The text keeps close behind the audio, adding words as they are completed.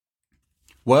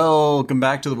Welcome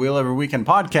back to the Wheel Every Weekend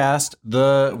podcast,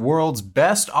 the world's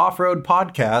best off-road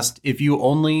podcast if you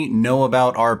only know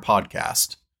about our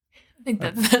podcast. I think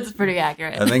that's pretty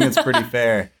accurate. I think it's pretty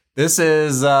fair. This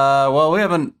is, we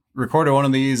haven't recorded one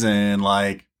of these in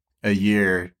like a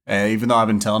year, even though I've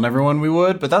been telling everyone we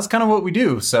would, but that's kind of what we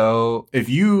do. So if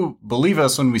you believe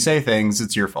us when we say things,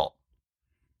 it's your fault.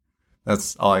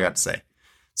 That's all I got to say.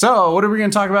 So what are we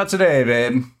going to talk about today,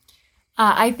 babe?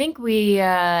 I think we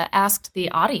asked the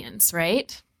audience,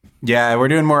 right? Yeah, we're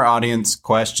doing more audience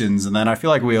questions, and then I feel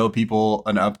like we owe people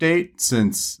an update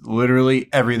since literally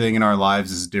everything in our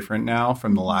lives is different now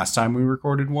from the last time we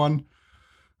recorded one,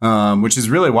 which is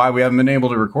really why we haven't been able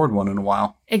to record one in a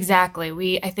while.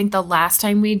 Exactly. I think the last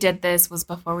time we did this was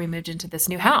before we moved into this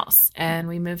new house, and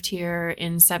we moved here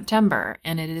in September,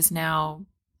 and it is now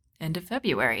end of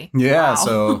February. Yeah, Wow.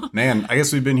 So, man, I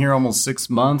guess we've been here almost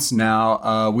 6 months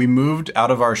now. We moved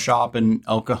out of our shop in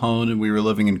El Cajon, and we were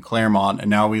living in Claremont, and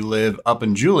now we live up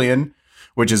in Julian,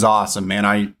 which is awesome,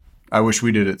 man. I wish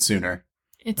we did it sooner.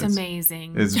 It's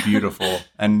amazing. It's beautiful.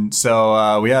 And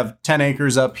so we have 10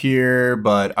 acres up here,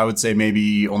 but I would say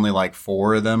maybe only like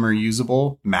 4 of them are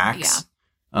usable, max.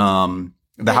 Yeah.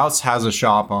 The house has a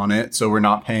shop on it, so we're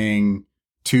not paying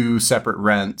 2 separate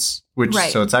rents,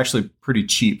 so it's actually pretty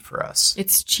cheap for us.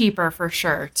 It's cheaper for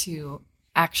sure to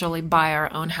actually buy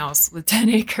our own house with 10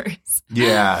 acres.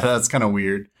 Yeah, that's kind of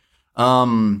weird.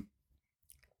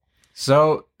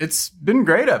 So it's been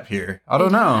great up here. I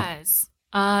don't know. Has.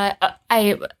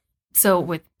 So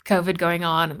with COVID going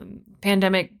on and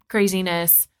pandemic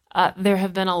craziness, there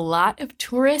have been a lot of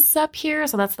tourists up here.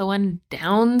 So that's the one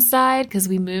downside because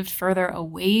we moved further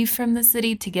away from the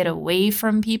city to get away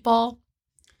from people.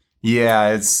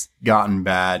 Yeah, it's gotten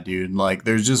bad, dude. Like,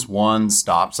 there's just one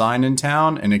stop sign in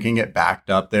town, and it can get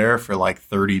backed up there for like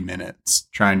 30 minutes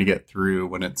trying to get through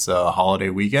when it's a holiday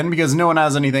weekend because no one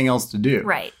has anything else to do.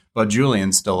 Right. But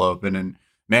Julian's still open, and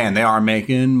man, they are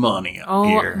making money up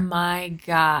here. Oh my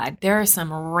God. There are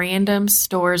some random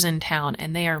stores in town,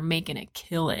 and they are making a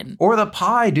killing. Or the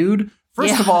pie, dude.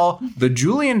 First of all, the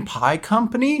Julian Pie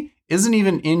Company isn't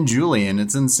even in Julian.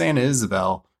 It's in Santa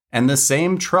Isabel. And the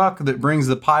same truck that brings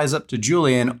the pies up to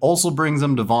Julian also brings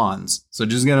them to Vaughn's. So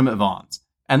just get them at Vaughn's.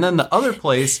 And then the other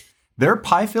place, their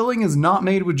pie filling is not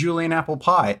made with Julian apple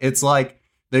pie. It's like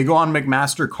they go on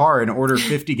McMaster Car and order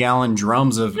 50-gallon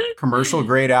drums of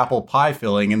commercial-grade apple pie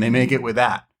filling, and they make it with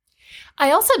that.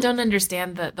 I also don't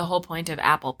understand the whole point of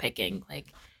apple picking.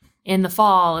 Like, in the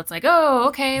fall, it's like, oh,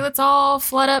 okay, let's all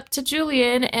flood up to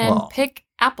Julian and pick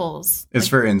apples. It's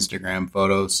for Instagram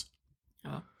photos.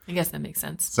 I guess that makes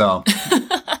sense. So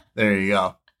there you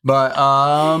go. But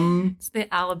it's the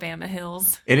Alabama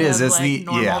Hills. It is. It's like the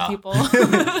normal people.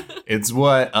 It's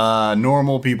what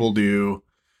normal people do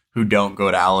who don't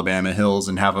go to Alabama Hills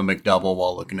and have a McDouble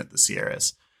while looking at the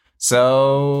Sierras.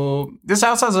 So this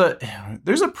house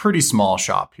there's a pretty small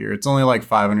shop here. It's only like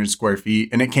 500 square feet,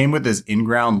 and it came with this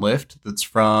in-ground lift that's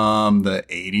from the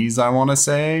 80s, I want to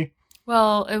say.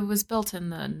 Well, it was built in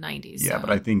the 90s. Yeah, so. But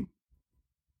I think,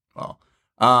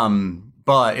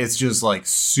 but it's just like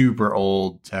super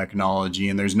old technology,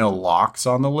 and there's no locks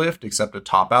on the lift except a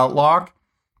top out lock,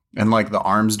 and like the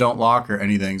arms don't lock or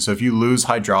anything. So if you lose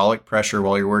hydraulic pressure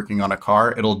while you're working on a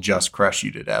car, it'll just crush you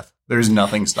to death. There's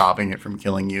nothing stopping it from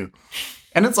killing you.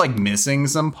 And it's like missing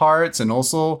some parts, and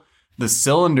also the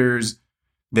cylinders,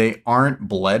 they aren't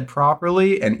bled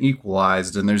properly and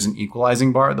equalized, and there's an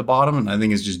equalizing bar at the bottom, and I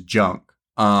think it's just junk.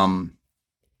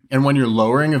 And when you're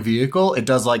lowering a vehicle, it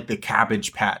does like the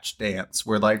Cabbage Patch dance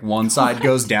where like one side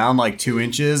goes down like 2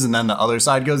 inches and then the other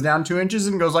side goes down 2 inches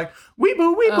and goes like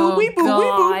weeboo, weeboo, weeboo,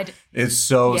 weeboo. It's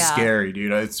so scary,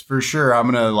 dude. It's for sure. I'm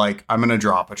going to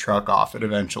drop a truck off it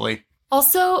eventually.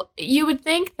 Also, you would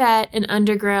think that an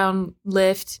underground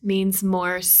lift means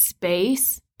more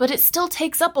space, but it still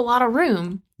takes up a lot of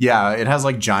room. Yeah, it has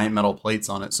like giant metal plates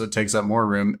on it, so it takes up more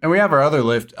room. And we have our other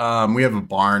lift. We have a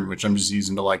barn, which I'm just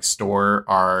using to like store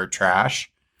our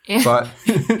trash.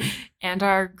 And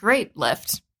our grape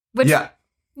lift, which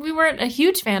we weren't a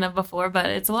huge fan of before, but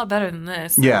it's a lot better than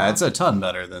this. So. Yeah, it's a ton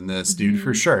better than this, dude,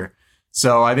 for sure.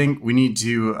 So I think we need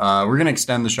to, we're going to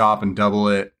extend the shop and double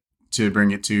it to bring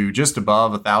it to just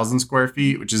above 1,000 square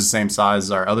feet, which is the same size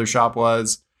as our other shop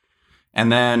was. And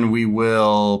then we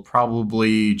will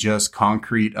probably just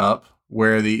concrete up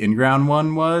where the in-ground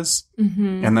one was,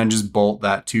 and then just bolt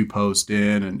that 2-post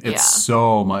in. And it's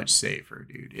so much safer,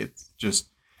 dude.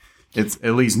 It's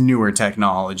at least newer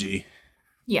technology.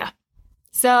 Yeah.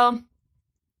 So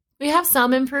We have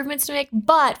some improvements to make,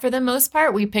 but for the most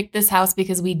part, we picked this house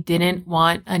because we didn't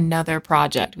want another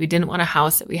project. We didn't want a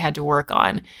house that we had to work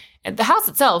on. And the house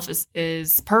itself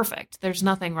is perfect. There's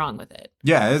nothing wrong with it.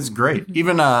 Yeah, it's great.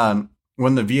 Even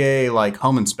when the VA like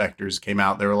home inspectors came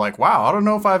out, they were like, wow, I don't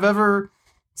know if I've ever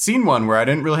seen one where I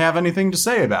didn't really have anything to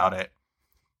say about it.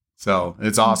 So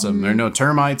it's awesome. There are no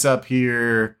termites up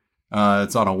here.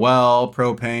 It's on a well,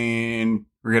 propane.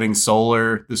 We're getting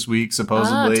solar this week,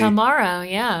 supposedly. Tomorrow,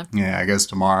 yeah. Yeah, I guess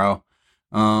tomorrow.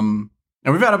 And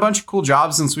we've had a bunch of cool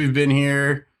jobs since we've been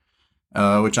here,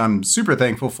 which I'm super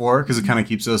thankful for because it kind of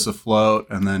keeps us afloat.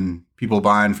 And then people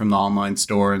buying from the online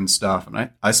store and stuff. And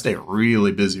I stay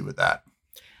really busy with that.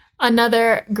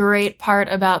 Another great part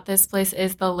about this place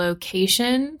is the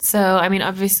location. So, I mean,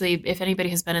 obviously, if anybody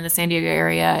has been in the San Diego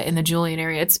area, in the Julian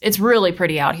area, it's really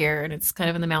pretty out here. And it's kind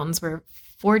of in the mountains. We're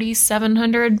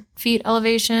 4,700 feet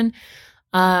elevation.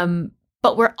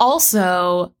 But we're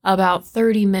also about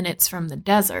 30 minutes from the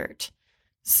desert.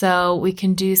 So we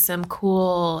can do some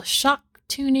cool shock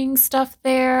tuning stuff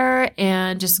there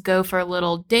and just go for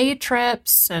little day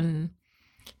trips and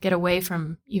get away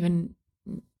from even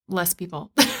less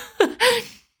people.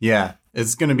 Yeah,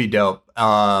 it's going to be dope.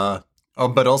 But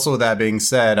also with that being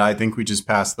said, I think we just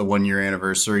passed the 1 year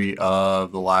anniversary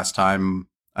of the last time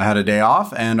I had a day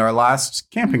off and our last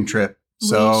camping trip.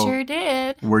 So we sure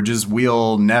did.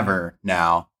 We'll never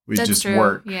now. That's just true.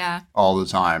 work Yeah. all the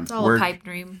time. It's all a pipe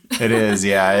dream. It is,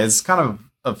 yeah. It's kind of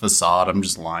a facade. I'm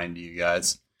just lying to you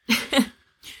guys.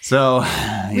 So,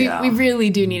 yeah. We really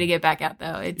do need to get back out,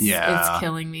 though. It's Yeah.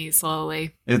 killing me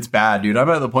slowly. It's bad, dude. I'm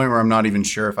at the point where I'm not even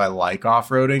sure if I like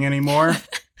off-roading anymore.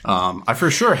 I for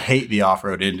sure hate the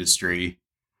off-road industry.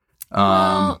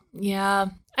 Well, yeah.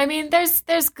 I mean,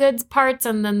 there's good parts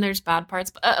and then there's bad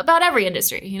parts about every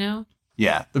industry, you know?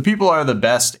 Yeah, the people are the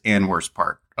best and worst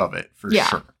part of it, for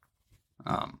sure.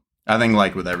 I think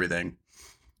like with everything.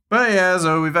 But yeah,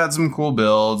 so we've had some cool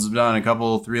builds. We've done a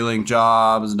couple 3-link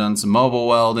jobs, done some mobile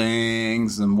welding,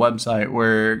 some website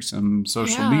work, some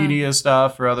social media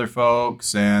stuff for other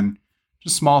folks, and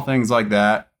just small things like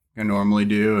that I normally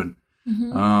do.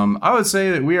 And I would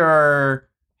say that we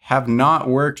have not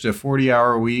worked a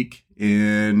 40-hour week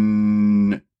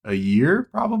in a year,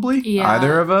 probably.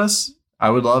 Either of us. I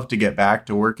would love to get back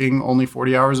to working only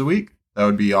 40 hours a week. That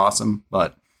would be awesome.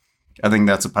 But I think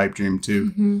that's a pipe dream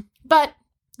too. But,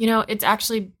 you know, it's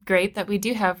actually great that we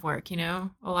do have work, you know.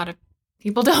 A lot of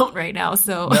people don't right now,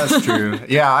 so. That's true.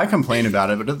 Yeah, I complain about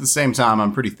it, but at the same time,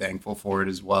 I'm pretty thankful for it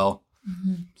as well.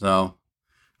 So,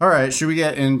 all right. Should we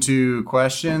get into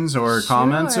questions or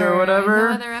comments or whatever?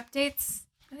 No other updates?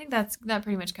 I think that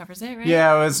pretty much covers it, right?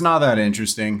 Yeah, well, it's not that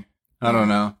interesting. I don't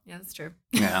know. Yeah, that's true.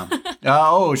 Yeah.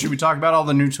 Should we talk about all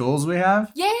the new tools we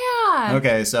have? Yeah.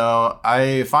 Okay, so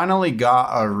I finally got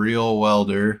a real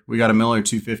welder. We got a Miller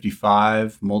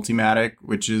 255 Multimatic,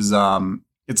 which is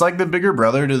it's like the bigger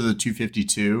brother to the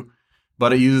 252,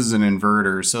 but it uses an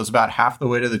inverter. So it's about half the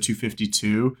weight of the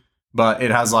 252, but it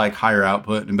has like higher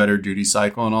output and better duty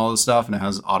cycle and all this stuff, and it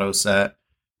has auto set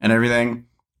and everything.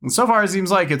 And so far it seems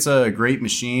like it's a great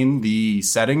machine. The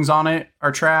settings on it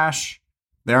are trash.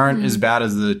 They aren't as bad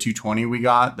as the 220 we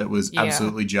got that was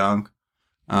absolutely junk.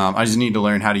 I just need to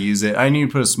learn how to use it. I need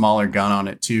to put a smaller gun on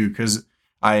it too, because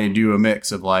I do a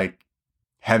mix of like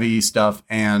heavy stuff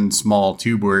and small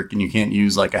tube work, and you can't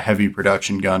use like a heavy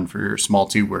production gun for small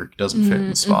tube work. It doesn't fit in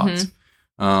the spots.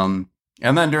 And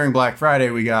then during Black Friday,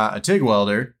 we got a TIG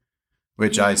welder,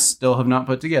 which I still have not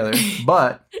put together.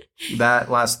 But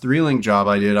that last 3-link job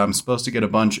I did, I'm supposed to get a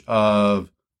bunch of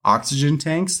oxygen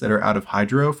tanks that are out of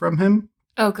hydro from him.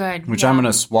 Oh, good. Which I'm going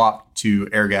to swap to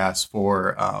air gas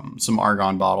for some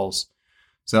argon bottles.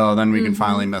 So then we can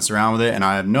finally mess around with it. And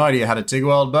I have no idea how to TIG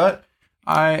weld, but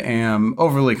I am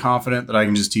overly confident that I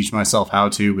can just teach myself how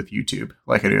to with YouTube,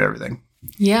 like I do everything.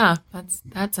 Yeah,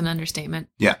 that's an understatement.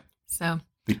 Yeah. So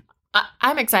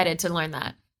I'm excited to learn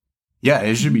that. Yeah,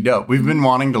 it should be dope. We've been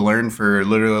wanting to learn for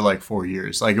literally like 4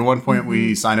 years. Like at one point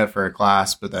we signed up for a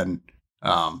class, but then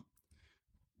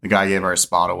the guy gave our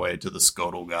spot away to the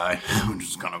Skodal guy, which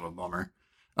is kind of a bummer.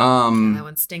 That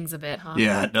one stings a bit, huh?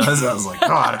 Yeah, it does. I was like,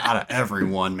 God, out of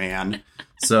everyone, man.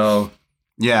 So,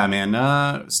 yeah,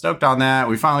 man, stoked on that.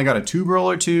 We finally got a tube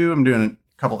roller, too. I'm doing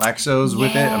a couple exos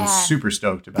with it. I'm super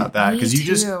stoked about that because you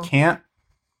just can't,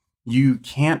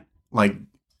 like,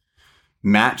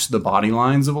 match the body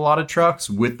lines of a lot of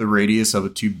trucks with the radius of a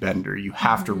tube bender. You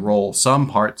have to roll some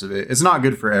parts of it. It's not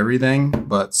good for everything,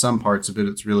 but some parts of it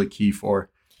it's really key for.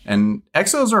 And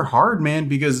exos are hard, man,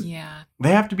 because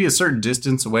they have to be a certain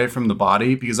distance away from the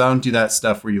body, because I don't do that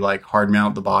stuff where you like hard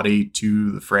mount the body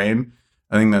to the frame.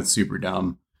 I think that's super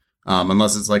dumb.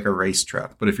 unless it's like a race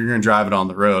truck. But if you're going to drive it on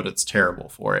the road, it's terrible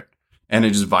for it. And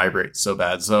it just vibrates so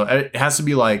bad. So it has to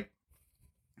be like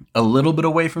a little bit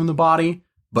away from the body,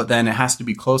 but then it has to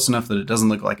be close enough that it doesn't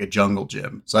look like a jungle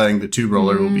gym. So I think the tube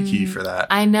roller will be key for that.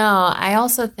 I know. I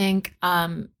also think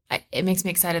it makes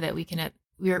me excited that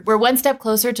we're one step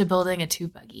closer to building a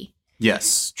tube buggy.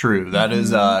 Yes, true. That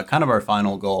is kind of our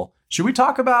final goal. Should we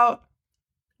talk about...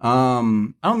 I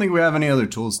don't think we have any other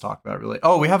tools to talk about, really.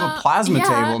 Oh, we have a plasma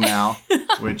table now,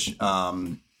 which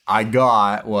I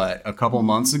got, a couple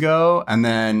months ago, and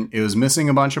then it was missing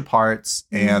a bunch of parts,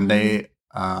 and they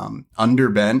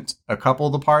underbent a couple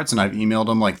of the parts, and I've emailed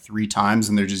them like 3 times,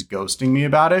 and they're just ghosting me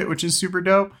about it, which is super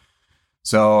dope.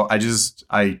 So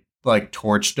I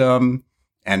torched them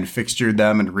and fixtured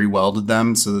them and re-welded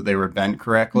them so that they were bent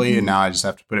correctly, and now I just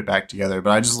have to put it back together.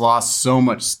 But I just lost so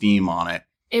much steam on it.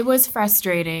 It was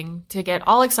frustrating to get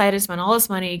all excited, spend all this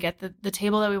money, get the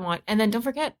table that we want. And then don't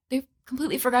forget, they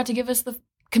completely forgot to give us the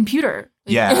computer.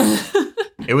 Yeah.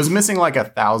 It was missing like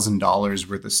 $1,000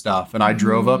 worth of stuff. And I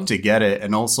drove up to get it.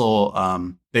 And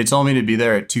also, they told me to be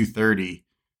there at 2:30.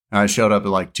 And I showed up at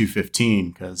like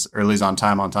 2:15 because early is on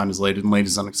time is late, and late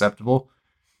is unacceptable.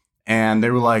 And they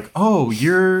were like, oh,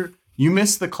 you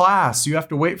missed the class. You have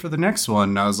to wait for the next one.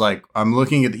 And I was like, I'm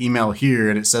looking at the email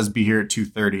here and it says be here at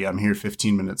 2:30. I'm here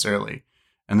 15 minutes early.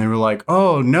 And they were like,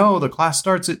 oh, no, the class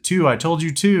starts at 2. I told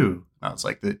you 2. And I was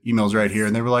like, the email's right here.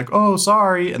 And they were like, oh,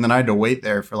 sorry. And then I had to wait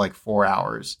there for like 4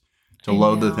 hours to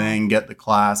load the thing, get the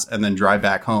class, and then drive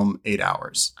back home 8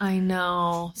 hours. I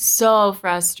know. So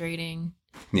frustrating.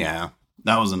 Yeah.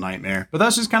 That was a nightmare. But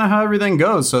that's just kind of how everything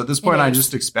goes. So at this point, I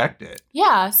just expect it.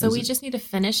 Yeah. So we just need to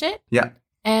finish it. Yeah.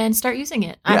 And start using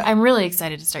it. Yeah. I'm really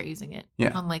excited to start using it.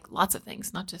 Yeah. On like lots of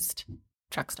things, not just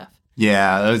truck stuff.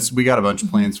 Yeah, we got a bunch of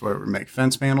plans for it. We make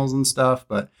fence panels and stuff.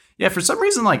 But yeah, for some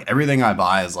reason, like everything I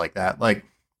buy is like that. Like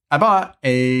I bought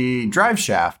a drive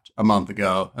shaft a month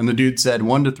ago, and the dude said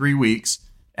 1 to 3 weeks.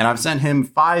 And I've sent him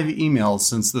 5 emails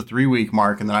since the 3-week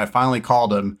mark. And then I finally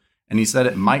called him, and he said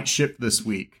it might ship this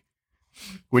week,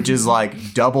 which is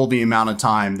like double the amount of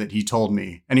time that he told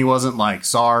me. And he wasn't like,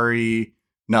 sorry.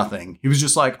 Nothing. He was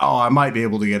just like, oh, I might be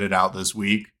able to get it out this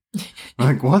week. I'm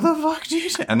like, what the fuck,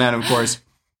 dude? And then, of course,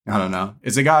 I don't know.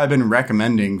 It's a guy I've been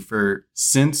recommending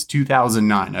since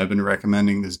 2009. I've been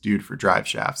recommending this dude for drive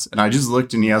shafts. And I just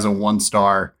looked and he has a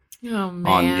 1-star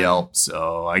on Yelp.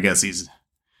 So I guess he's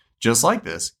just like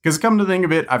this. Because come to think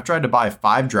of it, I've tried to buy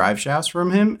 5 drive shafts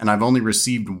from him and I've only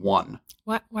received 1.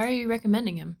 Why are you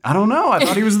recommending him? I don't know. I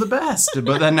thought he was the best.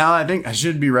 But then now I think I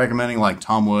should be recommending like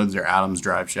Tom Woods or Adams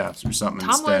drive shafts or something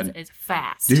instead. Tom Woods is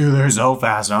fast. Dude, they're so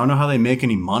fast. I don't know how they make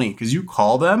any money because you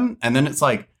call them and then it's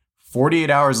like 48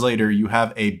 hours later, you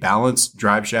have a balanced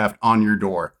drive shaft on your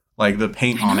door. Like the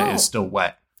paint on it is still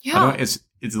wet. Yeah. It's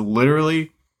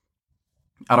literally...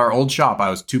 At our old shop, I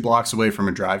was 2 blocks away from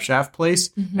a drive shaft place,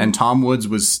 and Tom Woods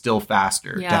was still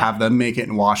faster. Yeah. To have them make it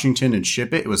in Washington and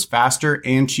ship it, it was faster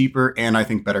and cheaper and I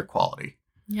think better quality.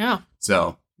 Yeah.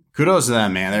 So kudos to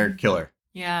them, man. They're a killer.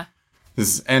 Yeah.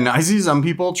 And I see some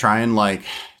people try and like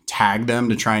tag them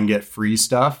to try and get free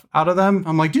stuff out of them.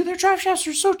 I'm like, dude, their drive shafts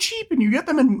are so cheap and you get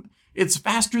them and it's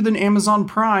faster than Amazon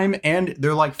Prime and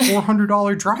they're like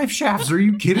 $400 drive shafts. Are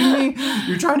you kidding me?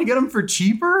 You're trying to get them for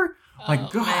cheaper?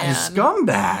 Like, God, man.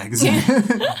 Scumbags.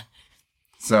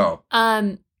 So.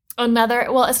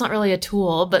 It's not really a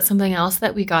tool, but something else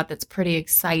that we got that's pretty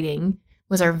exciting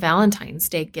was our Valentine's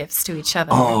Day gifts to each other.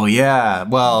 Oh, yeah.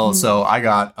 Well, so I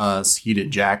got us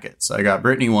heated jackets. I got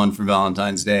Brittany one for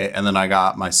Valentine's Day, and then I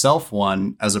got myself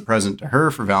one as a present to her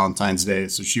for Valentine's Day,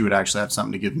 so she would actually have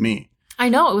something to give me. I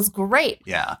know. It was great.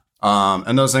 Yeah.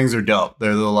 And those things are dope. They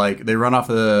run off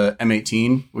the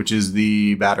M18, which is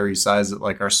the battery size that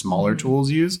like our smaller tools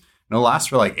use. And it'll last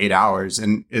for like 8 hours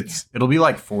and it'll be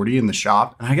like 40 in the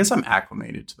shop. And I guess I'm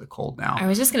acclimated to the cold now. I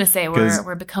was just going to say,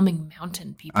 we're becoming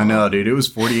mountain people. I know, dude. It was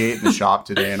 48 in the shop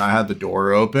today and I had the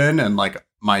door open and like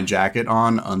my jacket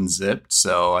on unzipped.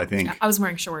 So I think I was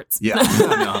wearing shorts. Yeah,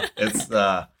 I know. It's,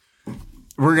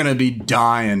 we're going to be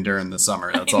dying during the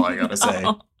summer. That's all I got to say.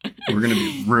 We're going to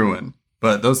be ruined.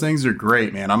 But those things are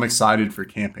great, man. I'm excited for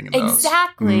camping in those.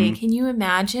 Exactly. Can you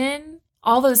imagine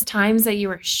all those times that you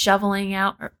were shoveling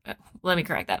out? Let me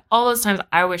correct that. All those times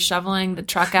I was shoveling the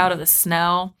truck out of the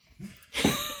snow.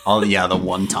 Oh, yeah, the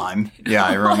one time. Yeah,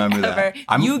 I remember that.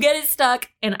 You get it stuck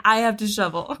and I have to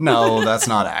shovel. No, that's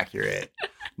not accurate.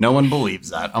 No one believes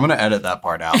that. I'm going to edit that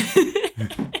part out.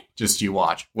 Just you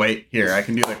watch. Wait, here, I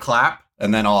can do the clap.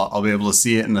 And then I'll be able to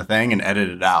see it in the thing and edit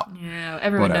it out. Yeah,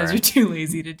 everyone knows you're too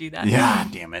lazy to do that. Yeah,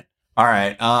 damn it. All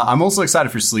right. I'm also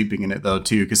excited for sleeping in it, though,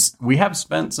 too, because we have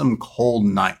spent some cold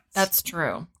nights. That's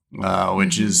true.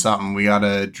 which is something we got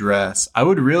to address. I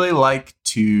would really like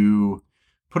to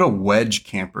put a wedge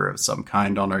camper of some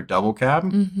kind on our double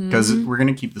cab because we're going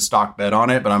to keep the stock bed on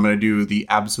it, but I'm going to do the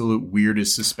absolute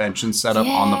weirdest suspension setup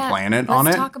on the planet on it.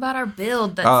 Let's talk about our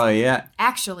build that's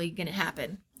actually going to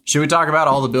happen. Should we talk about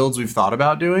all the builds we've thought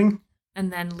about doing?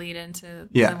 And then lead into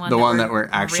the one that we're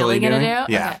actually really doing? Do?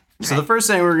 Yeah. Okay. So the first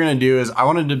thing we're going to do is I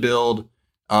wanted to build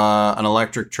an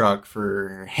electric truck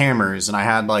for hammers, and I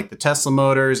had like the Tesla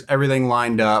motors, everything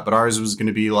lined up, but ours was going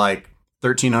to be like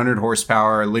 1,300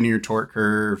 horsepower, linear torque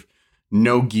curve,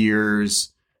 no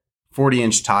gears,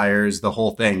 40-inch tires, the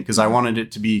whole thing, because I wanted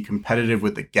it to be competitive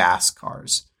with the gas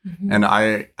cars. And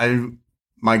I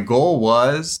my goal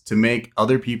was to make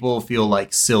other people feel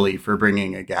like silly for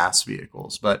bringing a gas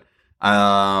vehicles, but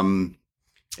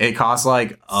it costs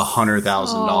like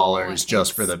 $100,000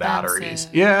 just for the batteries.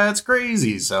 Yeah, it's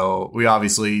crazy. So we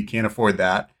obviously can't afford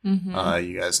that.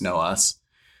 You guys know us.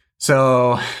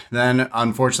 So then,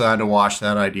 unfortunately, I had to wash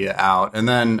that idea out. And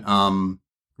then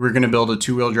we're going to build a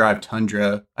 2-wheel drive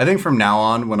Tundra. I think from now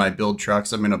on, when I build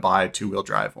trucks, I'm going to buy a 2-wheel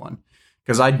drive one.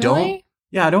 Because I don't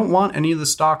want any of the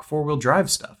stock 4-wheel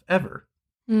drive stuff ever.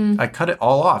 I cut it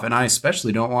all off. And I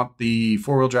especially don't want the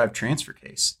 4-wheel drive transfer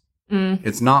case.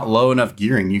 It's not low enough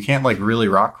gearing. You can't like really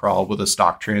rock crawl with a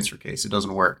stock transfer case. It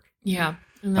doesn't work. Yeah.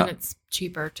 And then it's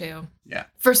cheaper too. Yeah.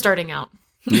 For starting out.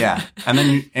 Yeah. And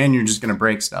then you're just going to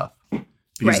break stuff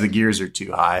because the gears are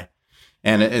too high.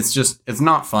 And it's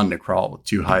not fun to crawl with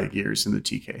too high gears in the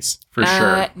T case for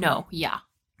sure. No. Yeah.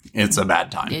 It's a bad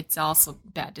time. It's also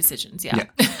bad decisions. Yeah.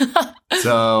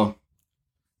 So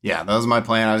yeah, that was my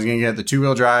plan. I was going to get the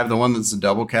 2-wheel drive, the one that's a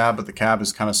double cab, but the cab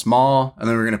is kind of small. And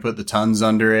then we're going to put the tons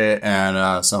under it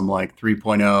and some like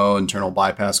 3.0 internal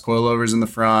bypass coilovers in the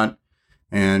front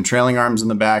and trailing arms in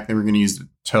the back. Then we're going to use to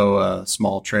tow a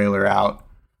small trailer out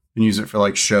and use it for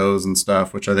like shows and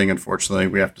stuff, which I think, unfortunately,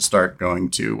 we have to start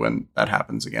going to when that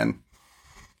happens again.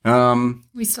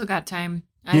 We still got time.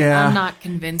 I'm not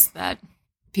convinced that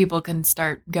people can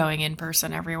start going in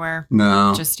person everywhere.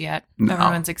 No. Just yet. No.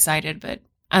 Everyone's excited, but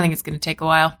I think it's going to take a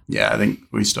while. Yeah, I think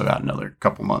we still got another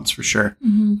couple months for sure.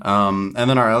 And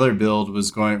then our other build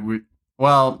was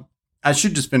I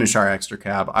should just finish our extra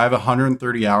cab. I have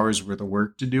 130 hours worth of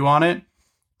work to do on it.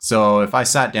 So if I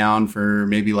sat down for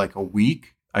maybe like a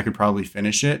week, I could probably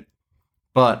finish it.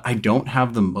 But I don't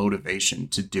have the motivation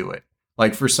to do it.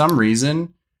 Like for some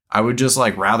reason, I would just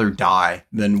like rather die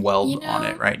than weld on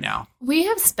it right now. We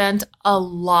have spent a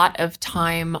lot of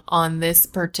time on this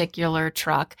particular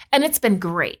truck, and it's been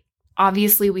great.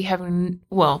 Obviously, we have no.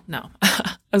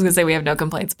 I was going to say we have no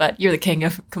complaints, but you're the king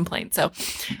of complaints. So,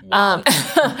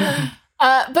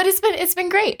 but it's been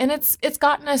great, and it's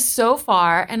gotten us so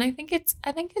far, and I think it's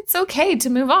okay to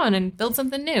move on and build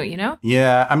something new, you know?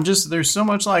 Yeah, there's so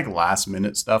much like last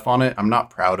minute stuff on it. I'm not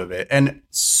proud of it. And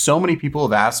so many people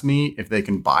have asked me if they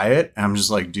can buy it. And I'm just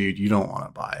like, dude, you don't want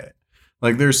to buy it.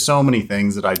 Like there's so many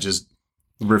things that I just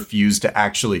refuse to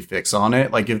actually fix on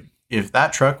it. Like if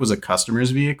that truck was a customer's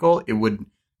vehicle, it would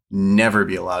never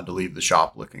be allowed to leave the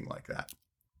shop looking like that.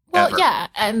 Well, ever. Yeah,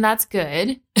 and that's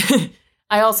good.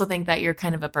 I also think that you're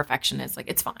kind of a perfectionist. Like,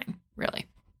 it's fine, really.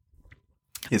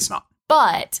 It's not.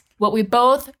 But we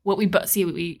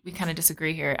kind of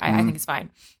disagree here. I think it's fine.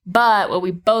 But what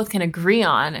we both can agree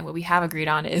on, and what we have agreed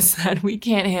on, is that we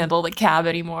can't handle the cab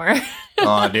anymore.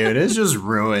 Oh, dude, it's just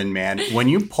ruined, man. When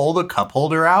you pull the cup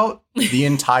holder out, the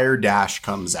entire dash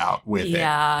comes out with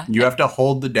it. You have to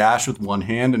hold the dash with one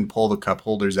hand and pull the cup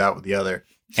holders out with the other.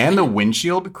 And the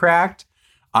windshield cracked.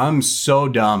 I'm so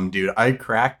dumb, dude. I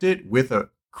cracked it with a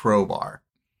crowbar.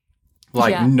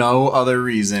 No other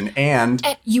reason. And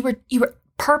you were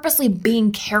purposely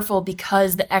being careful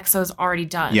because the EXO's already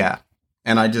done. Yeah.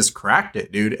 And I just cracked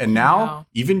it, dude. And now,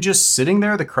 even just sitting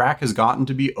there, the crack has gotten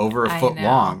to be over a foot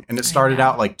long. And it started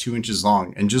out like 2 inches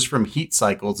long. And just from heat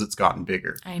cycles, it's gotten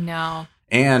bigger. I know.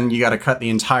 And you got to cut the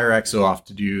entire EXO off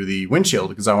to do the windshield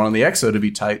because I wanted the EXO to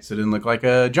be tight so it didn't look like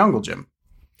a jungle gym.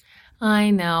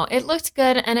 I know. It looked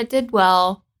good and it did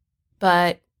well,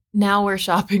 but now we're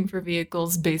shopping for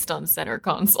vehicles based on center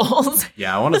consoles.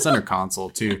 Yeah, I want a center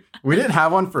console too. We didn't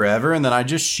have one forever, and then I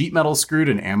just sheet metal screwed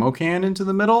an ammo can into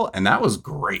the middle, and that was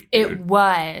great. Dude. It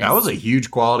was. That was a huge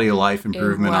quality of life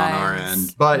improvement on our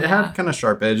end. But it had kind of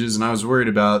sharp edges, and I was worried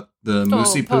about the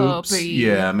moosey poops.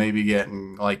 Yeah, maybe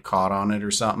getting like caught on it or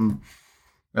something.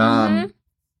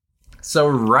 So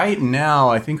right now,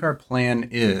 I think our plan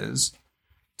is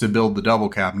to build the double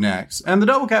cab next. And the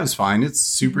double cab is fine. It's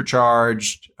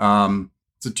supercharged.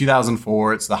 It's a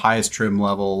 2004. It's the highest trim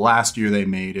level. Last year they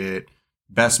made it.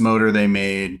 Best motor they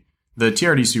made. The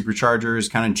TRD supercharger is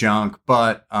kind of junk,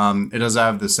 but it does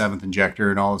have the 7th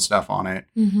injector and all the stuff on it.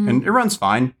 And it runs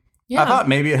fine. Yeah. I thought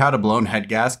maybe it had a blown head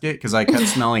gasket because I kept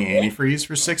smelling antifreeze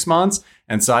for 6 months.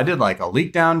 And so I did like a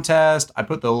leak down test. I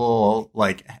put the little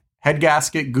like head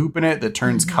gasket goop in it that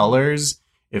turns colors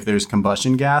if there's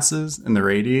combustion gases in the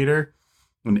radiator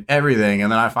and everything.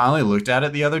 And then I finally looked at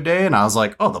it the other day and I was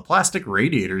like, oh, the plastic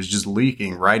radiator is just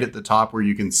leaking right at the top where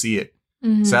you can see it.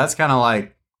 So that's kind of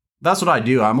like, that's what I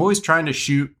do. I'm always trying to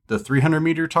shoot the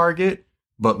 300-meter target,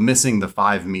 but missing the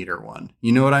 5-meter one.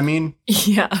 You know what I mean?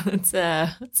 Yeah, it's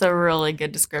a really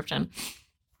good description.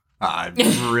 I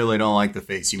really don't like the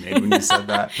face you made when you said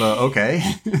that, but okay.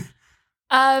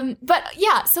 But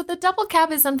yeah, so the double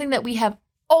cab is something that we have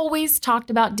always talked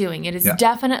about doing. It is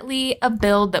definitely a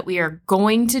build that we are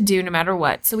going to do no matter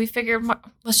what. So we figured,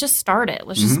 let's just start it.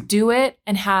 Let's just do it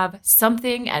and have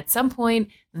something at some point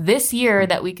this year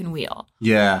that we can wheel.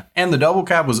 Yeah. And the double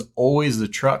cab was always the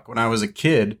truck when I was a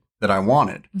kid that I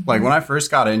wanted. Like when I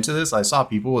first got into this, I saw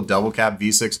people with double cab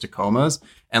V6 Tacomas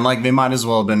and like they might as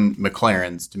well have been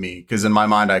McLarens to me because in my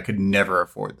mind, I could never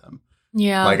afford them.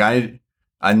 Yeah. Like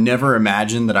I never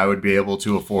imagined that I would be able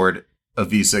to afford a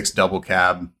V6 double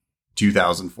cab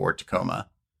 2004 Tacoma.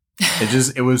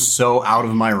 It was so out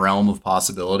of my realm of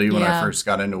possibility when I first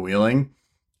got into wheeling.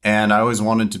 And I always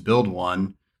wanted to build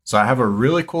one. So I have a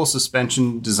really cool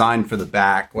suspension design for the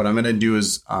back. What I'm going to do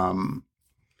is kind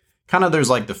of there's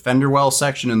like the fender well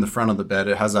section in the front of the bed.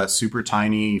 It has that super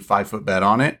tiny 5-foot bed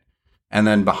on it. And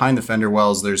then behind the fender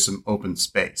wells, there's some open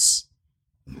space,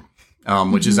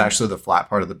 which is actually the flat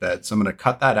part of the bed. So I'm going to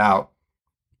cut that out,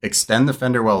 extend the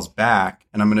fender wells back,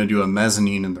 and I'm going to do a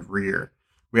mezzanine in the rear.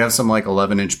 We have some like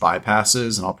 11-inch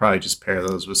bypasses, and I'll probably just pair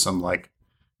those with some like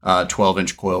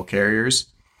 12-inch coil carriers.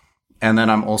 And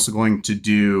then I'm also going to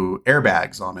do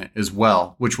airbags on it as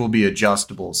well, which will be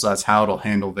adjustable. So that's how it'll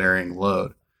handle varying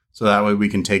load. So that way we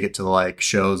can take it to like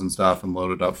shows and stuff and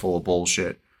load it up full of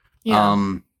bullshit. Yeah.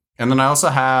 And then I also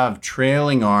have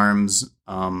trailing arms.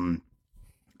 The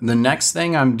next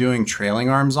thing I'm doing trailing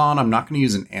arms on, I'm not going to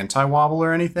use an anti-wobble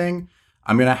or anything.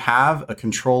 I'm going to have a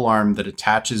control arm that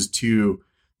attaches to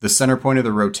the center point of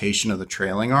the rotation of the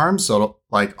trailing arm. So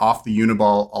like off the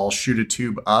uniball, I'll shoot a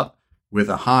tube up with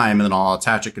a Heim, and then I'll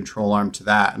attach a control arm to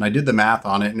that. And I did the math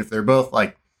on it. And if they're both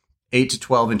like 8 to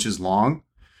 12 inches long,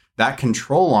 that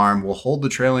control arm will hold the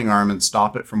trailing arm and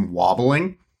stop it from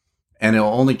wobbling. And it'll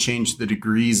only change the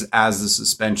degrees as the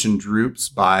suspension droops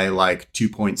by like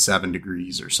 2.7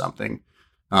 degrees or something.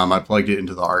 I plugged it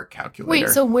into the ARC calculator.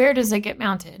 Wait, so where does it get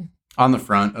mounted? On the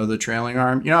front of the trailing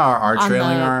arm. You know, our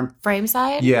trailing arm. Frame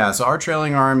side? Yeah. So our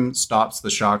trailing arm stops the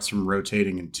shocks from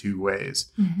rotating in 2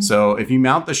 ways. So if you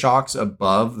mount the shocks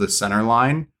above the center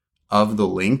line of the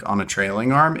link on a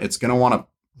trailing arm, it's going to want to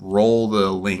roll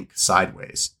the link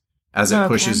sideways as it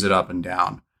pushes it up and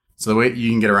down. So the way you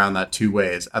can get around that 2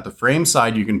 ways. At the frame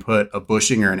side, you can put a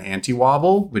bushing or an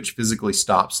anti-wobble, which physically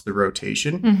stops the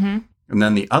rotation. And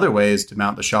then the other way is to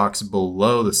mount the shocks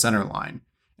below the center line.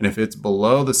 And if it's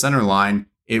below the center line,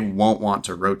 it won't want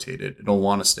to rotate it. It'll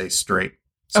want to stay straight.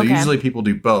 So usually people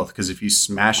do both because if you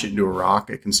smash it into a rock,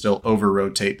 it can still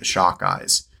over-rotate the shock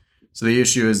eyes. So the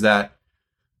issue is that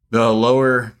the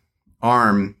lower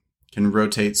arm can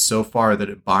rotate so far that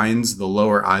it binds the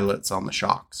lower eyelets on the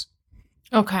shocks.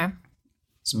 Okay.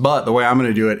 But the way I'm going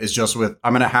to do it is just with,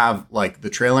 I'm going to have like the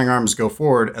trailing arms go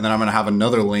forward, and then I'm going to have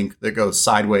another link that goes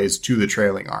sideways to the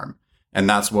trailing arm. And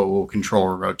that's what will control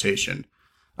rotation.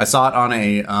 I saw it on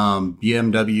a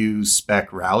BMW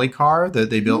spec rally car that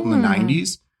they built in the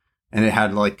 90s. And it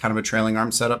had like kind of a trailing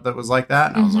arm setup that was like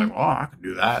that. And I was like, oh, I could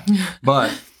do that.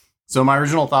 But so my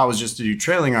original thought was just to do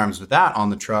trailing arms with that on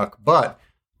the truck. But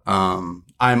I'm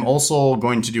also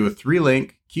going to do a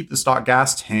 3-link, keep the stock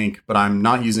gas tank, but I'm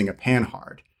not using a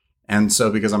panhard. And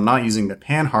so because I'm not using the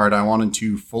panhard, I wanted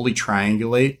to fully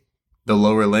triangulate the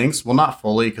lower links. Well, not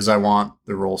fully because I want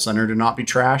the roll center to not be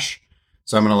trash.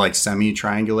 So I'm going to like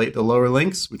semi-triangulate the lower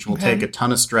links, which will take a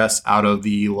ton of stress out of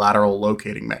the lateral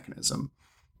locating mechanism,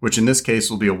 which in this case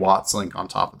will be a Watts link on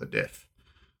top of the diff.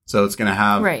 So it's going to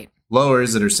have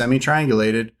lowers that are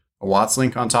semi-triangulated, a Watts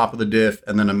link on top of the diff,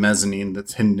 and then a mezzanine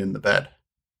that's hidden in the bed.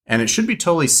 And it should be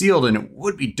totally sealed, and it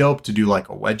would be dope to do like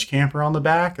a wedge camper on the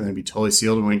back and then be totally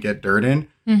sealed and we get dirt in.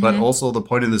 But also the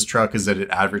point of this truck is that it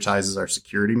advertises our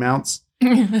security mounts.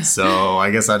 So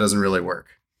I guess that doesn't really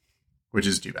work, which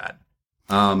is too bad.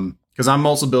 Because I'm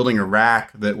also building a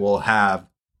rack that will have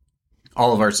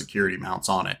all of our security mounts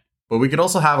on it. But we could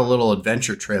also have a little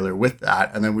adventure trailer with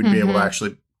that, and then we'd be able to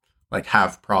actually like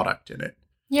have product in it.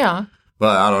 Yeah.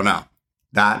 But I don't know.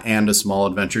 That and a small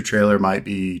adventure trailer might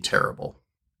be terrible.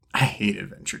 I hate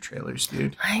adventure trailers,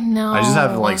 dude. I know. I just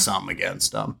have like something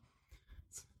against them.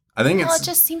 I think it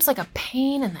just seems like a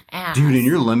pain in the ass. Dude, and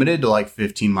you're limited to like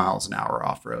 15 miles an hour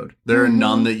off-road. There are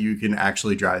none that you can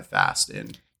actually drive fast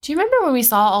in. Do you remember when we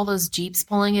saw all those Jeeps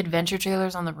pulling adventure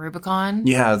trailers on the Rubicon?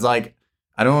 Yeah, it's like,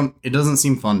 it doesn't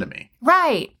seem fun to me.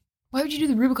 Right. Why would you do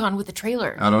the Rubicon with a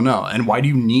trailer? I don't know. And why do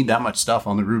you need that much stuff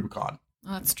on the Rubicon?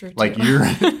 Oh, that's true, too. Like,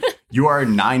 you are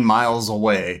 9 miles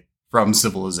away from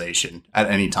civilization at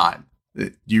any time.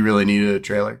 Do you really need a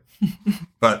trailer?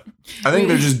 But I think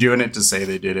they're just doing it to say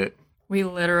they did it. We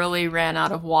literally ran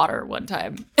out of water one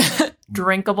time.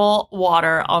 Drinkable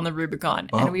water on the Rubicon.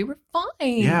 And we were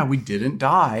fine. Yeah, we didn't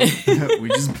die. We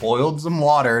just boiled some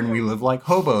water and we lived like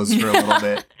hobos for a little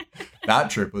bit.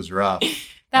 That trip was rough.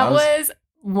 That was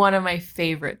one of my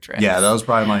favorite trips. Yeah, that was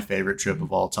probably my favorite trip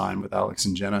of all time with Alex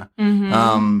and Jenna.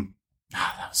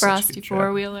 Frosty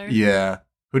four-wheeler. Yeah.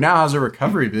 Who now has a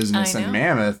recovery business in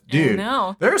Mammoth. Dude,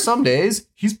 there are some days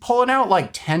he's pulling out like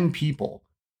 10 people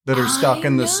that are stuck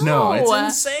in the snow. It's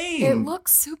insane. It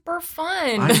looks super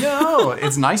fun. I know.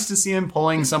 It's nice to see him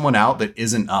pulling someone out that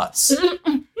isn't us.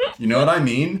 You know what I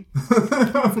mean?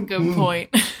 That's a good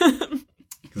point.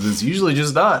 Because it's usually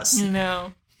just us. You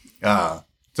know.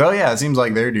 So yeah, it seems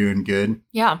like they're doing good.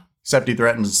 Yeah. Except he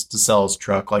threatens to sell his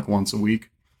truck like once a week.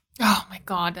 Oh my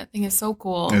God, that thing is so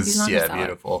cool. It's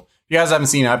beautiful. If you guys haven't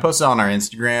seen it, I posted it on our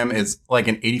Instagram. It's like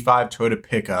an 85 Toyota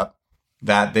pickup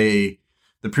that the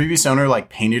previous owner like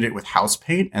painted it with house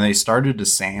paint and they started to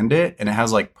sand it and it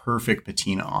has like perfect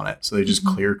patina on it. So they just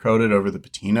clear coated over the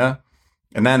patina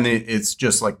and then it's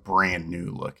just like brand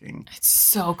new looking. It's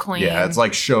so clean. Yeah, it's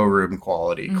like showroom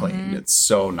quality clean. It's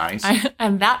so nice.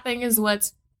 And that thing is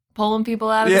what's pulling people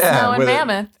out of the snow in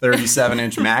Mammoth.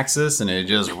 37-inch Maxxis, and it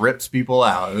just rips people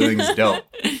out. Everything's dope.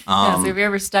 So if you're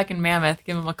ever stuck in Mammoth,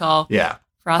 give them a call. Yeah.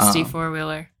 Frosty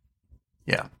four-wheeler.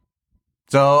 Yeah.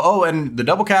 So, and the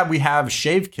double cab, we have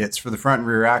shave kits for the front and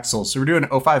rear axle. So we're doing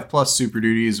 05 Plus Super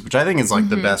Duties, which I think is like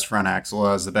the best front axle.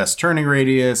 It has the best turning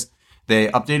radius. They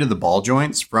updated the ball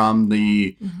joints from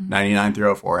the 99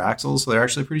 through 04 axles, so they're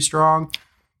actually pretty strong.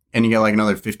 And you get like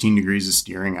another 15 degrees of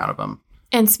steering out of them.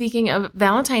 And speaking of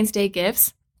Valentine's Day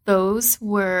gifts, those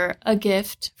were a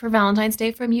gift for Valentine's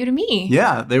Day from you to me.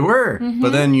 Yeah, they were.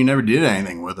 But then you never did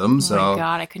anything with them. So. Oh my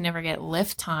God, I could never get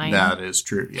lift time. That is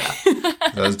true, yeah.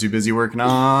 I was too busy working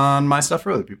on my stuff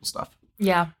for other people's stuff.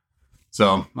 Yeah.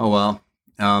 So, oh well.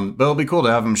 But it'll be cool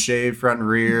to have them shaved front and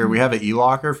rear. We have an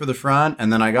e-locker for the front.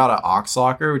 And then I got an aux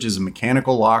locker, which is a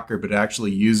mechanical locker, but it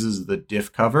actually uses the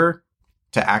diff cover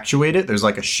to actuate it. There's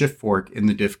like a shift fork in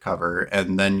the diff cover,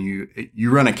 and then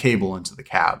you run a cable into the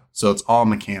cab. So it's all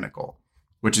mechanical,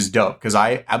 which is dope because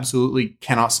I absolutely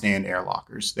cannot stand air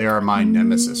lockers. They are my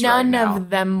nemesis right now. None of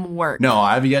them work. No,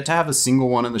 I've yet to have a single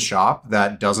one in the shop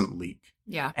that doesn't leak.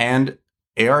 Yeah. And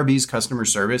ARB's customer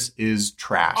service is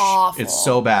trash. Awful. It's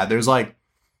so bad. There's like,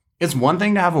 it's one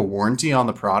thing to have a warranty on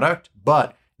the product,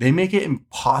 but they make it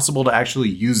impossible to actually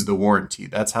use the warranty.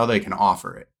 That's how they can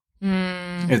offer it.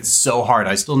 It's so hard.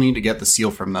 I still need to get the seal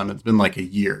from them. It's been like a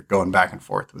year going back and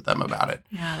forth with them about it.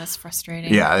 Yeah, that's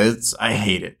frustrating. Yeah, I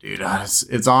hate it, dude.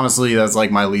 It's honestly, that's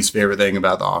like my least favorite thing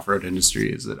about the off-road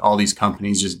industry is that all these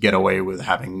companies just get away with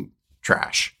having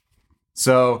trash.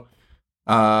 So,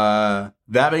 that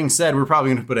being said, we're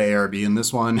probably going to put an ARB in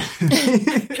this one.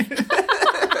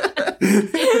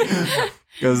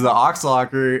 Because the aux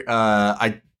locker,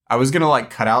 I was going to like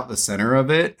cut out the center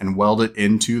of it and weld it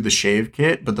into the shave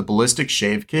kit, but the ballistic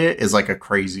shave kit is like a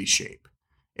crazy shape.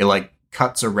 It like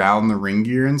cuts around the ring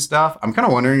gear and stuff. I'm kind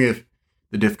of wondering if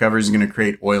the diff cover is going to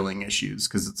create oiling issues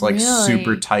because it's like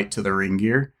super tight to the ring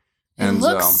gear. And it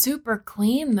looks super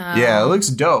clean though. Yeah, it looks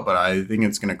dope, but I think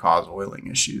it's going to cause oiling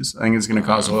issues. I think it's going to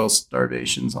cause oil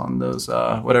starvations on those,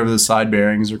 whatever the side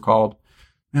bearings are called.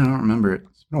 Man, I don't remember it.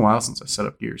 It's been a while since I set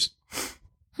up gears.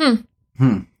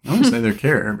 I wouldn't say they're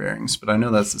carrier bearings, but I know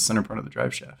that's the center part of the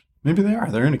drive shaft. Maybe they are.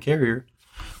 They're in a carrier.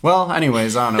 Well,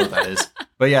 anyways, I don't know what that is.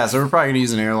 But yeah, so we're probably going to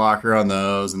use an air locker on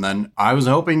those. And then I was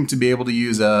hoping to be able to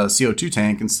use a CO2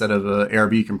 tank instead of an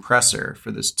ARB compressor for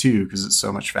this too, because it's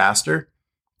so much faster.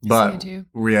 But yeah,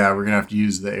 we're going to have to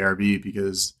use the ARB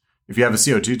because if you have a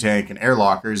CO2 tank and air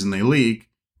lockers and they leak,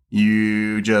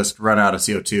 you just run out of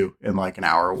CO2 in like an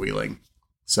hour of wheeling.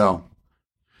 So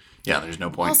yeah, there's no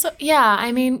point. Also, yeah,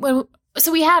 I mean,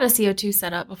 so we had a CO2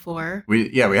 setup before. We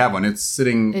have one. It's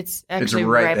sitting. It's actually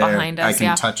right behind us. I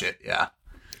can touch it. Yeah.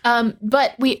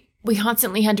 But we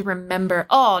constantly had to remember.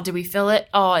 Oh, did we fill it?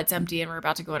 Oh, it's empty, and we're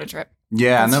about to go on a trip.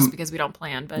 Yeah, that's and then, just because we don't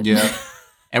plan. But yeah,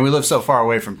 and we live so far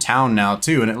away from town now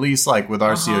too. And at least like with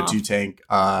our CO2 tank,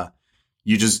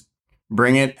 you just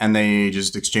bring it and they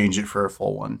just exchange it for a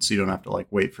full one. So you don't have to like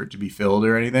wait for it to be filled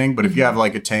or anything. But if you have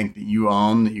like a tank that you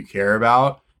own that you care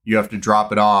about, you have to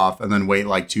drop it off and then wait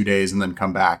like 2 days and then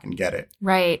come back and get it.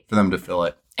 Right. For them to fill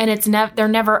it. And they're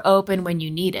never open when you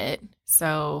need it.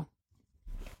 So.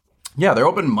 Yeah, they're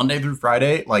open Monday through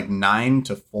Friday, like 9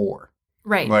 to 4.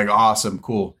 Right. Like, awesome,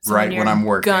 cool. So right when I'm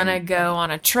working. Gonna go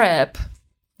on a trip,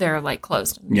 they're like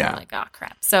closed. And yeah. Like, oh,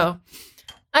 crap. So.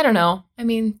 I don't know. I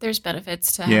mean, there's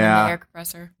benefits to having the air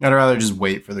compressor. I'd rather just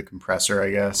wait for the compressor,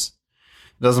 I guess.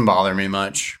 It doesn't bother me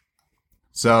much.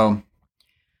 So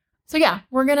yeah,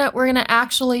 we're gonna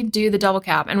actually do the double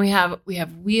cab, and we have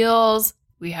wheels,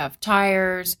 we have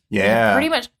tires. Yeah. Pretty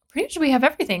much we have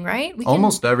everything, right?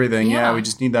 Almost everything. Yeah, we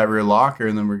just need that rear locker,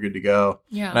 and then we're good to go.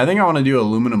 Yeah. And I think I want to do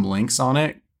aluminum links on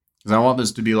it because I want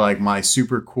this to be like my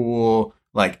super cool,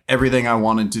 like everything I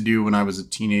wanted to do when I was a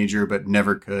teenager but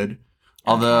never could.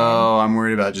 Although I'm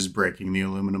worried about just breaking the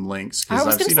aluminum links because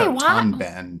I've seen a ton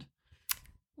bend.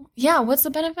 Yeah, what's the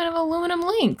benefit of aluminum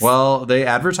links? Well, they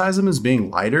advertise them as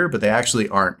being lighter, but they actually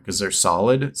aren't because they're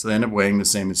solid. So they end up weighing the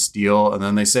same as steel. And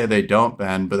then they say they don't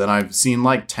bend, but then I've seen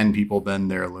like 10 people bend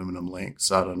their aluminum links.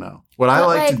 So I don't know. What I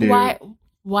like to do.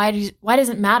 Why does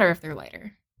it matter if they're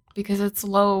lighter? Because it's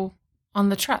low on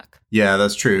the truck. Yeah,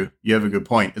 that's true. You have a good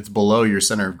point. It's below your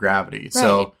center of gravity. Right.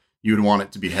 So you would want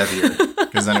it to be heavier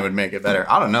because then it would make it better.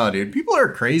 I don't know, dude. People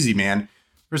are crazy, man.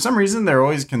 For some reason, they're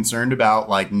always concerned about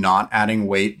like not adding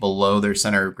weight below their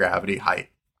center of gravity height,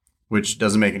 which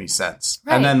doesn't make any sense.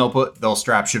 Right. And then they'll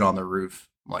strap shit on the roof.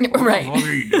 Like, what the fuck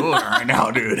are you doing right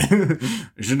now, dude?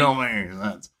 It should not make any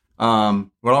sense.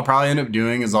 What I'll probably end up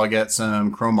doing is I'll get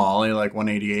some chromoly, like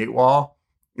 188 wall,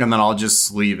 and then I'll just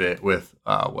sleeve it with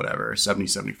whatever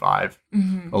 7075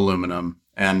 aluminum.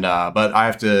 And but I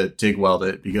have to TIG weld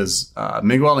it because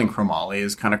MIG welding chromoly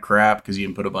is kind of crap because you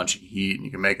can put a bunch of heat and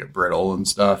you can make it brittle and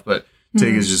stuff. But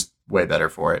TIG is just way better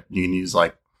for it. You can use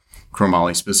like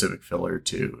chromoly specific filler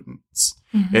too. And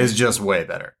it's just way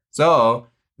better. So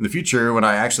in the future, when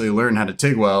I actually learn how to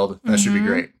TIG weld, that should be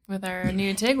great. With our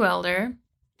new TIG welder.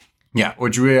 Yeah,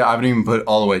 which I haven't even put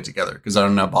all the way together because I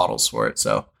don't have bottles for it.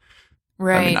 So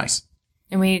that'd be nice.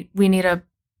 And we need a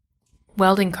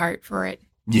welding cart for it.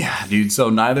 Yeah, dude. So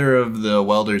neither of the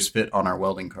welders fit on our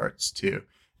welding carts, too.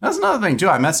 That's another thing, too.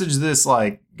 I messaged this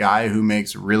like guy who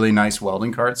makes really nice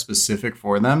welding carts specific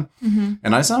for them.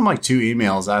 And I sent him like 2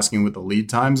 emails asking what the lead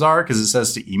times are because it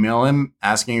says to email him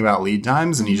asking about lead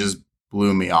times. And he just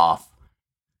blew me off.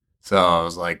 So I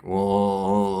was like,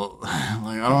 well,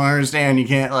 like, I don't understand. You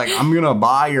can't like I'm going to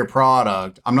buy your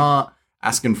product. I'm not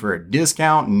asking for a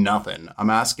discount, nothing. I'm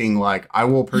asking like, I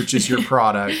will purchase your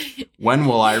product. When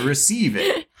will I receive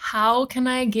it? How can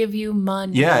I give you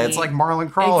money? Yeah, it's like Marlin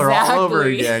Crawler all over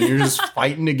again. You're just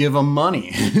fighting to give them money.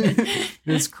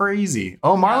 It's crazy.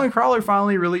 Oh, Marlin Crawler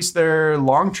finally released their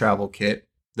long travel kit.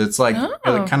 That's like,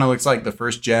 it kind of looks like the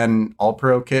first gen All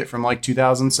Pro kit from like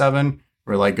 2007,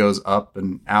 where it like goes up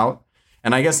and out.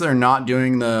 And I guess they're not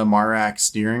doing the Marac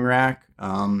steering rack.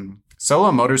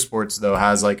 Solo Motorsports, though,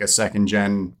 has like a second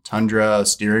gen Tundra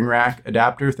steering rack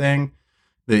adapter thing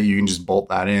that you can just bolt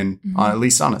that in, at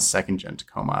least on a second gen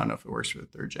Tacoma. I don't know if it works for the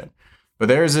third gen. But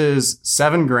theirs is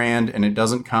 $7,000 and it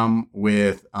doesn't come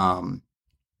with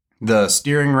the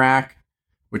steering rack,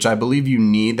 which I believe you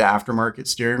need the aftermarket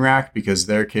steering rack because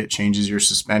their kit changes your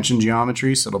suspension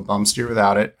geometry. So it'll bum steer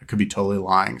without it. I could be totally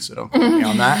lying, so don't quote me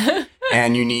on that.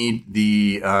 And you need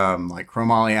the like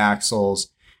chromoly axles.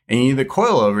 And you need the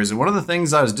coilovers. And one of the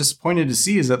things I was disappointed to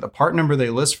see is that the part number they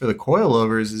list for the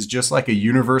coilovers is just like a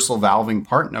universal valving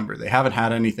part number. They haven't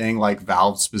had anything like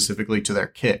valved specifically to their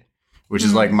kit, which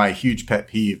is like my huge pet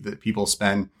peeve that people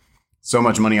spend so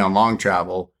much money on long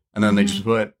travel and then they just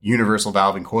put universal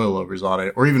valving coilovers on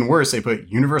it. Or even worse, they put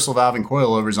universal valving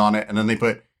coilovers on it and then they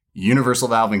put universal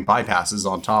valving bypasses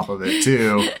on top of it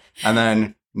too. And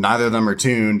then neither of them are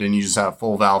tuned and you just have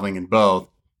full valving in both.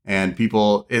 And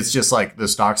people, it's just like the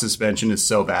stock suspension is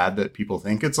so bad that people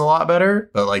think it's a lot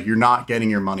better, but like you're not getting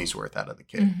your money's worth out of the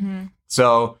kit.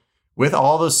 So with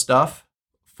all the stuff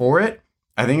for it,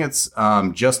 I think it's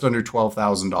just under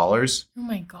 $12,000. Oh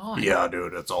my God. Yeah,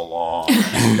 dude, it's a lot.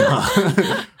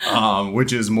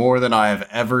 Which is more than I have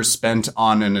ever spent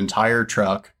on an entire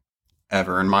truck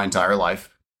ever in my entire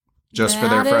life. Just for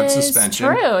their front suspension.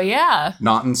 True, yeah.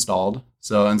 Not installed.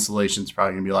 So installation's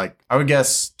probably gonna be like, I would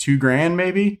guess $2,000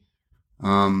 maybe.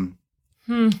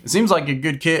 It seems like a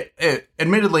good kit.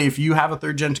 Admittedly, if you have a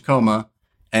third gen Tacoma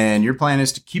and your plan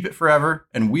is to keep it forever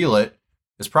and wheel it,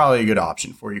 it's probably a good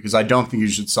option for you because I don't think you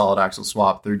should solid axle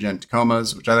swap third gen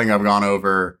Tacomas, which I think I've gone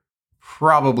over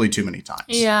probably too many times.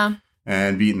 Yeah.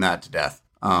 And beaten that to death.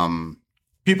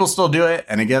 people still do it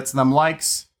and it gets them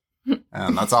likes.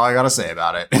 And that's all I got to say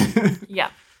about it. Yeah.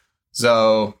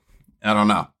 So, I don't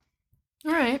know.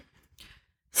 All right.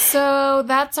 So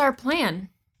that's our plan.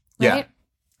 Right? Yeah.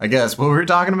 I guess what were we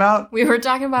talking about? We were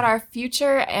talking about our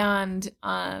future and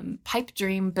pipe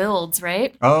dream builds,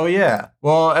 right? Oh, yeah.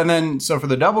 Well, and then so for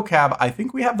the double cab, I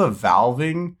think we have the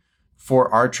valving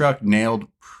for our truck nailed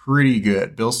pretty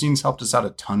good. Bilstein's helped us out a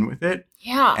ton with it.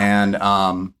 Yeah.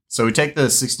 And so we take the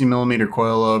 60 millimeter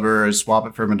coilover, swap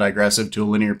it from a digressive to a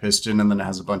linear piston, and then it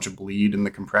has a bunch of bleed in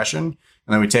the compression.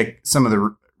 And then we take some of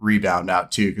the rebound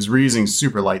out too, because we're using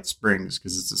super light springs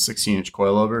because it's a 16-inch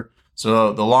coilover.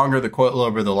 So the longer the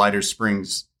coilover, the lighter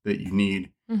springs that you need.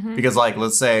 Mm-hmm. Because like,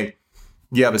 let's say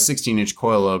you have a 16-inch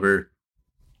coilover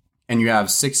and you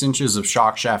have 6 inches of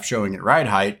shock shaft showing at ride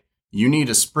height, you need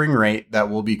a spring rate that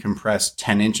will be compressed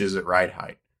 10 inches at ride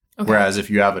height. Okay. Whereas if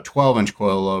you have a 12-inch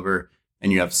coilover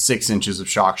and you have 6 inches of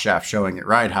shock shaft showing at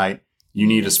ride height, you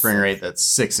need a spring rate that's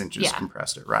 6 inches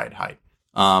compressed at ride height.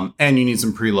 And you need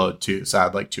some preload too. So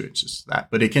I'd like 2 inches to that.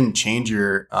 But it can change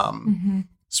your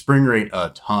spring rate a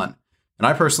ton. And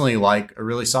I personally like a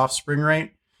really soft spring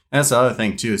rate. And that's the other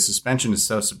thing too. Suspension is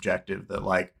so subjective that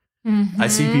like I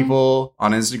see people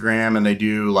on Instagram and they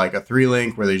do like a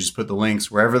 3-link where they just put the links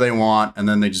wherever they want. And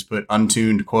then they just put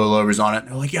untuned coilovers on it. And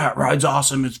they're like, yeah, it rides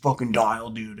awesome. It's fucking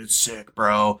dialed, dude. It's sick,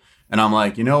 bro. And I'm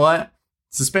like, you know what?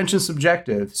 Suspension is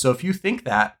subjective. So if you think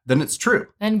that, then it's true.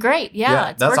 Then great. Yeah.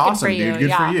 It's that's awesome, for you. dude.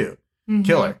 Good for you. Mm-hmm.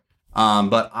 Killer.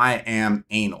 But I am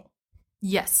anal.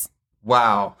 Yes.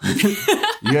 Wow.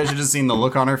 You guys should have seen the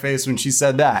look on her face when she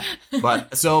said that.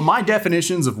 But so my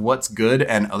definitions of what's good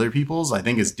and other people's, I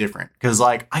think, is different. Because,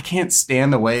 like, I can't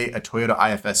stand the way a Toyota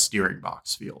IFS steering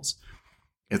box feels.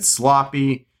 It's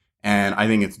sloppy, and I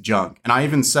think it's junk. And I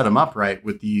even set them up right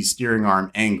with the steering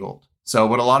arm angled. So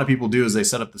what a lot of people do is they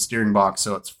set up the steering box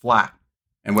so it's flat.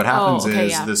 And what happens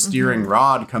is the steering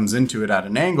rod comes into it at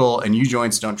an angle, and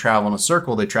U-joints don't travel in a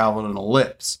circle. They travel in an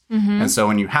ellipse. And so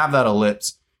when you have that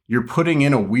ellipse, you're putting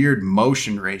in a weird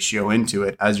motion ratio into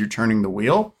it as you're turning the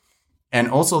wheel. And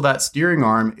also that steering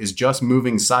arm is just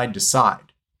moving side to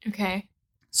side. Okay.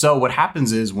 So what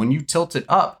happens is when you tilt it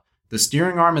up, the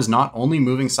steering arm is not only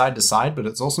moving side to side, but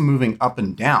it's also moving up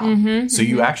and down. So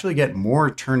you actually get more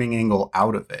turning angle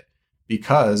out of it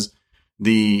because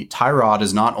the tie rod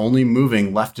is not only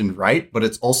moving left and right, but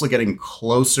it's also getting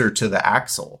closer to the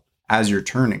axle as you're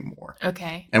turning more.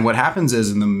 Okay. And what happens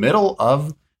is in the middle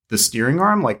of the steering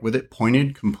arm, like with it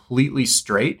pointed completely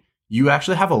straight, you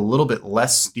actually have a little bit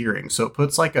less steering. So it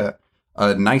puts like a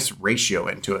nice ratio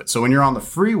into it. So when you're on the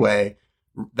freeway,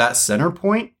 that center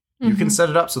point, you can set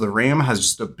it up so the ram has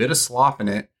just a bit of slop in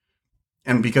it.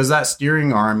 And because that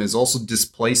steering arm is also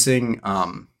displacing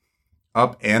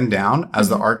up and down as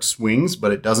the arc swings,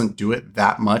 but it doesn't do it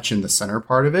that much in the center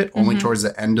part of it, only towards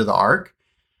the end of the arc,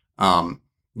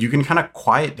 you can kind of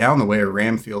quiet down the way a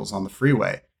ram feels on the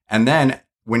freeway. And then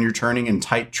when you're turning in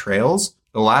tight trails,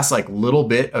 the last like little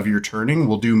bit of your turning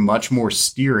will do much more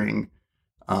steering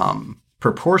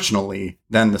proportionally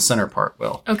than the center part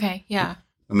will. Okay, yeah.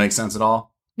 That makes sense at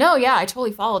all? No, yeah, I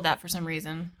totally followed that for some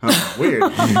reason. Weird.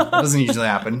 That doesn't usually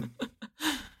happen.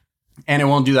 And it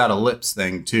won't do that ellipse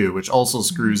thing too, which also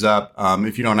screws up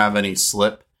if you don't have any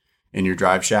slip in your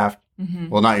drive shaft.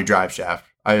 Well, not your drive shaft.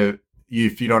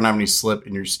 If you don't have any slip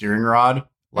in your steering rod,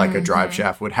 like a drive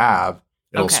shaft would have,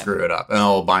 it'll screw it up and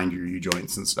it'll bind your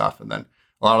U-joints and stuff. And then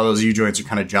a lot of those U-joints are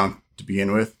kind of junk to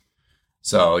begin with.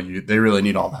 So they really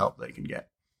need all the help they can get.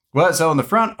 Well, so in the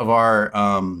front of our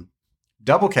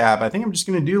double cab, I think I'm just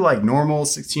going to do like normal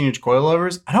 16-inch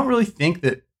coilovers. I don't really think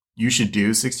that you should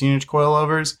do 16-inch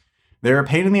coilovers. They're a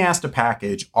pain in the ass to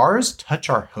package. Ours touch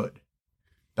our hood.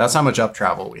 That's how much up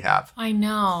travel we have. I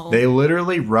know. They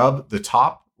literally rub the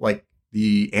top, like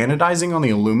the anodizing on the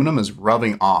aluminum is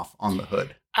rubbing off on the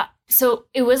hood. So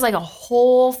it was like a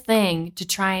whole thing to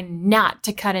try not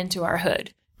to cut into our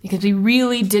hood because we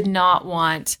really did not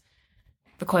want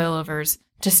the coilovers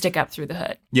to stick up through the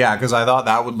hood. Yeah, because I thought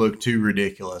that would look too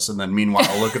ridiculous. And then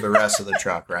meanwhile, look at the rest of the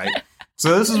truck, right?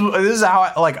 So this is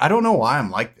how I don't know why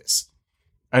I'm like this.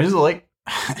 I just like,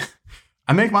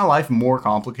 I make my life more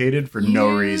complicated for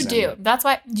no reason. You do. That's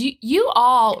why you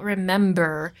all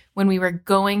remember when we were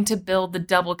going to build the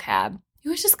double cab. It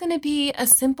was just going to be a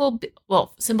simple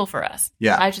for us.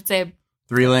 Yeah. I should say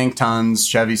 3-link tons,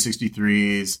 Chevy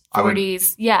 63s.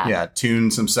 40s. Yeah. Tune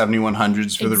some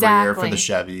 7100s for the rear for the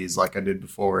Chevys like I did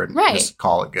before and just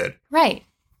call it good. Right.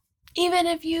 Even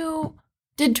if you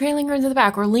did trailing runs in the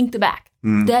back or link the back,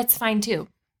 that's fine too.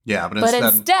 Yeah. But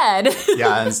instead.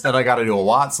 instead I got to do a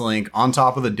Watts link on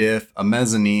top of the diff, a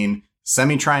mezzanine,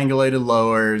 semi-triangulated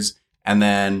lowers, and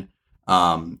then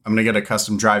I'm going to get a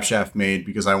custom drive shaft made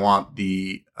because I want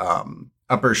the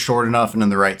upper short enough and in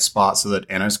the right spot so that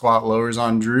anti-squat lowers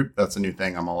on droop. That's a new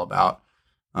thing I'm all about.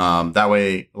 That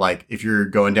way, like if you're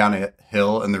going down a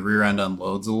hill and the rear end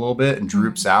unloads a little bit and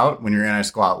droops out, when your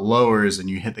anti-squat lowers and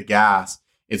you hit the gas,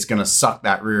 it's going to suck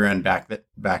that rear end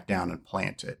back down and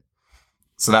plant it.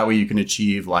 So that way you can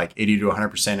achieve like 80 to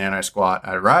 100% anti-squat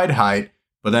at ride height.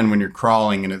 But then when you're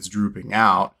crawling and it's drooping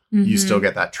out, you still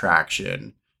get that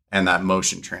traction and that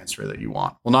motion transfer that you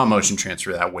want. Well, not motion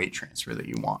transfer, that weight transfer that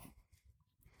you want,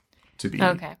 to be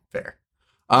fair.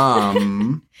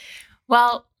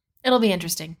 Well, it'll be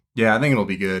interesting. Yeah, I think it'll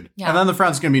be good. Yeah. And then the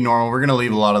front's going to be normal. We're going to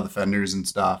leave a lot of the fenders and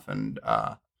stuff. And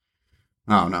I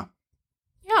don't know.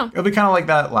 Yeah. It'll be kind of like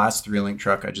that last 3-link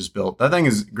truck I just built. That thing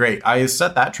is great. I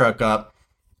set that truck up.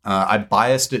 I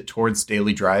biased it towards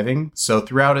daily driving. So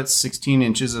throughout its 16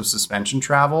 inches of suspension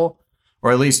travel,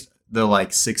 or at least the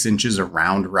like 6 inches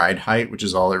around ride height, which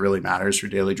is all that really matters for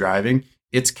daily driving,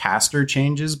 its caster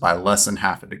changes by less than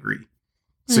half a degree.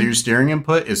 So your steering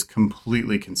input is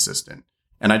completely consistent.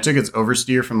 And I took its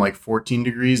oversteer from like 14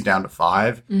 degrees down to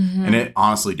 5. And it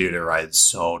honestly, dude, it rides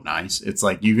so nice. It's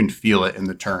like you can feel it in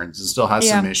the turns. It still has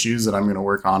some issues that I'm going to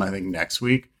work on, I think, next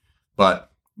week. But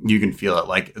you can feel it.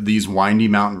 Like these windy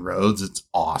mountain roads, it's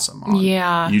awesome on.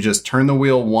 Yeah. You just turn the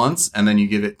wheel once and then you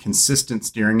give it consistent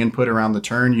steering input around the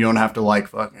turn. You don't have to like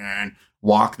fucking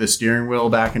walk the steering wheel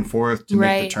back and forth to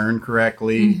make the turn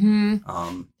correctly.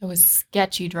 It was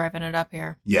sketchy driving it up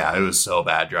here. Yeah, it was so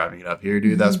bad driving it up here,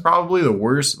 dude. That's probably the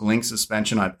worst link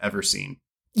suspension I've ever seen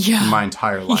in my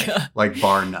entire life. Like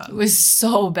bar none. It was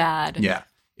so bad. Yeah.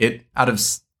 It out of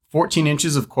 14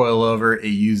 inches of coilover, it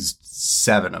used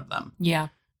 7 of them. Yeah.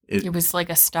 It was like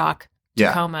a stock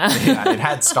Tacoma. It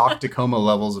had stock Tacoma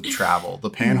levels of travel. The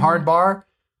Panhard bar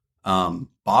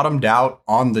bottomed out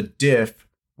on the diff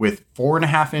with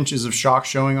 4.5 inches of shock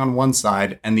showing on one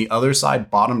side, and the other side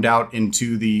bottomed out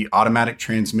into the automatic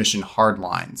transmission hard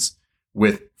lines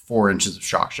with 4 inches of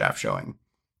shock shaft showing.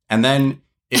 And then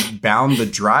it bound the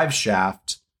drive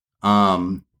shaft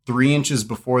 3 inches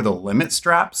before the limit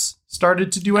straps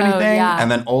started to do anything. And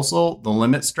then also the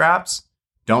limit straps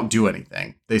don't do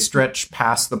anything. They stretch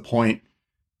past the point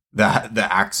that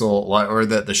the axle or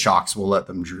that the shocks will let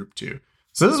them droop to.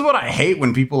 So this is what I hate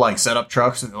when people like set up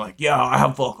trucks and they're like, yeah, I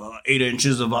have 8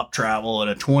 inches of up travel and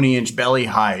a 20-inch belly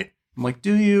height. I'm like,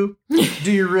 do you?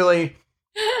 Do you really?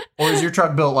 Or is your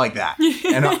truck built like that?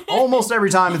 And almost every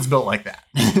time it's built like that.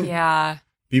 Yeah.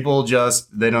 People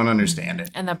just, they don't understand it.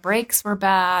 And the brakes were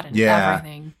bad and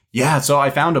everything. Yeah, so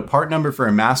I found a part number for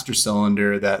a master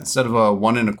cylinder that instead of a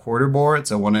 1 1/4 bore, it's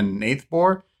a 1 1/8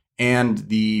 bore. And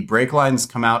the brake lines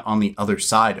come out on the other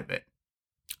side of it.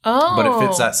 Oh. But it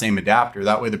fits that same adapter.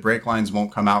 That way the brake lines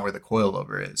won't come out where the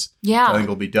coilover is. Yeah. So I think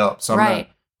it'll be dope. So I'm going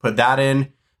to put that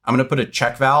in. I'm going to put a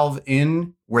check valve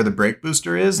in where the brake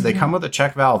booster is. They come with a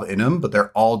check valve in them, but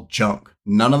they're all junk.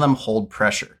 None of them hold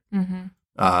pressure.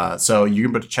 So you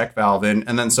can put a check valve in.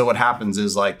 And then so what happens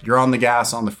is like you're on the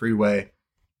gas on the freeway.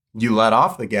 You let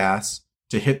off the gas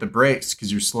to hit the brakes because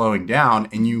you're slowing down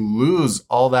and you lose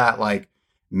all that like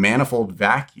manifold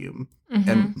vacuum.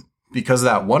 And because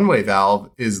that one-way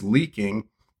valve is leaking,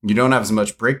 you don't have as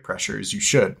much brake pressure as you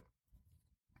should.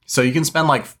 So you can spend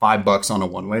like $5 on a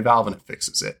one-way valve and it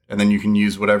fixes it. And then you can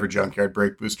use whatever junkyard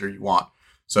brake booster you want.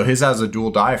 So his has a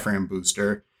dual diaphragm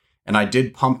booster. And I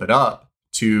did pump it up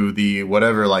to the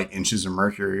whatever like inches of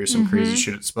mercury or some crazy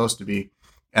shit it's supposed to be.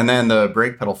 And then the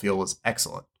brake pedal feel was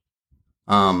excellent.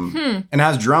 And it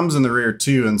has drums in the rear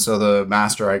too. And so the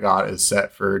master I got is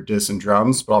set for disc and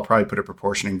drums, but I'll probably put a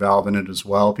proportioning valve in it as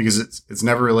well because it's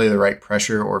never really the right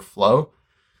pressure or flow.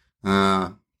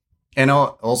 And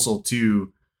also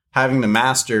too, having the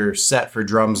master set for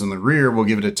drums in the rear will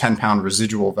give it a 10-pound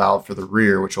residual valve for the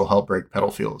rear, which will help brake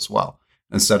pedal feel as well,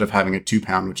 instead of having a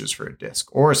 2-pound, which is for a disc.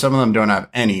 Or some of them don't have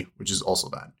any, which is also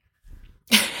bad.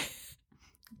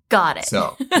 Got it.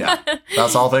 So, yeah,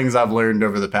 that's all things I've learned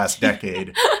over the past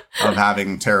decade of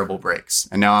having terrible brakes.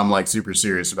 And now I'm like super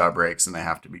serious about brakes and they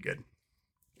have to be good.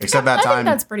 Except that time. I think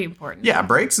that's pretty important. Yeah,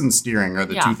 brakes and steering are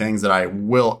the two things that I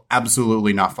will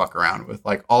absolutely not fuck around with.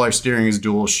 Like all our steering is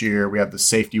dual shear. We have the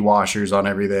safety washers on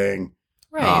everything.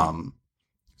 Right.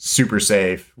 Super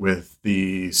safe with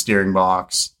the steering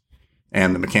box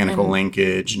and the mechanical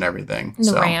linkage and everything. And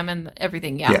the RAM and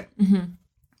everything. Yeah.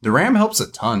 The RAM helps a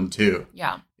ton too.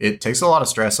 Yeah. It takes a lot of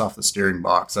stress off the steering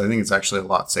box. I think it's actually a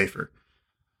lot safer.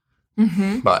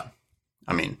 But,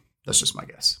 I mean, that's just my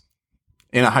guess.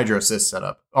 In a hydro assist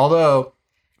setup. Although,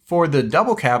 for the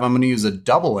double cab, I'm going to use a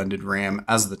double-ended RAM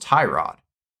as the tie rod.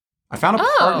 I found a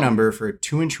part number for a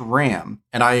 2-inch RAM,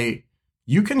 and I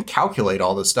you can calculate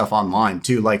all this stuff online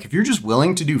too. Like if you're just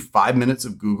willing to do 5 minutes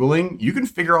of Googling, you can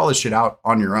figure all this shit out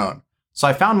on your own. So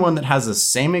I found one that has the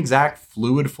same exact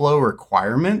fluid flow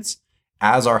requirements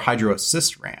as our Hydro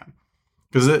Assist RAM.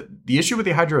 Because the issue with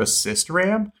the Hydro Assist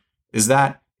RAM is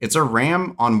that it's a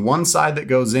RAM on one side that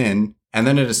goes in, and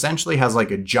then it essentially has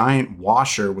like a giant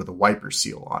washer with a wiper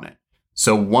seal on it.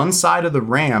 So one side of the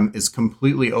RAM is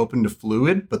completely open to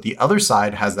fluid, but the other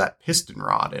side has that piston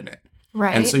rod in it.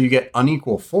 Right. And so you get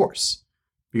unequal force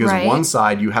because one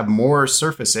side you have more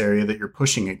surface area that you're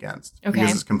pushing against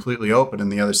because it's completely open,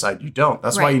 and the other side you don't.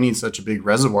 That's why you need such a big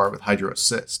reservoir with Hydro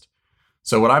Assist.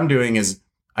 So what I'm doing is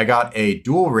I got a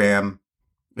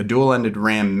dual-ended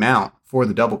RAM mount for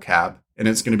the double cab, and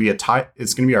it's going to be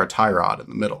our tie rod in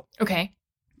the middle. Okay.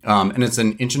 And it's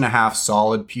an 1.5-inch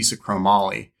solid piece of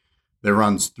chromoly that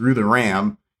runs through the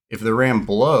RAM. If the RAM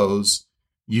blows,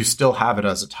 you still have it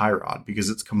as a tie rod because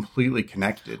it's completely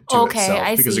connected to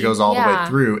itself because it goes all the way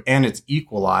through, and it's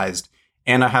equalized.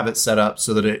 And I have it set up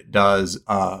so that it does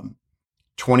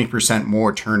 20%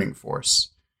 more turning force.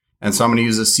 And so I'm going to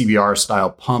use a CBR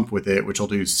style pump with it, which will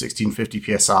do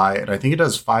 1650 PSI. And I think it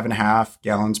does 5.5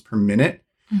 gallons per minute,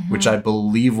 which I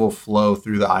believe will flow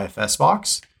through the IFS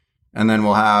box. And then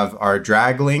we'll have our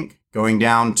drag link going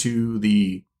down to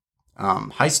the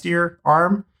high steer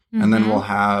arm. And then we'll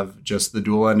have just the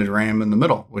dual-ended RAM in the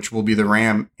middle, which will be the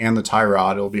RAM and the tie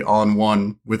rod. It'll be all in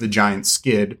one with a giant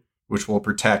skid, which will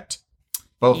protect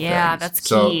both things. Yeah, that's key.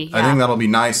 So I think that'll be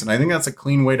nice. And I think that's a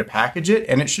clean way to package it.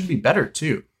 And it should be better,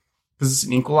 too, because it's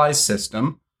an equalized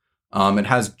system. It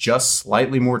has just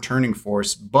slightly more turning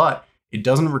force, but it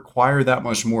doesn't require that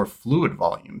much more fluid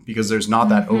volume because there's not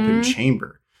that open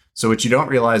chamber. So what you don't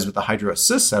realize with the Hydro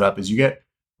Assist setup is you get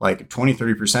like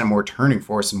 20-30% more turning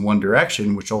force in one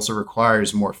direction, which also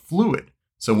requires more fluid.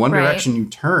 So one direction you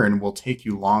turn will take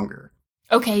you longer.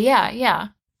 Okay, yeah.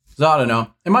 So I don't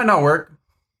know. It might not work.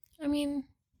 I mean,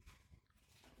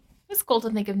 it's cool to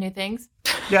think of new things.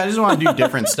 Yeah, I just want to do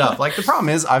different stuff. Like the problem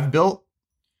is I've built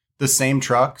the same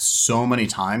truck so many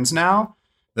times now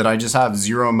that I just have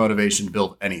zero motivation to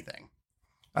build anything,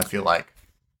 I feel like.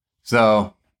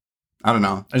 So I don't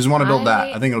know. I just want to build that.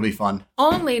 I think it'll be fun.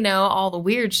 Only know all the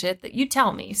weird shit that you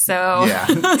tell me. So yeah,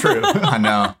 true. I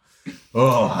know.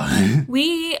 Oh.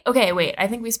 I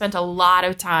think we spent a lot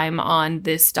of time on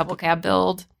this double cab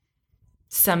build,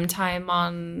 some time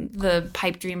on the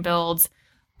Pipe Dream builds,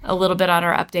 a little bit on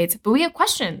our updates, but we have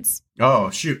questions. Oh,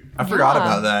 shoot. I forgot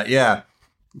about that. Yeah.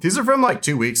 These are from like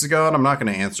 2 weeks ago, and I'm not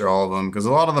going to answer all of them because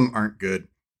a lot of them aren't good.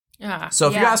 Yeah. So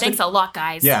if you asked thanks a lot,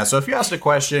 guys. Yeah. So if you asked a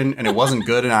question and it wasn't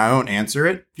good and I don't answer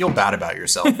it, feel bad about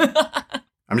yourself.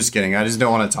 I'm just kidding. I just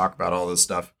don't want to talk about all this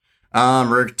stuff.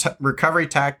 Recovery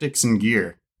tactics and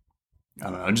gear. I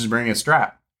don't know. Just bring a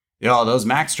strap. Yo, those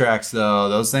Max Tracks, though,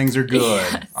 those things are good.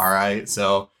 Yes. All right.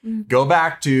 So go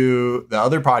back to the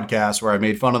other podcast where I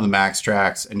made fun of the Max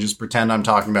Tracks and just pretend I'm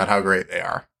talking about how great they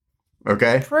are.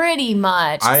 Okay. Pretty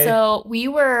much. So we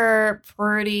were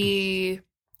pretty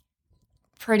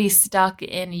stuck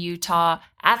in Utah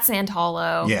at Sand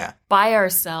Hollow by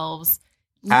ourselves.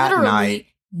 At literally night.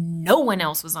 No one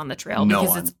else was on the trail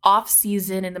because it's off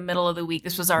season in the middle of the week.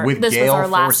 This was our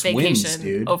last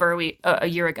vacation over a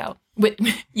year ago.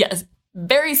 Yes,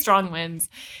 very strong winds.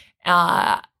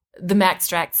 The Max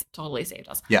Tracks totally saved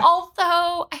us. Yeah.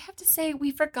 Although I have to say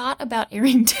we forgot about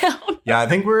airing down. Yeah, I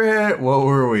think we're at, what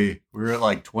were we? We were at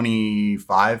like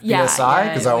 25 PSI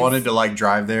because I wanted to like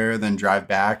drive there, then drive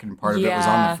back, and part of it was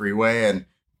on the freeway, and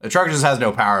the truck just has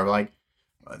no power. Like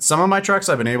some of my trucks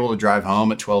I've been able to drive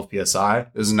home at 12 PSI.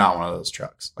 This is not one of those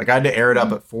trucks. Like I had to air it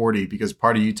up at 40 because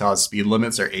part of Utah's speed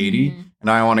limits are 80 and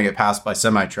I want to get passed by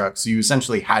semi trucks. So you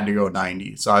essentially had to go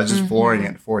 90. So I was just flooring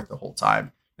it forth the whole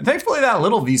time. And thankfully that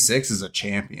little V6 is a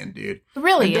champion, dude. It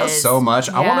really it does so much.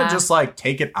 Yeah. I want to just like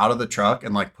take it out of the truck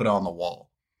and like put it on the wall.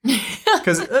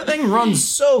 Because that thing runs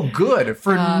so good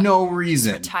for no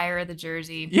reason. Retire the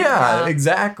jersey. Yeah,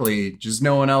 exactly. Just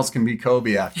no one else can be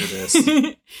Kobe after this. That's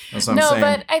what I'm saying. No,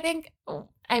 but I think,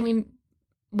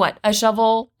 a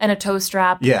shovel and a tow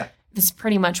strap. Yeah. This is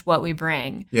pretty much what we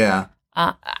bring. Yeah.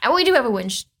 We do have a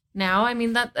winch now. I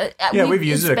mean, we've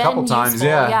used it a couple times.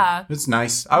 Yeah. It's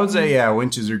nice. I would say,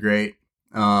 winches are great.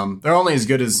 They're only as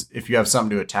good as if you have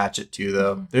something to attach it to,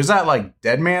 though. There's that like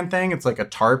dead man thing. It's like a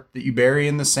tarp that you bury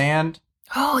in the sand.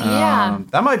 Oh yeah,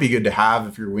 that might be good to have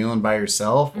if you're wheeling by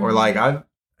yourself, or like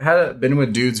I've been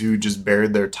with dudes who just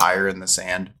buried their tire in the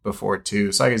sand before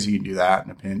too. So I guess you can do that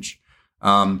in a pinch.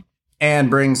 And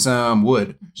bring some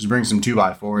wood. Just bring some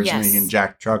 2x4s, and then you can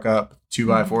jack the truck up,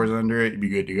 2x4s under it. You'd be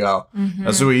good to go.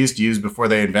 That's what we used to use before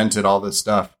they invented all this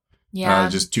stuff. Yeah.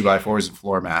 Just 2x4s and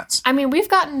floor mats. I mean, we've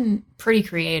gotten pretty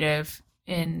creative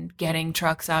in getting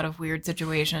trucks out of weird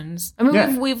situations. I mean,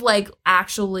 Yeah. we've like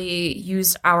actually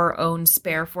used our own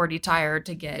spare 40 tire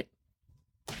to get.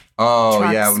 Oh,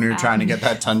 Trucks yeah, when we were out. trying to get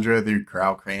that Tundra through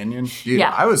Corral Canyon. Dude,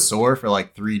 Yeah. I was sore for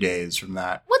like 3 days from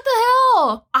that. What the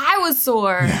hell? I was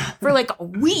sore for like a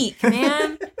week,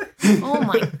 man. Oh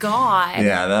my God.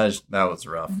 Yeah, that was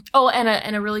rough. Oh,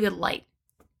 and a really good light.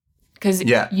 Because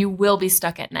Yeah. you will be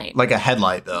stuck at night. Like a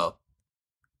headlight, though.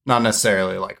 Not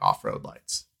necessarily like off-road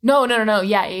lights. No.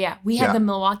 Yeah. We had Yeah. the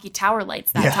Milwaukee Tower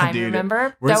lights that Yeah, time, dude.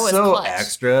 remember? We're that was so clutch.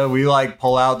 extra. We like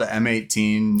pull out the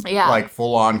M18, Yeah. like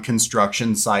full-on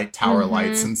construction site tower Mhm.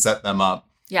 lights and set them up.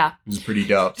 Yeah. It was pretty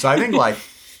dope. So I think like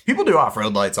people do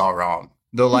off-road lights all wrong.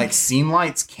 The like scene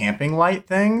lights, camping light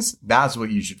things, that's what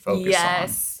you should focus on.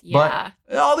 Yes. Yeah.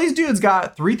 But all these dudes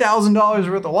got $3,000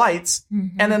 worth of lights,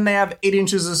 Mhm. and then they have 8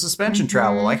 inches of suspension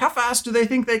travel. Mhm. Like, how fast do they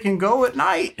think they can go at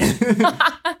night?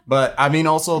 But I mean,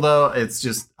 also though, it's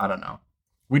just, I don't know.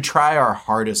 We try our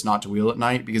hardest not to wheel at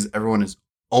night because everyone is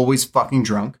always fucking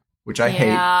drunk, which I hate,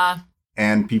 Yeah.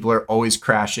 and people are always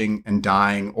crashing and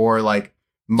dying, or like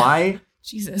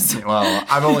Jesus. well,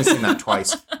 I've only seen that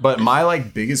twice, but my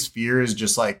like biggest fear is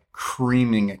just like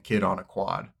creaming a kid on a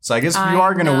quad. So I guess if you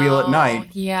are going to wheel at night,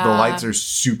 yeah. the lights are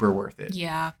super worth it.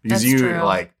 Yeah. Because that's you true.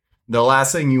 like the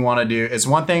last thing you want to do, it's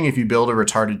one thing if you build a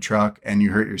retarded truck and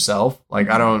you hurt yourself. Like,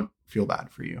 I don't feel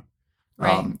bad for you.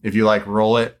 Right. If you like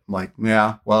roll it, like,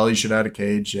 yeah, well, you should have had a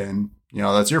cage, and you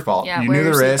know, that's your fault. Yeah, you wear knew the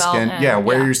your risk, seatbelt and and- yeah,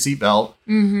 wear yeah. your seatbelt.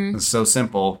 Mm-hmm. It's so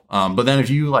simple. But then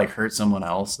if you like hurt someone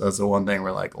else, that's the one thing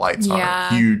where like lights are Yeah.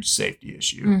 a huge safety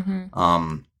issue.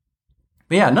 Mm-hmm.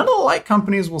 But yeah, none of the light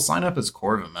companies will sign up as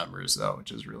Corva members though,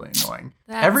 which is really annoying.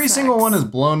 That Every single sucks. one has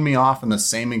blown me off in the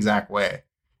same exact way.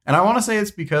 And I want to say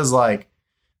it's because like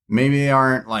maybe they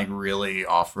aren't like really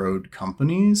off-road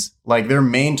companies. Like their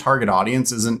main target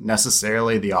audience isn't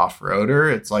necessarily the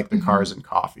off-roader. It's like the Mhm. cars and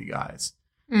coffee guys.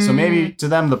 Mm-hmm. So maybe to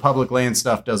them, the public land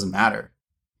stuff doesn't matter.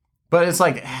 But it's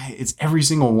like, it's every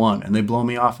single one. And they blow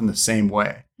me off in the same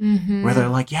way. Mm-hmm. Where they're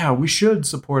like, yeah, we should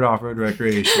support off-road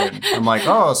recreation. I'm like,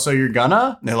 oh, so you're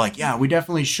gonna? And they're like, yeah, we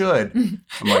definitely should.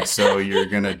 I'm like, so you're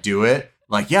gonna do it?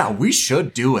 Like, yeah, we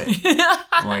should do it.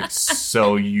 I'm like,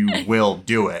 so you will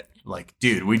do it. Like,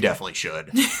 dude, we definitely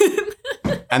should.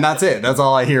 And that's it. That's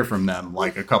all I hear from them,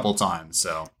 like a couple times.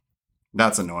 So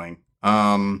that's annoying.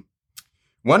 When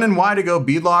and why to go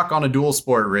beadlock on a dual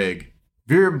sport rig?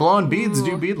 If you're blowing beads, Ooh.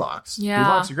 do beadlocks. Yeah.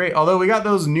 Beadlocks are great. Although we got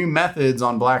those new methods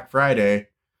on Black Friday,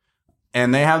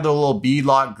 and they have the little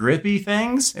beadlock grippy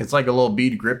things. It's like a little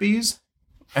bead grippies,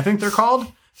 I think they're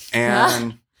called.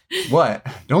 And what?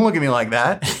 Don't look at me like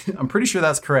that. I'm pretty sure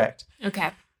that's correct.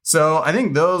 Okay. So I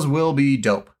think those will be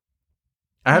dope.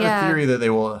 I have Yeah. a theory that they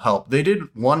will help. They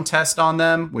did one test on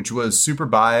them, which was super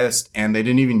biased, and they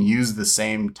didn't even use the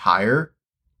same tire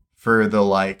for the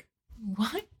like.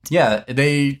 What? Yeah,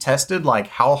 they tested like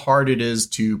how hard it is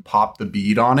to pop the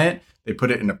bead on it. They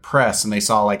put it in a press, and they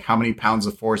saw like how many pounds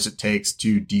of force it takes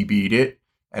to debead it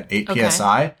at 8 Okay.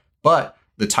 psi. But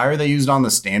the tire they used on the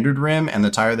standard rim and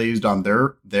the tire they used on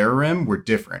their rim were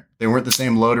different. They weren't the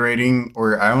same load rating,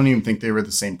 or I don't even think they were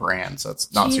the same brand. So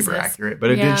it's not super Jesus. accurate. But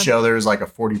it Yeah. did show there was like a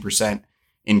 40%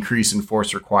 increase in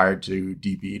force required to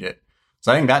debead it.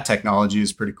 So I think that technology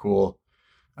is pretty cool.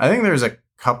 I think there's a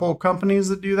couple companies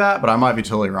that do that, but I might be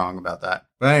totally wrong about that.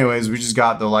 But anyways, we just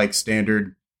got the like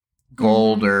standard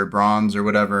gold or bronze or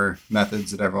whatever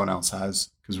methods that everyone else has,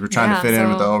 because we're trying to Yeah, fit in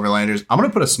with the so- overlanders. I'm going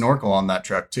to put a snorkel on that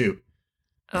truck too.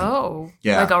 Oh.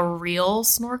 Yeah. Like a real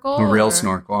snorkel? A real or-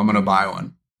 snorkel. I'm going to buy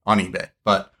one on eBay,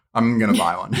 but I'm going to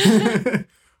buy one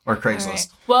or All Craigslist. right.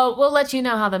 Well, we'll let you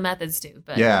know how the methods do.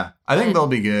 But Yeah, I think But- they'll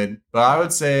be good. But I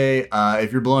would say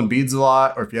if you're blowing beads a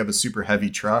lot, or if you have a super heavy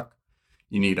truck,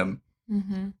 you need them.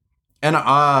 hmm And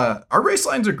our race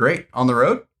lines are great on the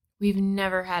road. We've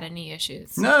never had any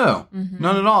issues. No, Mhm.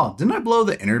 none at all. Didn't I blow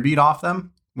the inner bead off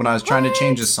them when I was trying to What?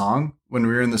 change a song when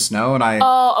we were in the snow? And I,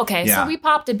 Oh, okay. Yeah. So we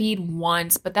popped a bead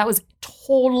once, but that was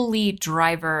totally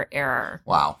driver error.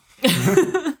 wow.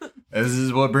 This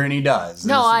is what Brittany does.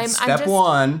 No, I'm Step just-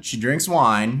 1, she drinks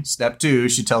wine. Step 2,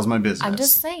 she tells my business. I'm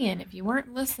just saying, if you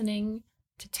weren't listening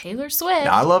to Taylor Swift,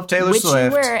 I love Taylor which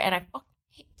Swift. you were, and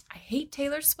I hate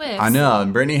Taylor Swift. I know,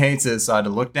 and Brittany hates it, so I had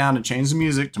to look down to change the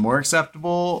music to more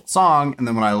acceptable song. And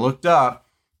then when I looked up,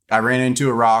 I ran into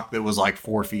a rock that was like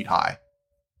 4 feet high.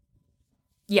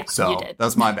 Yeah, So you did.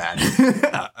 that's my bad.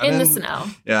 I In the didn't- snow.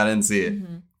 Yeah, I didn't see it.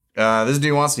 Mhm. This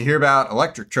dude wants to hear about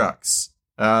electric trucks.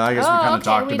 I guess we kind of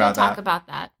talked we about did that. talk about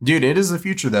that. Dude, it is the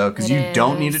future though, because It you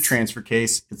don't need a is. transfer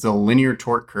case. It's a linear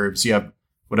torque curve. So you have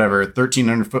whatever,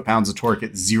 1,300 foot-pounds of torque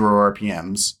at 0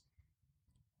 RPMs.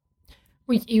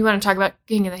 You want to talk about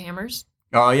King of the Hammers?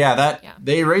 Oh yeah, Yeah.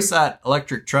 they raced that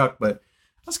electric truck, but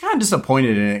I was kind of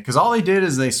disappointed in it because all they did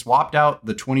is they swapped out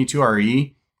the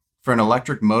 22RE for an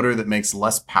electric motor that makes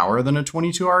less power than a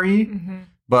 22RE. Mm-hmm.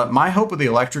 But my hope with the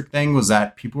electric thing was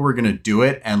that people were going to do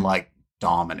it and like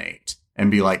dominate and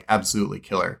be like absolutely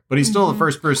killer. But he's still the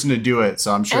first person to do it,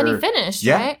 so I'm sure. And he finished,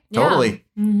 yeah, right? totally.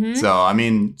 Yeah. Mm-hmm. So I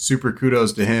mean, super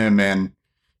kudos to him, and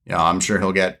I'm sure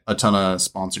he'll get a ton of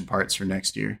sponsored parts for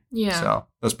next year. Yeah. So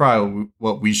that's probably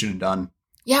what we should have done.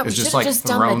 Yeah, It's we just should have like just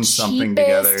done thrown the something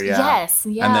cheapest. together, yeah. Yes,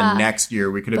 yeah. And then next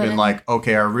year we could have But been like,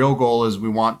 okay, our real goal is we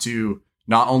want to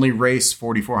not only race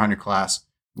 4,400 class,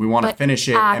 we want to But finish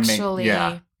it actually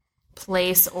and make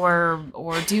place or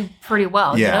do pretty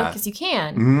well, Yeah. because you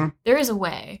can. hmm There is a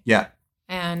way. Yeah.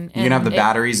 And You can have the it-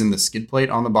 batteries and the skid plate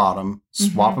on the bottom,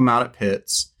 swap Mhm. them out at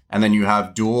pits, and then you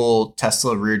have dual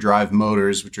Tesla rear drive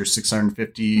motors, which are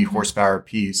 650 Mhm. horsepower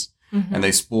apiece, Mhm. and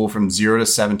they spool from 0 to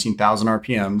 17,000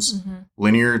 RPMs, Mhm.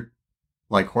 linear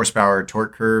like horsepower,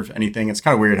 torque curve, anything. It's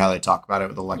kind of weird how they talk about it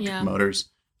with electric Yeah. motors.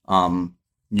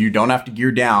 You don't have to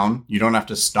gear down. You don't have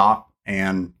to stop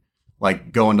and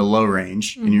like go into low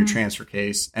range in your Mhm. transfer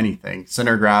case, anything.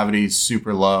 Center of gravity is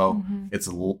super low. Mhm. It's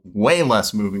way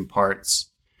less moving parts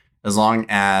as long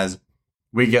as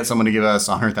we get someone to give us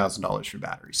 $100,000 for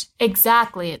batteries.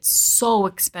 Exactly. It's so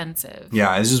expensive.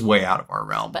 Yeah, it's just way out of our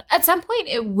realm. But at some point,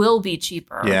 it will be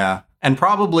cheaper. Yeah. And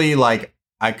probably like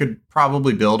I could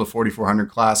probably build a 4,400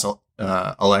 class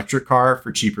electric car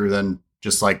for cheaper than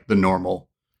just like the normal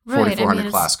Right. 4,400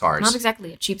 it's class cars. not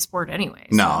exactly a cheap sport anyway.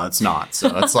 No, it's not.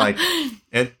 So it's like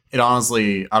it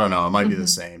honestly, I don't know, it might be the Mhm.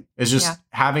 same. It's just Yeah.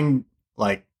 having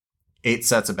like 8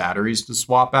 sets of batteries to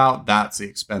swap out, that's the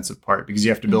expensive part because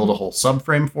you have to build a whole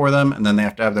subframe for them and then they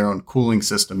have to have their own cooling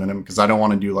system in them because I don't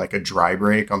want to do like a dry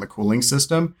break on the cooling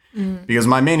system Mm. because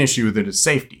my main issue with it is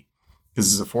safety.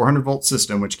 Because it's a 400 volt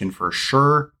system, which can for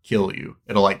sure kill you.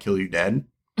 It'll like kill you dead.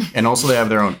 And also they have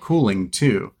their own cooling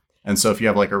too. And so if you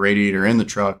have like a radiator in the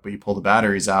truck, but you pull the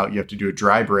batteries out, you have to do a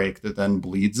dry break that then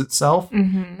bleeds itself.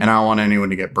 Mhm. And I don't want anyone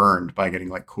to get burned by getting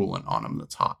like coolant on them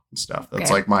that's hot and stuff. That's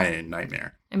Okay. like my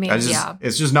nightmare. I mean, yeah.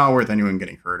 It's just not worth anyone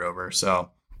getting hurt over.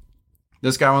 So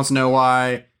this guy wants to know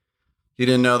why he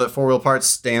didn't know that 4-wheel parts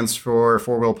stands for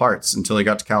 4-wheel parts until he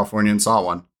got to California and saw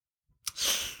one.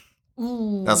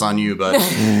 Ooh. That's on you, bud.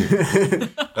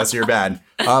 That's your bad.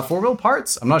 4-wheel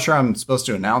parts. I'm not sure I'm supposed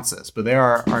to announce this, but they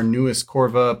are our newest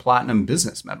Corva Platinum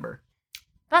business member.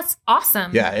 That's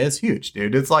awesome. Yeah, it's huge,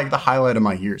 dude. It's like the highlight of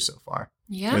my year so far.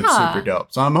 Yeah. It's super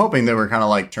dope. So I'm hoping that we're kind of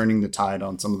like turning the tide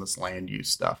on some of this land use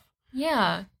stuff.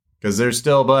 Yeah. Because there's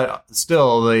still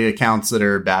the accounts that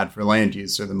are bad for land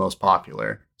use are the most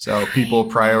popular. So people know.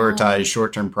 prioritize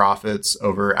short-term profits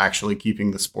over actually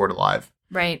keeping the sport alive.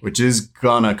 Right. Which is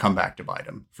gonna come back to bite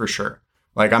them for sure.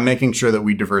 Like I'm making sure that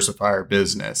we diversify our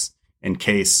business in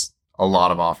case a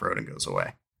lot of off-roading goes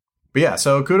away. But yeah,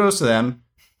 so kudos to them.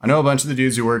 I know a bunch of the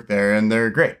dudes who work there and they're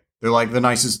great. They're like the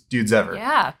nicest dudes ever.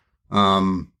 Yeah.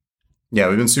 Yeah,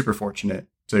 we've been super fortunate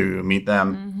to meet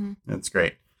them. Mhm. It's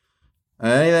great.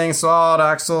 Anything solid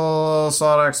axle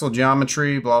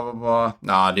geometry, blah, blah, blah.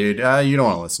 Nah, dude, you don't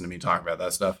want to listen to me talk about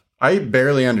that stuff. I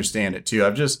barely understand it too.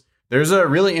 There's a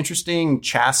really interesting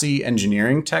chassis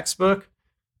engineering textbook.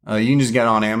 You can just get it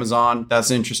on Amazon. That's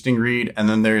an interesting read. And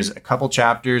then there's a couple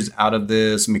chapters out of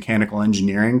this mechanical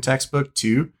engineering textbook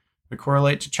too that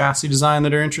correlate to chassis design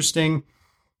that are interesting.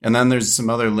 And then there's some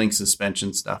other link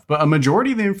suspension stuff. But a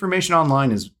majority of the information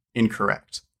online is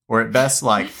incorrect or at best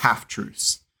like half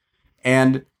truths.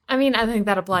 And I mean, I think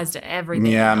that applies to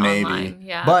everything. yeah, online. maybe.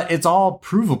 Yeah. But it's all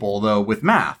provable though with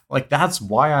math. Like that's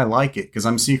why I like it because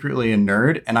I'm secretly a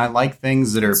nerd and I like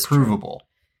things that are That's true. provable.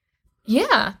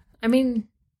 Yeah. I mean,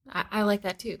 I like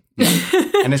that too.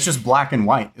 And it's just black and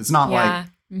white. It's not yeah.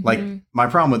 like Mhm. my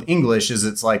problem with English is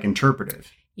it's like interpretive.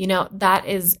 You know, that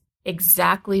is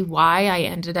exactly why I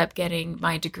ended up getting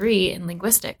my degree in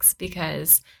linguistics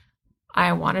because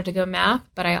I wanted to go math,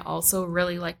 but I also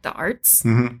really liked the arts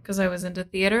Mm-hmm. because I was into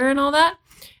theater and all that,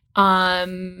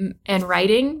 and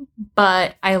writing.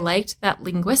 But I liked that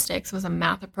linguistics was a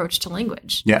math approach to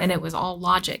language. Yeah. And it was all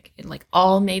logic. It like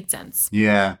all made sense.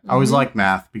 Yeah. I always Mhm. like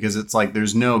math because it's like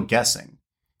there's no guessing.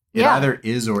 It Yeah. either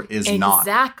is or is not.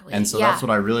 Exactly. And so yeah. that's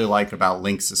what I really like about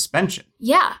link suspension.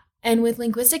 Yeah. And with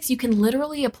linguistics, you can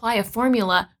literally apply a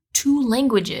formula to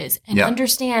languages and Yeah.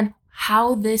 understand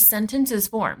how this sentence is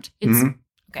formed. It's Mhm.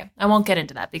 okay. I won't get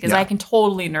into that because Yeah. I can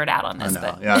totally nerd out on I this. know.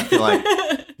 But Yeah, I feel like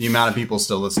the amount of people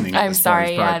still listening. At I'm this point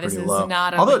sorry. is probably Yeah, this pretty is low.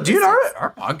 not a Although, dude, linguistics.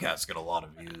 our podcasts get a lot of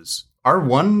views. our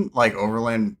one like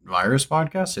Overland Virus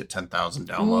podcast hit 10,000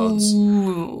 downloads.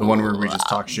 Ooh, the one where we just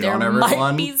talk shit on everyone. There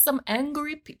might be some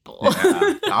angry people.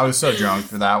 Yeah, I was so drunk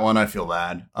for that one. I feel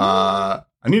bad. I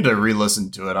need to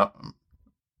re-listen to it. I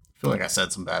feel like I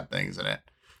said some bad things in it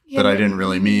that I didn't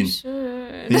really mean.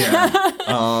 Yeah.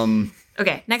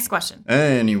 Okay, next question.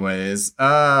 Anyways,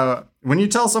 when you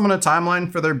tell someone a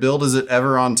timeline for their build, is it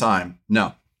ever on time?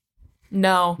 No.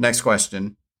 No. Next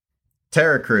question.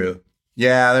 Terra Crew.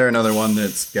 Yeah, they're another one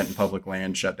that's getting public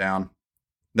land shut down.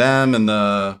 Them and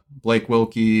the Blake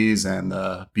Wilkies and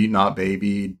the Beat Not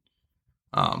Baby.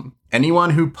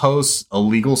 Anyone who posts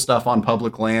illegal stuff on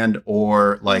public land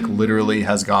or like literally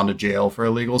has gone to jail for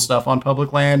illegal stuff on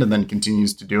public land and then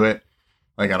continues to do it.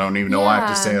 Like, I don't even know why I have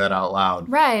to say that out loud.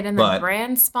 Right. And then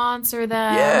brand sponsor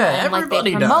them. Yeah, and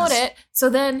everybody like they promote does. it. So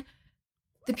then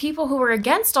the people who are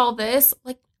against all this,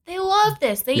 like, they love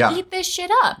this. They eat this shit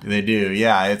up. They do.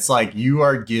 Yeah. It's like you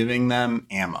are giving them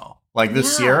ammo. Like the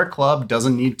Sierra Club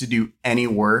doesn't need to do any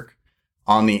work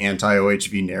on the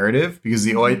anti-OHV narrative because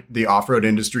the off-road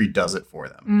industry does it for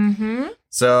them. Mm-hmm.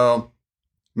 So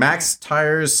max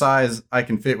tires size I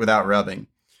can fit without rubbing.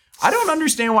 I don't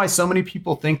understand why so many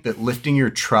people think that lifting your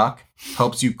truck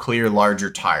helps you clear larger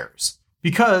tires.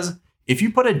 Because if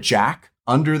you put a jack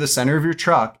under the center of your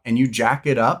truck and you jack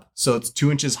it up so it's 2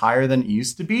 inches higher than it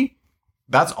used to be,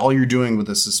 that's all you're doing with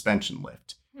a suspension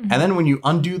lift. Mm-hmm. And then when you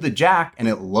undo the jack and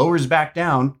it lowers back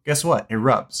down, guess what? It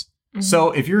rubs. Mm-hmm.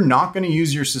 So if you're not going to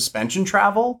use your suspension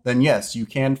travel, then yes, you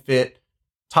can fit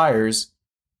tires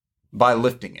by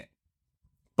lifting it.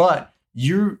 But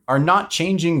you are not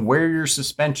changing where your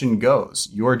suspension goes.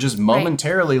 You're just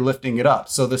momentarily lifting it up.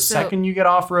 So the second you get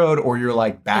off-road or you're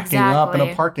like backing up in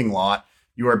a parking lot,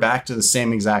 you are back to the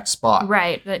same exact spot.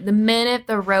 Right. But the minute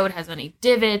the road has any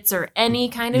divots or any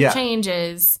kind of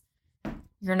changes,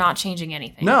 you're not changing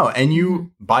anything. No. And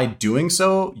you, by doing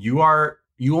so, you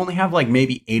only have like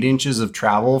maybe 8 inches of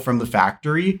travel from the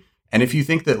factory. And if you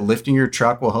think that lifting your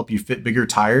truck will help you fit bigger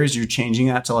tires, you're changing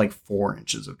that to like 4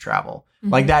 inches of travel.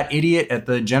 Mm-hmm. Like that idiot at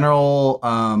the General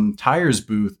Tires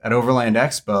booth at Overland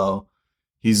Expo.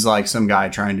 He's like some guy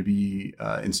trying to be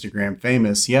Instagram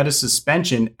famous. He had a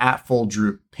suspension at full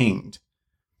droop pinged.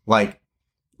 Like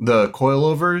the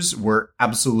coilovers were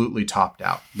absolutely topped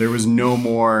out. There was no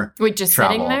more just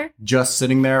travel. Sitting there? Just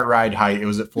sitting there at ride height. It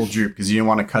was at full droop because he didn't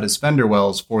want to cut his fender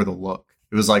wells for the look.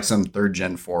 It was like some third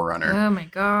gen 4Runner. Oh my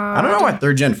God. I don't know why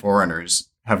third gen 4Runners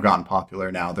have gotten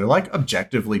popular now. They're like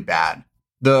objectively bad.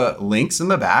 The links in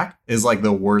the back is like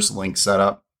the worst link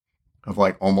setup of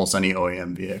like almost any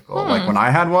OEM vehicle. Like when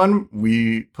I had one,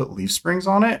 we put leaf springs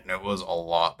on it and it was a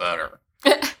lot better.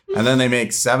 And then they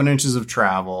make 7 inches of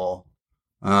travel.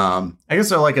 I guess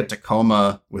they're like a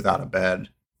Tacoma without a bed.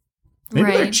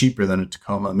 Maybe they're cheaper than a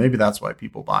Tacoma. Maybe that's why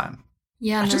people buy them.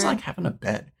 Yeah. I just like having a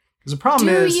bed. Because the problem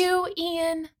is... Do you,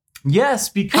 Ian? Yes,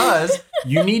 because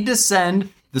you need to send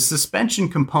the suspension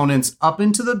components up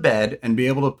into the bed and be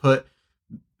able to put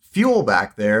fuel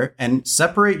back there and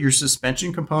separate your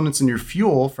suspension components and your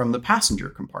fuel from the passenger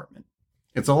compartment.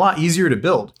 It's a lot easier to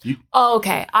build.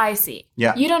 Okay, I see.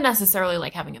 Yeah. You don't necessarily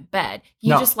like having a bed.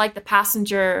 You just like the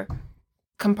passenger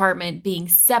compartment being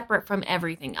separate from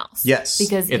everything else. Yes.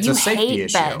 Because it's you a safety hate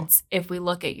issue. Beds if we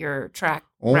look at your track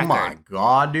record. My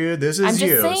God, dude. This is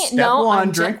you. Saying, Step one,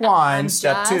 drink wine. I'm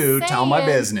Step two, tell my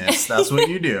business. That's what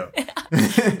you do.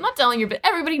 I'm not telling you, but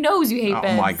everybody knows you hate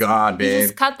beds. Oh my God, babe. You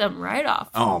just cut them right off.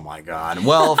 Oh my God.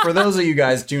 Well, for those of you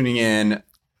guys tuning in,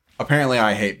 apparently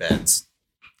I hate beds.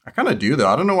 I kind of do, though.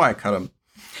 I don't know why I cut them.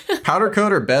 Powder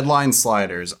coat or bedline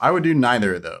sliders. I would do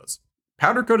neither of those.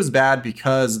 Powder coat is bad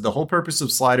because the whole purpose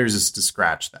of sliders is to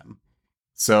scratch them.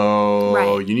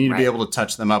 So you need to be able to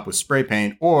touch them up with spray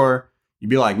paint, or you'd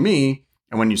be like me,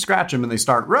 and when you scratch them and they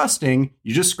start rusting,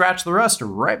 you just scratch the rust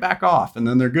right back off, and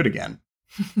then they're good again.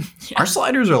 Our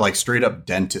sliders are like straight up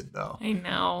dented, though. I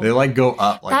know. They like go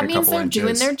up like a couple inches. That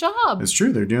means they're doing their job. It's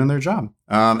true. They're doing their job.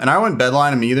 And I wouldn't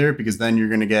bedline them either because then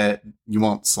you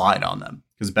won't slide on them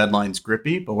because bedline's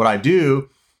grippy. But what I do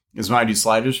is when I do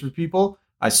sliders for people,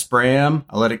 I spray them.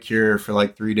 I let it cure for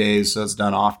like 3 days so it's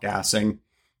done off gassing.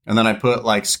 And then I put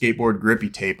like skateboard grippy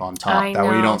tape on top. That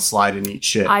way you don't slide and eat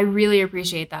shit. I really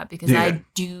appreciate that because I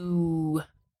do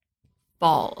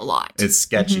fall a lot. It's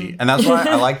sketchy. Mm-hmm. And that's why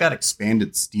I like that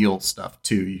expanded steel stuff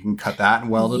too. You can cut that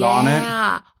and weld it on it.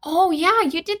 Yeah. Oh yeah,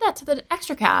 you did that to the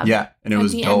extra cab. Yeah, and it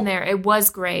was dope. End there. It was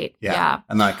great. Yeah.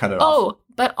 And then I cut it off. Oh,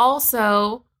 but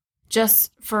also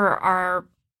just for our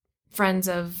friends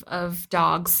of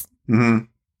dogs,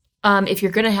 if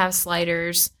you're gonna have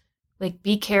sliders, like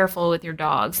be careful with your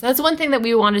dogs. That's one thing that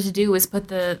we wanted to do was put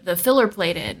the filler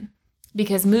plate in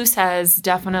because Moose has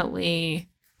definitely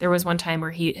there was one time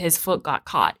where his foot got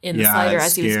caught in the Yeah, slider it's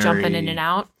as he was jumping in scary. and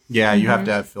out. Yeah, you have Mhm.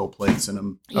 to have fill plates in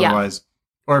them. Yeah. Otherwise,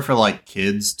 or for like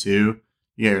kids too,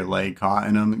 you get your leg caught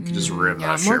in them. You can just rip Yeah,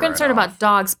 that I'm shit more right concerned off. about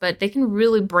dogs, but they can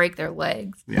really break their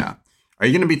legs. Yeah. Are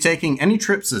you going to be taking any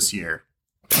trips this year?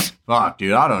 Fuck,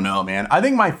 dude. I don't know, man. I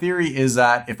think my theory is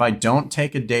that if I don't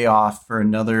take a day off for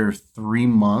another 3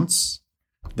 months,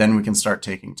 then we can start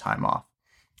taking time off.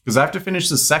 Because I have to finish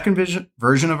the second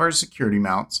version of our security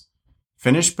mounts,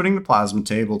 finish putting the plasma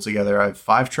table together. I have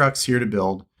 5 trucks here to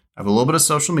build. I have a little bit of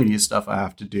social media stuff I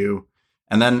have to do.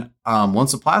 And then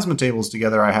once the plasma table's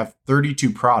together, I have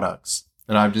 32 products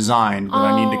that I've designed that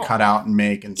I need to cut out and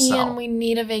make and sell. Ian, we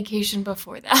need a vacation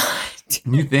before that.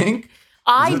 You think?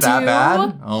 I Is it do. that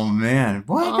bad? Oh man.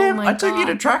 What, Oh, man? my I took you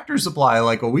to God. Tractor Supply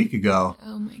like a week ago.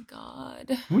 Oh my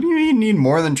God. What do you mean you need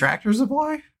more than Tractor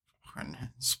Supply?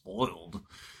 Spoiled.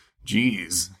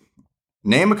 Jeez.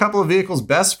 Name a couple of vehicles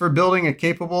best for building a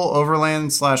capable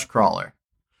overland/crawler.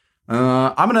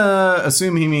 I'm going to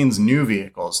assume he means new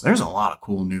vehicles. There's a lot of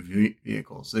cool new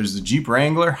vehicles. There's the Jeep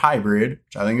Wrangler Hybrid,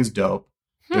 which I think is dope.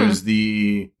 There's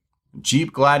the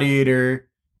Jeep Gladiator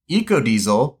Eco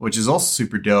Diesel, which is also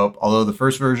super dope. Although the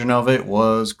first version of it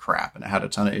was crap and it had a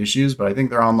ton of issues, but I think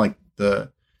they're on like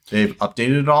they've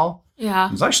updated it all. Yeah.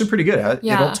 It's actually pretty good.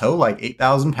 Yeah. It'll tow like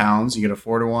 8,000 pounds. You get a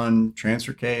 4-to-1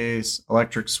 transfer case,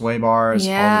 electric sway bars,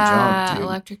 all the junk, dude.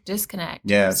 Electric disconnect.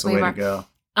 Yeah, it's the Sway way bar. to go.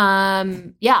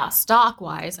 Yeah, stock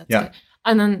wise, that's Yeah. good.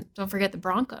 And then don't forget the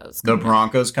Broncos. The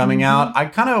Broncos coming Mhm. out. I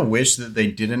kind of wish that they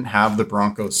didn't have the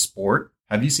Bronco Sport.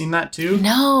 Have you seen that too?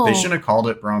 No. They should have called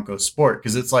it Bronco Sport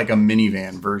because it's like a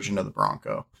minivan version of the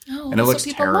Bronco. Oh, And it that's looks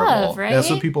what people terrible. love, right? That's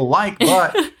what people like,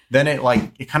 but then it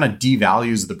kind of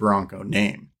devalues the Bronco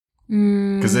name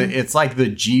because it's like the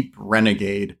Jeep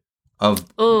Renegade of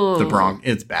the Bronco.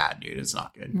 It's bad, dude. It's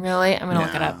not good. Really? I'm gonna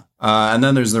look it up. And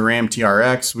then there's the Ram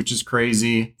TRX, which is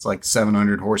crazy. It's like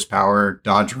 700 horsepower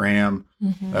Dodge Ram.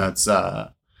 Mhm. That's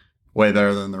way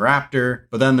better than the Raptor.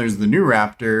 But then there's the new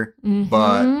Raptor,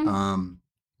 but Mhm.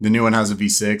 the new one has a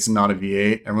V6 and not a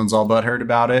V8. Everyone's all butthurt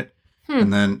about it. Hmm.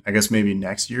 And then I guess maybe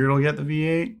next year it'll get the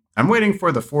V8. I'm waiting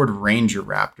for the Ford Ranger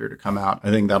Raptor to come out. I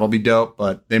think that'll be dope,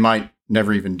 but they might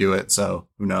never even do it. So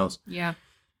who knows? Yeah.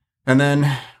 And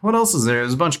then what else is there?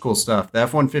 There's a bunch of cool stuff. The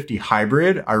F-150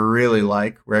 hybrid, I really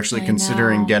like. We're actually I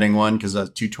considering know. getting one because that's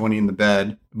 220 in the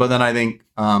bed. But then I think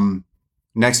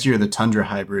next year the Tundra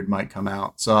hybrid might come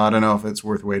out. So I don't know if it's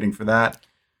worth waiting for that.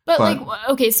 But But- like,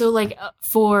 okay, so like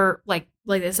for like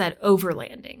I said,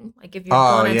 overlanding. Like if you're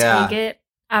Oh, going to yeah. take it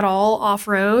at all off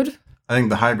road. I think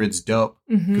the hybrid's dope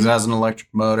because Mm-hmm. it has an electric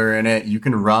motor in it. You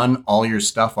can run all your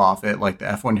stuff off it. Like the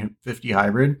F-150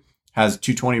 hybrid has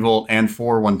 220 volt and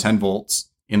 4 110 volts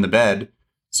in the bed.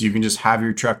 So you can just have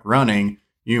your truck running.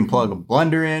 You can plug a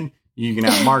blender in. You can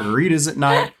have margaritas at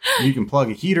night. You can plug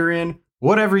a heater in.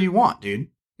 Whatever you want, dude.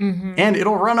 Mm-hmm. And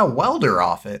it'll run a welder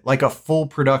off it. Like a full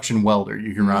production welder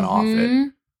you can run off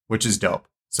it, which is dope.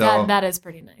 So that is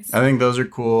pretty nice. I think those are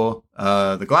cool.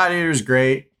 The Gladiator's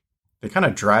great. They kind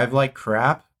of drive like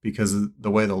crap because of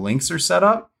the way the links are set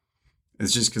up.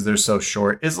 It's just because they're so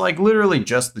short. It's like literally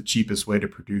just the cheapest way to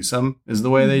produce them is the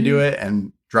way they do it.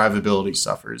 And drivability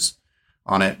suffers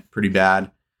on it pretty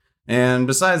bad. And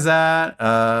besides that,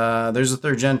 there's a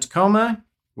 3rd gen Tacoma,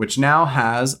 which now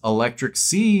has electric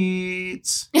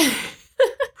seats.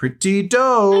 Pretty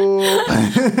dope.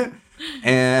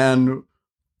 And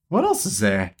what else is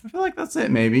there? I feel like that's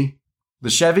it, maybe. The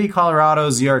Chevy Colorado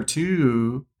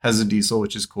ZR2 has a diesel,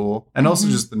 which is cool. And also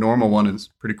Mhm. just the normal one is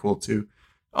pretty cool, too.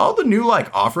 All the new,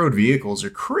 like, off-road vehicles are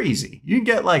crazy. You can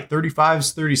get, like,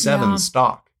 35s, 37s Yeah.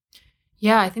 stock.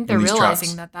 Yeah, I think they're in these realizing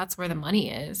trucks. that that's where the money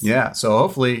is. Yeah, so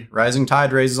hopefully rising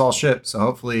tide raises all ships. So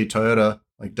hopefully Toyota,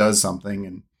 like, does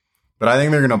something. But I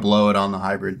think they're going to blow it on the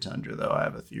hybrid Tundra, though. I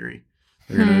have a theory.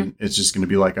 It's just going to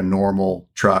be like a normal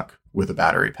truck with a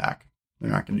battery pack.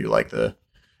 They're not going to do, like, the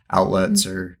outlets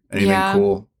or anything Yeah.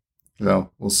 cool.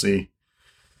 So we'll see.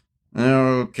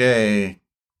 Okay.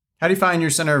 How do you find your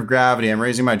center of gravity? I'm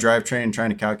raising my drivetrain and trying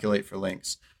to calculate for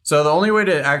links. So the only way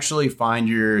to actually find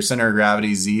your center of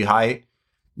gravity Z height,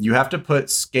 you have to put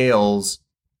scales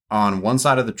on one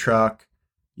side of the truck.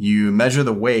 You measure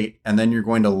the weight, and then you're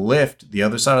going to lift the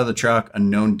other side of the truck a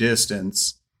known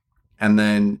distance. And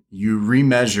then you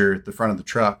remeasure the front of the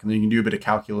truck, and then you can do a bit of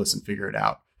calculus and figure it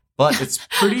out. But it's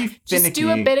pretty finicky. Just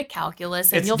do a bit of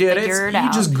calculus and you'll figure it out.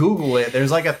 You just Google it. There's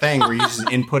like a thing where you just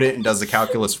input it and does the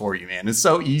calculus for you, man. It's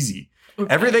so easy.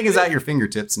 Okay. Everything is at your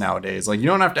fingertips nowadays. Like you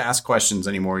don't have to ask questions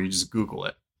anymore. You just Google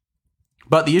it.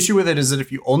 But the issue with it is that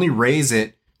if you only raise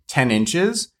it 10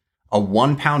 inches, a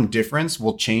 1 pound difference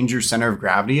will change your center of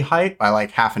gravity height by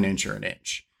like half an inch or an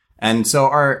inch. And so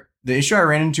the issue I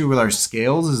ran into with our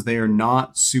scales is they are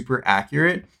not super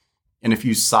accurate. And if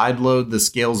you side load the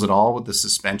scales at all with the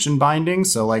suspension binding,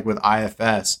 so like with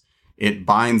IFS, it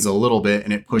binds a little bit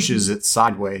and it pushes it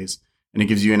sideways and it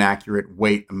gives you inaccurate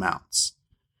weight amounts.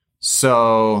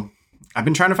 So I've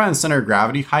been trying to find the center of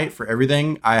gravity height for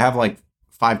everything. I have like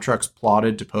 5 trucks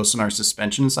plotted to post in our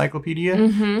suspension encyclopedia,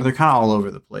 but they're kind of all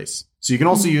over the place. So you can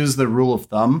also use the rule of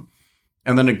thumb.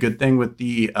 And then a good thing with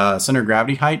the center of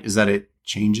gravity height is that it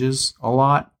changes a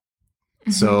lot.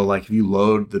 So like if you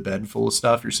load the bed full of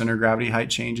stuff, your center of gravity height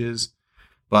changes.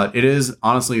 But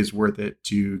honestly, it's worth it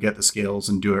to get the scales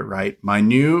and do it right. My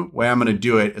new way I'm going to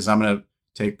do it is I'm going to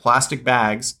take plastic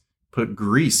bags, put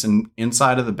grease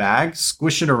inside of the bag,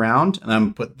 squish it around, and I'm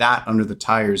going to put that under the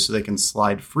tires so they can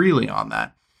slide freely on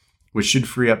that, which should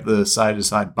free up the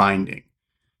side-to-side binding.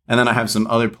 And then I have some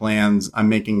other plans. I'm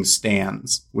making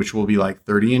stands, which will be like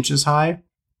 30 inches high.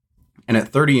 And at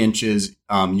 30 inches,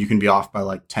 you can be off by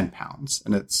like 10 pounds.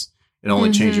 And it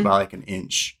only changes by like an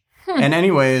inch. And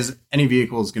anyways, any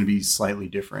vehicle is going to be slightly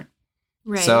different.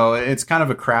 Right. So it's kind of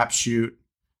a crapshoot.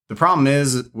 The problem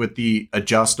is with the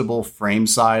adjustable frame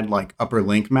side, like upper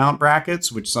link mount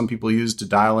brackets, which some people use to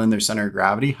dial in their center of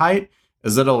gravity height,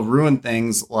 is that it'll ruin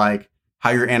things like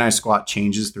how your anti-squat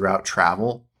changes throughout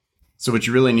travel. So what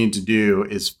you really need to do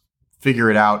is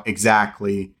figure it out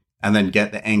exactly and then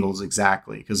get the angles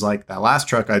exactly. Because like that last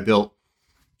truck I built,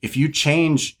 if you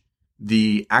change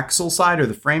the axle side or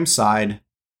the frame side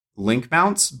link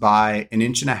mounts by 1.5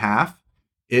 inches,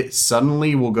 it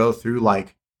suddenly will go through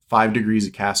like 5 degrees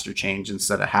of caster change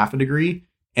instead of 0.5 degree.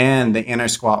 And the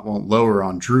anti-squat won't lower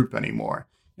on droop anymore.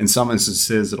 In some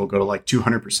instances, it'll go to like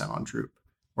 200% on droop.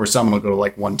 Or some will go to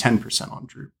like 110% on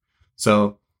droop.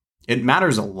 So it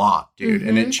matters a lot, dude.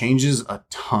 And it changes a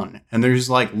ton. And there's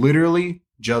like literally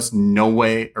just no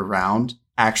way around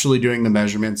actually doing the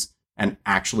measurements and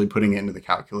actually putting it into the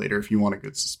calculator if you want a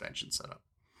good suspension setup.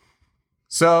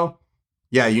 So,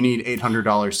 yeah, you need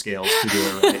 $800 scales to do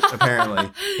it right,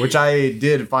 apparently, which I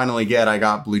did finally get. I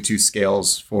got Bluetooth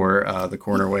scales for the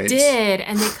corner weights. Did,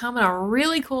 and they come in a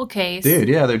really cool case. Dude,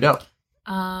 yeah, they're dope.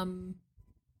 Yeah,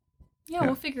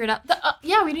 we'll figure it out. We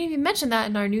didn't even mention that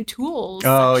in our new tools.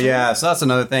 Oh, section. yeah. So that's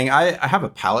another thing. I have a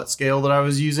pallet scale that I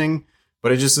was using,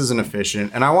 but it just isn't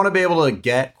efficient. And I want to be able to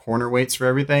get corner weights for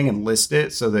everything and list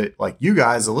it so that like you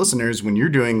guys, the listeners, when you're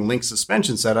doing Link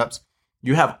suspension setups,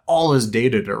 you have all this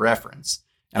data to reference.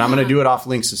 And I'm going to do it off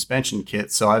Link suspension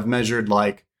kits. So I've measured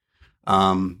like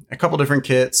a couple different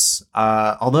kits.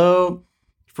 Although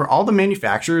for all the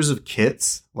manufacturers of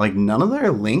kits, like none of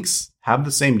their links have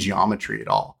the same geometry at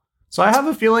all. So I have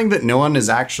a feeling that no one is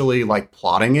actually like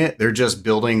plotting it. They're just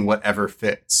building whatever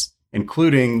fits,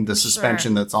 including the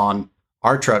suspension that's on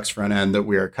our truck's front end that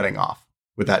we are cutting off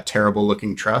with that terrible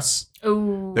looking truss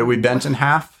that we bent in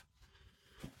half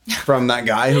from that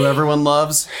guy who everyone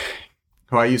loves,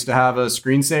 who I used to have a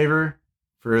screensaver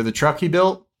for the truck he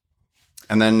built.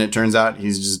 And then it turns out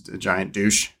he's just a giant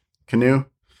douche canoe.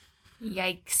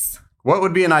 Yikes. What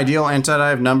would be an ideal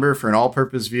anti-dive number for an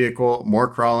all-purpose vehicle, more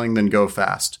crawling than go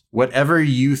fast? Whatever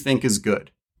you think is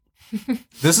good.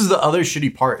 This is the other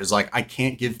shitty part is like, I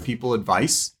can't give people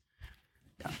advice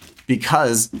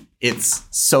because it's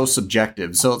so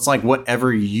subjective. So it's like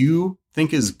whatever you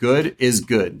think is good is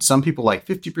good. Some people like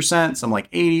 50%, some like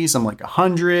 80, some like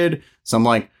 100, some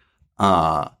like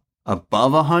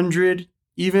above 100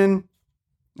 even.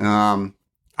 I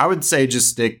would say just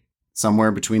stick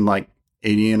somewhere between like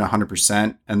 80 and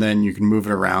 100%, and then you can move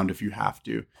it around if you have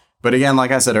to. But again, like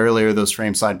I said earlier, those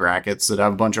frame side brackets that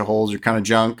have a bunch of holes are kind of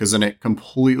junk because then it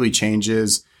completely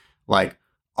changes like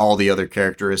all the other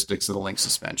characteristics of the Link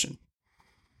suspension.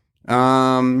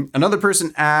 Another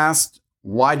person asked,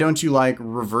 why don't you like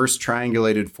reverse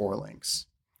triangulated forelinks?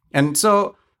 And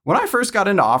so when I first got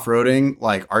into off-roading,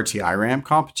 like RTI ramp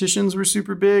competitions were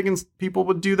super big and people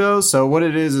would do those. So what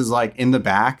it is like in the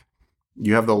back,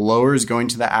 you have the lowers going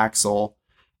to the axle,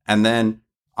 and then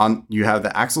you have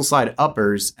the axle side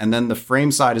uppers, and then the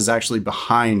frame side is actually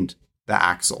behind the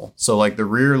axle. So like the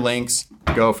rear links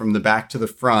go from the back to the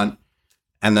front,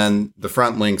 and then the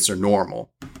front links are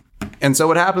normal. And so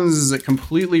what happens is it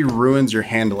completely ruins your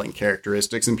handling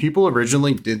characteristics. And people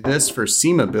originally did this for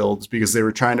SEMA builds because they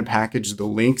were trying to package the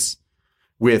links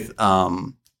with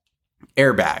airbags.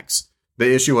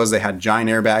 The issue was they had giant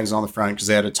airbags on the front because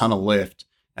they had a ton of lift.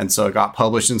 And so it got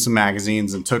published in some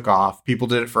magazines and took off. People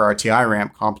did it for RTI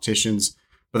ramp competitions.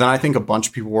 But then I think a bunch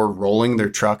of people were rolling their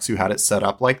trucks who had it set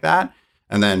up like that.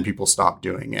 And then people stopped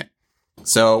doing it.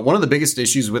 So one of the biggest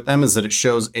issues with them is that it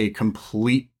shows a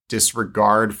complete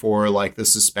disregard for like the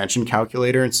suspension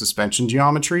calculator and suspension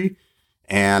geometry.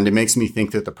 And it makes me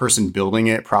think that the person building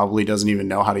it probably doesn't even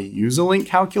know how to use a link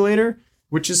calculator,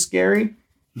 which is scary.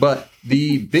 But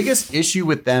the biggest issue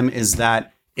with them is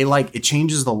that it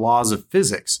changes the laws of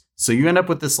physics. So you end up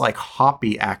with this like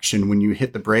hoppy action when you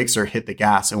hit the brakes or hit the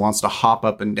gas. It wants to hop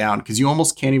up and down because you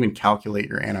almost can't even calculate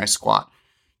your anti-squat.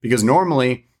 Because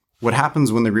normally what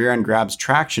happens when the rear end grabs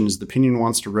traction is the pinion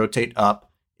wants to rotate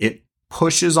up. It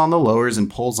pushes on the lowers and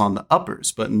pulls on the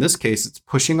uppers. But in this case, it's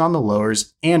pushing on the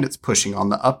lowers and it's pushing on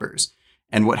the uppers.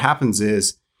 And what happens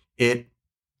is it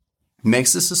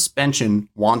makes the suspension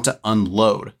want to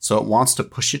unload. So it wants to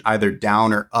push it either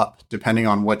down or up, depending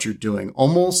on what you're doing,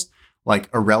 almost like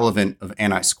irrelevant of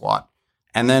anti-squat.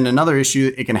 And then another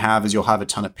issue it can have is you'll have a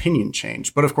ton of pinion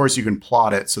change. But of course, you can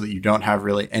plot it so that you don't have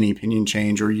really any pinion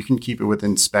change, or you can keep it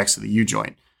within specs of the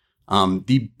U-joint.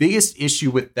 The biggest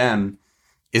issue with them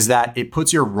is that it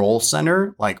puts your roll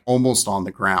center like almost on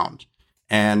the ground.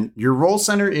 And your roll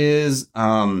center is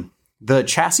the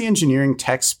chassis engineering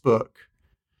textbook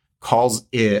calls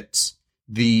it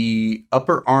the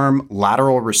upper arm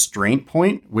lateral restraint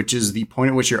point, which is the point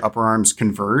at which your upper arms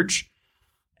converge.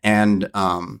 And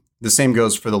the same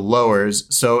goes for the lowers.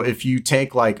 So if you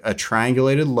take like a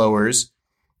triangulated lowers,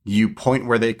 you point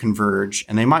where they converge,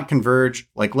 and they might converge,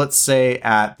 like let's say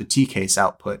at the T-case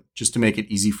output, just to make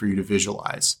it easy for you to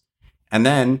visualize. And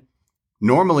then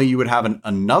normally you would have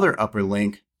another upper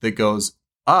link that goes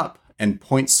up and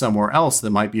points somewhere else that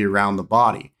might be around the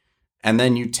body. And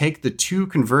then you take the two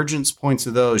convergence points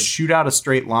of those, shoot out a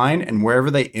straight line, and wherever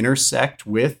they intersect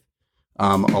with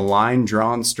a line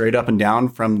drawn straight up and down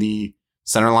from the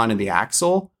center line of the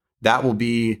axle, that will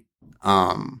be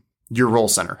your roll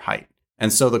center height.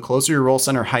 And so the closer your roll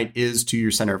center height is to your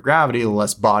center of gravity, the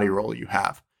less body roll you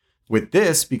have. With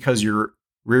this, because your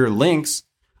rear links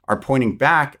are pointing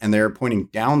back and they're pointing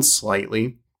down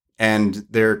slightly, and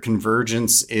their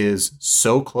convergence is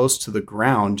so close to the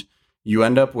ground, you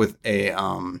end up with a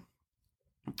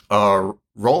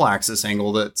roll axis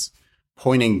angle that's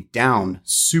pointing down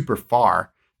super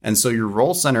far. And so your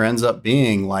roll center ends up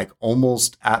being like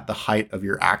almost at the height of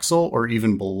your axle or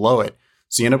even below it.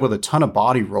 So you end up with a ton of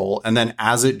body roll. And then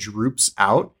as it droops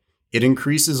out, it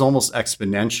increases almost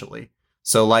exponentially.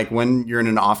 So like when you're in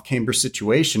an off camber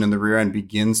situation and the rear end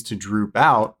begins to droop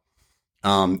out,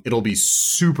 it'll be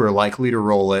super likely to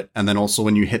roll it. And then also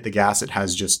when you hit the gas, it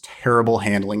has just terrible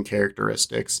handling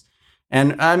characteristics.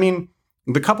 And I mean,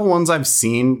 the couple ones I've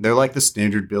seen, they're like the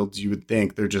standard builds you would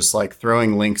think. They're just like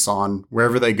throwing links on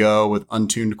wherever they go with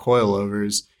untuned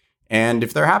coilovers. And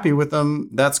if they're happy with them,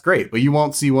 that's great. But you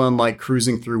won't see one like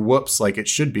cruising through whoops like it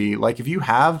should be. Like if you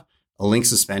have a link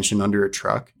suspension under a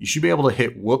truck, you should be able to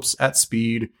hit whoops at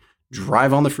speed,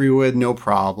 drive on the freeway with no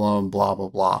problem, blah, blah,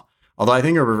 blah. Although I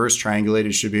think a reverse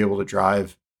triangulated should be able to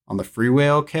drive on the freeway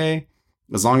okay,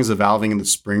 as long as the valving and the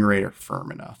spring rate are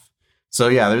firm enough. So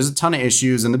yeah, there's a ton of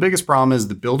issues. And the biggest problem is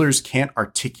the builders can't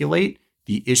articulate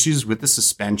the issues with the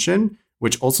suspension,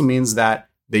 which also means that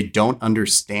they don't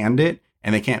understand it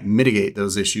and they can't mitigate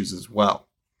those issues as well.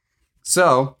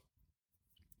 So,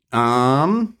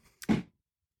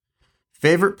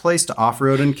 favorite place to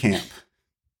off-road and camp?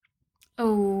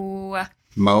 Oh,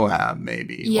 Moab,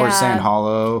 maybe. Yeah. Or Sand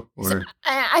Hollow, or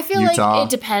I feel Utah. like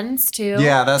it depends too.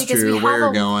 Yeah, that's because true. Where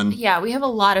you're going. Yeah, we have a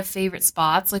lot of favorite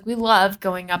spots. Like we love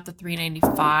going up the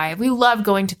 395. We love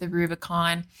going to the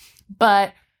Rubicon.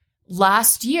 But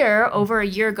last year, over a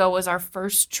year ago, was our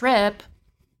first trip.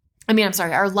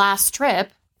 Our last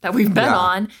trip that we've been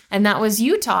on, and that was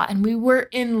Utah, and we were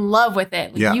in love with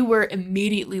it. Like, you were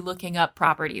immediately looking up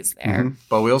properties there. Mm-hmm.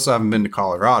 But we also haven't been to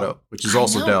Colorado, which is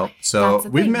also dope. So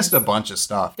we've missed a bunch of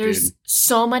stuff. There's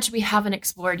so much we haven't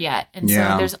explored yet, and so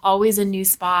there's always a new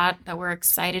spot that we're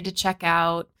excited to check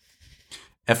out.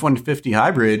 F-150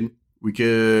 hybrid, we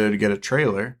could get a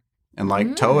trailer and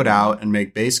like tow it out and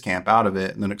make base camp out of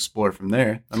it and then explore from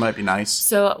there. That might be nice.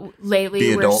 So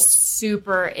lately we're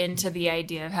super into the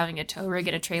idea of having a tow rig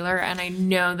and a trailer. And I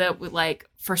know that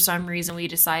for some reason we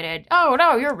decided, oh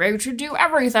no, your rig should do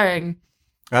everything.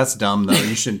 That's dumb though.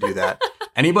 You shouldn't do that.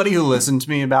 Anybody who listened to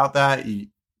me about that, you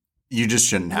just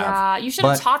shouldn't have. Yeah, you should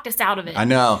have talked us out of it. I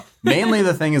know. Mainly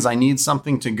the thing is I need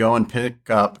something to go and pick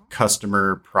up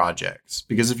customer projects.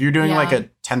 Because if you're doing like a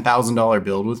 $10,000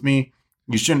 build with me,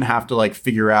 you shouldn't have to like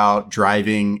figure out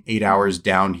driving 8 hours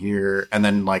down here and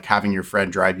then like having your friend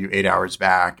drive you 8 hours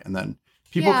back. And then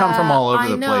people come from all over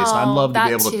the place. I'd love to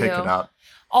be able to pick it up.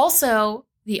 Also,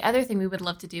 the other thing we would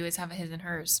love to do is have a his and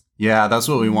hers. Yeah, that's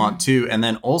what we want too. And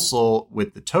then also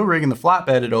with the tow rig and the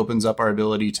flatbed, it opens up our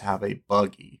ability to have a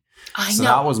buggy. I know.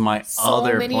 That was my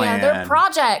other plan. So many other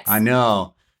projects. I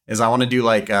know. I want to do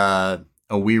like a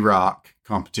We Rock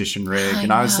competition rig.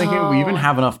 And I was thinking we even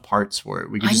have enough parts for it.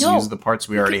 We could just use the parts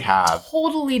we already have.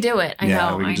 Totally do it. I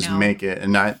know. We could just make it.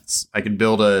 And I could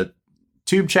build a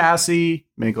tube chassis,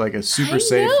 make like a super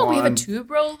safe one. We have a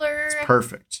tube roller. It's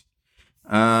perfect.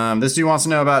 This dude wants to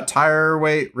know about tire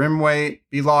weight, rim weight,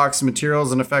 B-locks,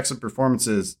 materials, and effects of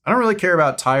performances. I don't really care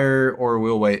about tire or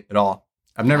wheel weight at all.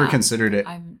 I've never considered it.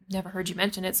 I've never heard you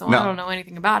mention it, so I don't know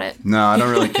anything about it. No, I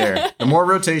don't really care. The more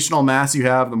rotational mass you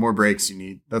have, the more brakes you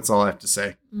need. That's all I have to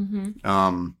say.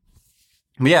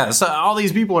 Yeah, so all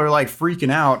these people are like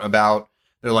freaking out about,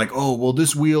 they're like, oh, well,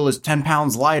 this wheel is 10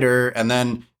 pounds lighter. And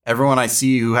then everyone I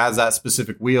see who has that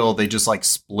specific wheel, they just like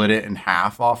split it in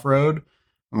half off-road.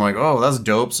 I'm like, oh, that's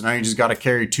dope. So now you just got to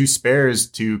carry 2 spares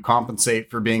to compensate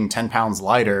for being 10 pounds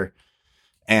lighter.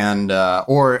 And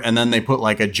then they put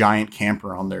like a giant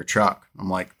camper on their truck. I'm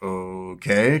like,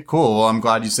 okay, cool. Well, I'm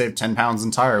glad you saved 10 pounds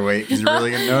in tire weight because you're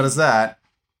really going to notice that.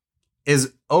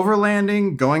 Is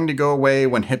overlanding going to go away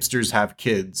when hipsters have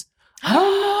kids? I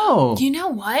don't know. You know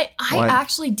what? I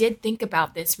actually did think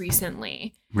about this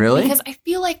recently. Really? Because I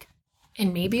feel like,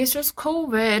 and maybe it's just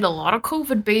COVID, a lot of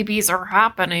COVID babies are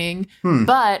happening.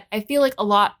 But I feel like a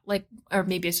lot, like, or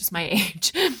maybe it's just my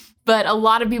age, but a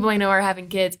lot of people I know are having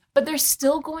kids, but they're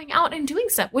still going out and doing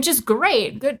stuff, which is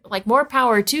great. Good, like more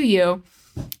power to you.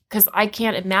 Because I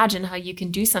can't imagine how you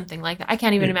can do something like that. I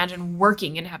can't even imagine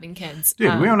working and having kids.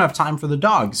 Dude, we don't have time for the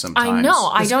dog sometimes. I know.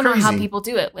 I don't know how people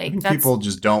do it. Like people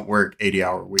just don't work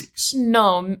 80-hour weeks.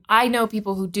 No, I know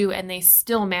people who do, and they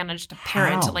still manage to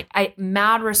parent. How? Like,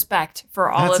 mad respect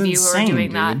for all of you who are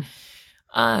doing that.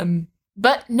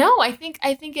 But no, I think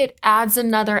it adds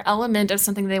another element of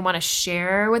something they want to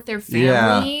share with their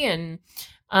family and.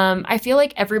 I feel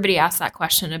like everybody asks that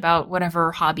question about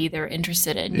whatever hobby they're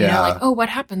interested in. You know, like, oh, what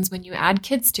happens when you add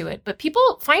kids to it? But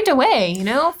people find a way, you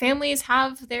know, families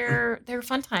have their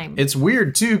fun time. It's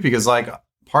weird too, because like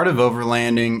part of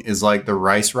overlanding is like the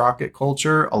rice rocket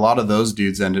culture. A lot of those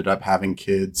dudes ended up having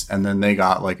kids and then they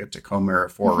got like a Tacoma or a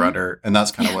 4Runner. And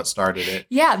that's kind of what started it.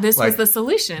 Yeah, this was the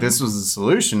solution. This was the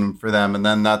solution for them. And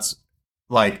then that's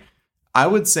like, I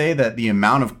would say that the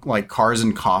amount of like cars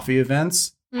and coffee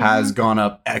events has gone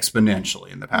up exponentially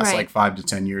in the past like 5 to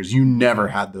 10 years. You never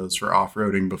had those for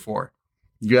off-roading before.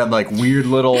 You had like weird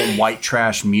little white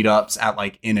trash meetups at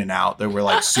like In-N-Out that were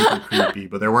like super creepy,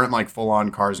 but there weren't like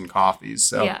full-on cars and coffees.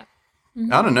 So I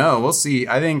don't know. We'll see.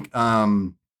 I think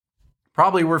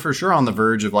probably we're for sure on the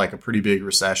verge of like a pretty big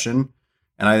recession.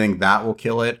 And I think that will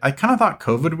kill it. I kind of thought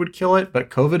COVID would kill it, but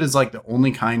COVID is like the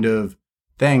only kind of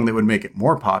thing that would make it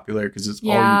more popular because it's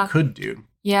all you could do.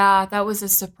 Yeah, that was a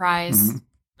surprise.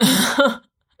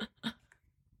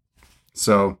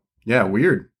 So, yeah,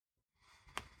 weird.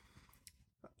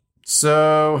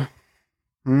 So,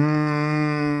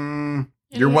 your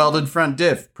welded front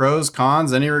diff, pros,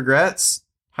 cons, any regrets?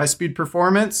 High-speed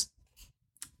performance?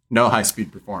 No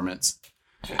high-speed performance.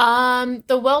 The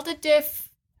welded diff,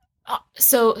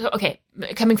 okay,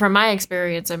 coming from my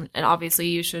experience, and obviously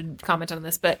you should comment on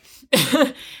this, but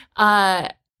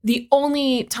the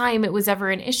only time it was ever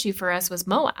an issue for us was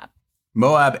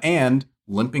Moab and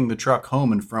limping the truck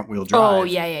home in front wheel drive. Oh,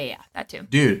 yeah. That too.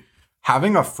 Dude,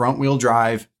 having a front wheel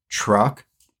drive truck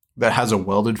that has a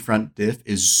welded front diff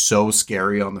is so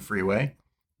scary on the freeway.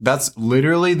 That's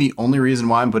literally the only reason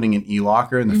why I'm putting an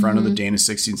E-locker in the front of the Dana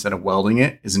 60 instead of welding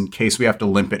it is in case we have to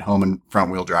limp it home in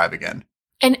front wheel drive again.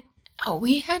 And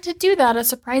we had to do that a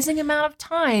surprising amount of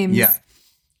times. Yeah.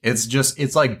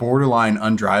 It's like borderline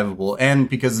undrivable. And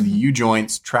because the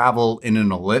U-joints travel in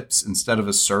an ellipse instead of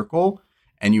a circle,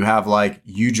 and you have like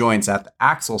U-joints at the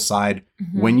axle side,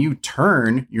 when you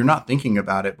turn, you're not thinking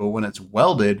about it. But when it's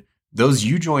welded, those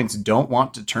U-joints don't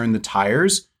want to turn the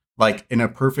tires like in a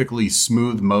perfectly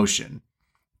smooth motion.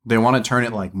 They want to turn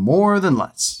it like more than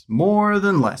less,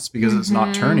 because it's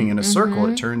not turning in a circle.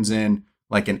 It turns in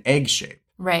like an egg shape.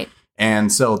 Right.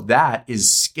 And so that is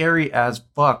scary as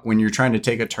fuck when you're trying to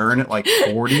take a turn at like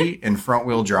 40 in front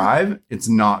wheel drive. It's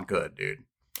not good, dude.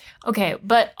 Okay,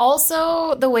 but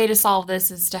also the way to solve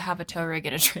this is to have a tow rig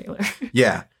and a trailer.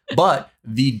 Yeah, but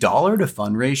the dollar to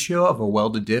fun ratio of a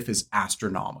welded diff is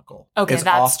astronomical. Okay, it's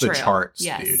that's off the true. charts,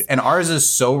 Yes. Dude. And ours is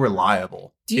so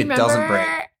reliable. Do you it remember doesn't break.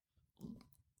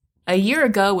 A year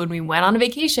ago when we went on a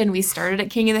vacation, we started at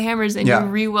King of the Hammers and you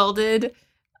re-welded.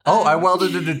 I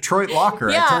welded a Detroit locker.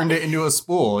 I turned it into a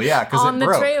spool. Yeah, because it broke. On the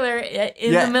trailer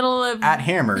in the middle of at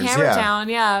Hammers. Hammertown,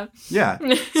 yeah. Yeah,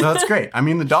 so that's great. I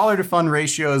mean, the dollar to fun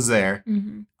ratio is there.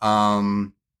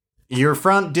 Your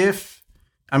front diff,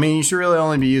 I mean, you should really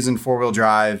only be using 4-wheel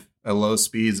drive at low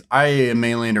speeds. I am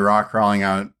mainly into rock crawling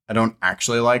out I don't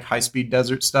actually like high-speed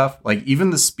desert stuff. Like, even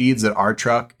the speeds that our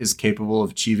truck is capable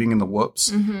of achieving in the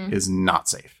whoops is not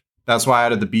safe. That's why I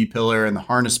added the B-pillar and the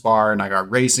harness bar, and I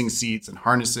got racing seats and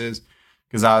harnesses,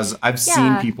 because I've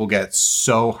seen people get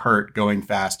so hurt going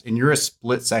fast, and you're a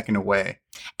split second away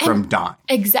from dying.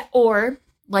 Or,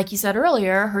 like you said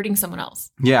earlier, hurting someone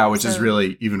else. Yeah, which is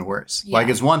really even worse. Yeah. Like,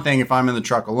 it's one thing if I'm in the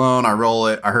truck alone, I roll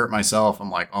it, I hurt myself,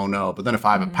 I'm like, oh no. But then if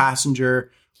I have a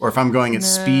passenger, or if I'm going at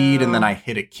speed and then I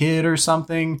hit a kid or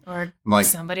something. Or like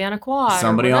somebody on a quad.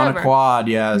 Somebody on a quad,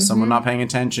 yeah. Someone not paying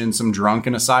attention, some drunk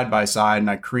in a side-by-side, and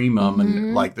I cream them.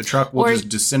 And like the truck will just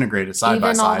disintegrate a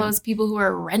side-by-side. Even all those people who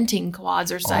are renting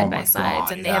quads or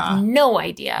side-by-sides and they have no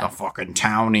idea. The fucking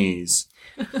townies.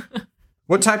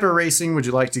 What type of racing would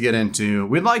you like to get into?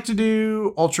 We'd like to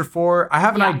do Ultra 4. I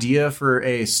have an idea for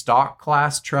a stock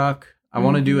class truck. I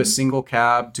want to do a single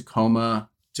cab Tacoma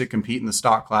to compete in the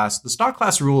stock class. The stock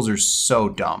class rules are so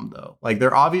dumb, though. Like,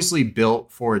 they're obviously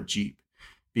built for a Jeep,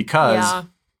 because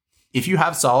if you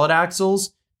have solid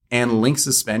axles and link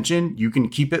suspension, you can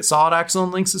keep it solid axle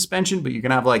and link suspension, but you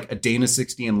can have like a Dana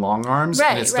 60 and long arms,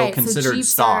 and it's still considered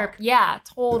stock.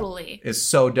 Totally. It's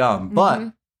so dumb.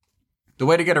 But the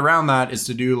way to get around that is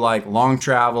to do like long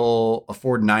travel, a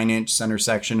Ford 9-inch center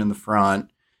section in the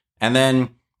front, and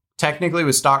then technically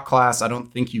with stock class, I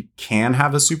don't think you can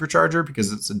have a supercharger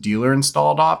because it's a dealer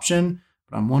installed option,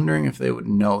 but I'm wondering if they would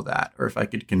know that, or if I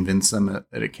could convince them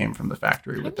that it came from the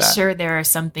factory with that. I'm sure there are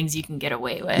some things you can get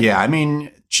away with. Yeah, I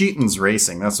mean, cheating's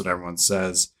racing. That's what everyone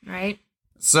says. Right.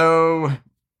 So,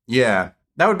 yeah,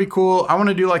 that would be cool. I want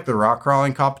to do like the rock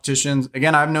crawling competitions.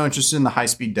 Again, I have no interest in the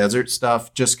high-speed desert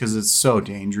stuff just because it's so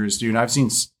dangerous, dude. I've seen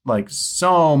like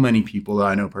so many people that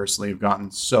I know personally have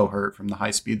gotten so hurt from the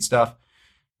high-speed stuff.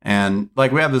 And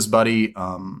like we have this buddy,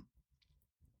 well,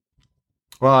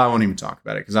 I won't even talk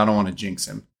about it because I don't want to jinx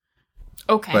him.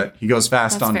 Okay. But he goes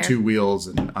fast That's on fair. 2 wheels,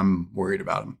 and I'm worried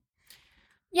about him.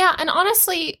 Yeah, and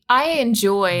honestly, I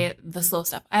enjoy the slow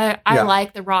stuff. I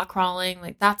like the rock crawling.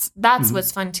 Like that's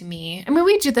what's fun to me. I mean,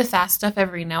 we do the fast stuff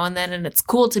every now and then, and it's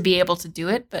cool to be able to do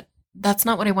it, but that's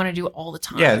not what I want to do all the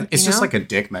time. Yeah, it's just like a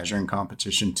dick measuring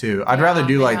competition too. I'd rather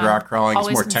do like rock crawling.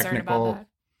 It's more technical.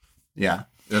 Yeah.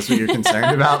 That's what you're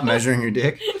concerned about, measuring your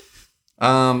dick.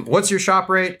 What's your shop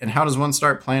rate, and how does one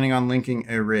start planning on linking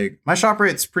a rig? My shop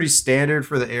rate's pretty standard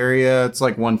for the area. It's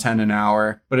like $110 an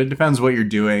hour, but it depends what you're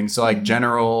doing. So like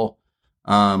general,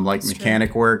 like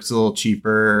mechanic work's a little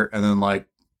cheaper, and then like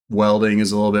welding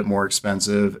is a little bit more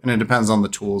expensive, and it depends on the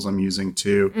tools I'm using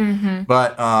too.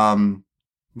 But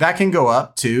that can go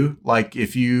up too. Like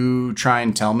if you try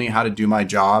and tell me how to do my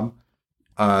job,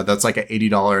 that's like an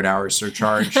 $80 an hour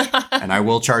surcharge, and I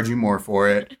will charge you more for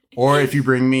it. Or if you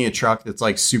bring me a truck that's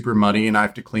like super muddy and I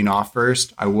have to clean off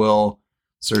first, I will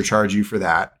surcharge you for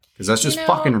that. Because that's just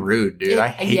fucking rude, dude. I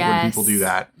hate when people do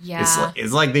that. Yeah.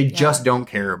 It's like they just don't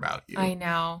care about you. I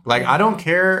know. Like, I don't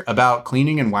care about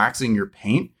cleaning and waxing your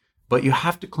paint, but you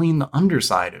have to clean the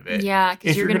underside of it. Yeah,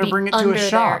 if you're going to bring it to a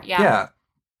shop. Yeah.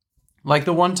 Like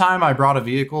the one time I brought a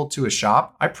vehicle to a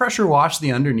shop, I pressure washed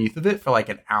the underneath of it for like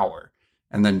an hour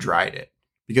and then dried it.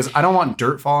 Because I don't want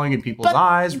dirt falling in people's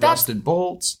eyes, rusted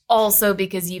bolts. Also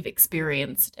because you've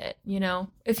experienced it, you know?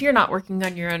 If you're not working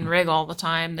on your own rig all the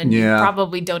time, then you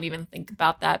probably don't even think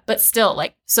about that. But still,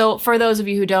 like, so for those of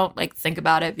you who don't, like, think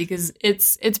about it, because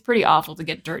it's pretty awful to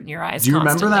get dirt in your eyes. Do you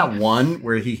remember that one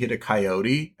where he hit a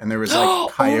coyote and there was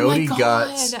like coyote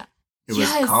guts? It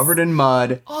was covered in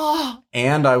mud.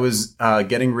 And I was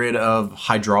getting rid of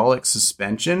hydraulic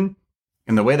suspension.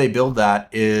 And the way they build that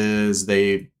is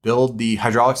they build the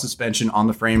hydraulic suspension on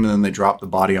the frame and then they drop the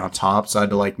body on top. So I had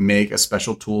to like make a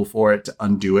special tool for it to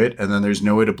undo it. And then there's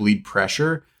no way to bleed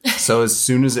pressure. So as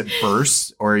soon as it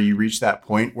bursts or you reach that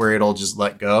point where it'll just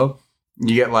let go,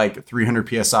 you get like 300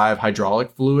 PSI of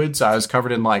hydraulic fluid. So I was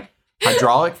covered in like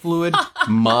hydraulic fluid,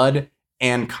 mud,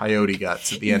 and coyote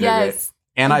guts at the end of it.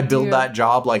 And I built that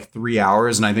job like 3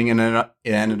 hours, and I think it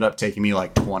ended up taking me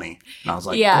like 20. And I was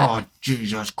like, oh,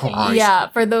 Jesus Christ. Yeah,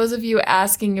 for those of you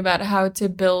asking about how to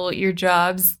bill your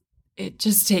jobs, it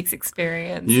just takes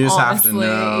experience. You just have to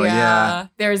know, yeah.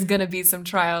 There's going to be some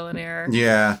trial and error.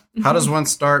 Yeah. How does one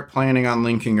start planning on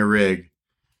linking a rig?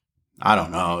 I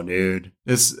don't know, dude.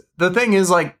 The thing is,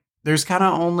 like, there's kind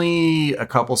of only a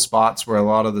couple spots where a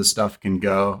lot of this stuff can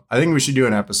go. I think we should do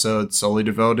an episode solely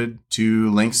devoted to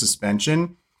link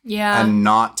suspension. Yeah. And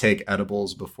not take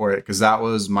edibles before it, because that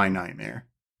was my nightmare.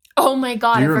 Oh my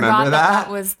God, Do you I forgot remember that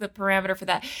that? was the parameter for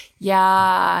that.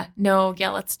 Yeah. No, yeah,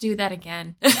 let's do that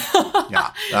again.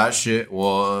 Yeah, that shit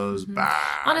was Mhm. bad.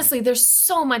 Honestly, there's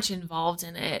so much involved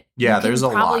in it. Yeah, You can there's a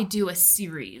probably lot. do a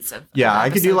series of Yeah, I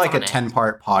could do episodes like a on it.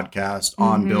 10-part podcast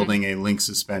on Mhm. building a link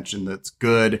suspension that's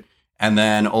good, and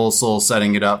then also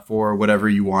setting it up for whatever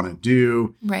you want to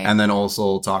do. Right. And then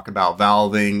also talk about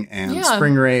valving and Yeah.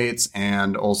 spring rates,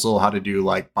 and also how to do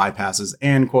like bypasses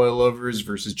and coilovers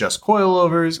versus just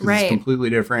coilovers, because Right. it's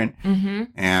completely different, Mm-hmm.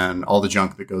 and all the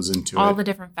junk that goes into All it. the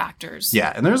different factors.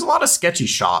 Yeah, and there's a lot of sketchy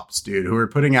shops, dude, who are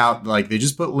putting out, like, they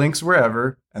just put links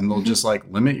wherever, and they'll Mhm. just, like,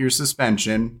 limit your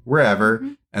suspension wherever,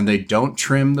 Mhm. and they don't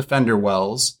trim the fender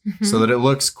wells Mhm. so that it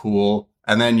looks cool,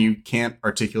 and then you can't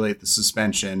articulate the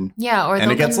suspension. Yeah, or And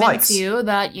they'll it gets convince likes. you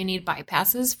that you need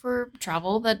bypasses for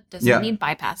travel that doesn't Yeah. need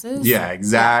bypasses. Yeah,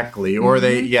 exactly. Or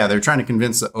Mhm. they're trying to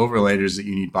convince the overlators that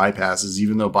you need bypasses,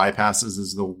 even though bypasses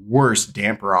is the worst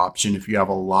damper option if you have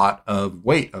a lot of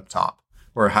weight up top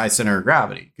or a high center of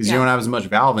gravity, because you Yeah. don't have as much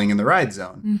valving in the ride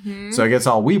zone. Mhm. So it gets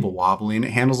all weeble wobbly and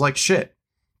it handles like shit.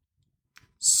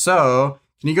 So,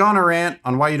 can you go on a rant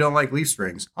on why you don't like leaf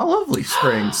springs? I love leaf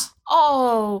springs.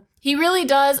 Oh, he really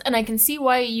does, and I can see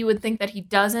why you would think that he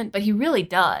doesn't, but he really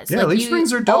does. Yeah, leaf you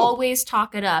springs are dope. Always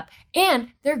talk it up, and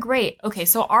they're great. Okay,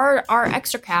 so our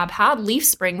extra cab had leaf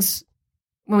springs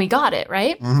when we got it,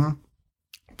 right? Mm-hmm.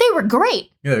 They were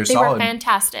great. Yeah, they're They solid. were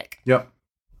fantastic. Yep,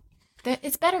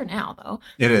 It's better now, though.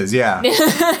 it is. Yeah.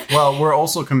 Well, we're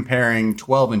also comparing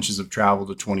 12 inches of travel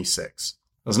to 26.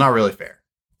 That's not really fair.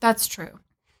 That's true.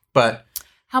 But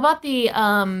How about the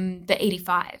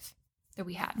 85 that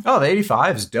we had? oh, the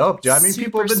 85 is dope, dude. I mean,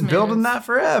 people have been Super building smooth. that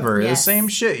forever. Yes. The same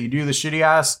shit. You do the shitty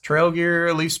ass trail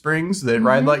gear leaf springs that Mhm.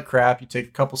 ride like crap. You take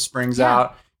a couple springs Yeah.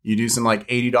 out. You do some like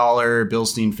 $80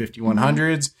 Bilstein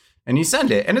 5100s, and you send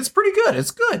it, and it's pretty good.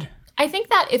 It's good. I think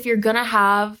that if you're gonna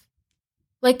have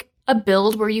like a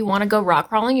build where you want to go rock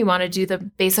crawling, you want to do the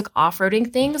basic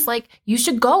off-roading things, like you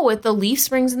should go with the leaf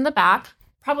springs in the back,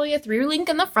 probably a 3-link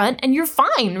in the front, and you're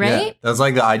fine, right? Yeah, that's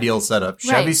like the ideal setup.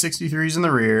 Chevy Right. 63s in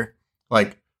the rear,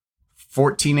 like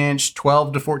 12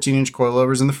 to 14 inch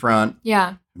coilovers in the front,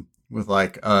 Yeah. with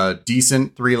like a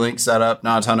decent 3-link setup,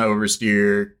 not a ton of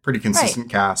oversteer, pretty consistent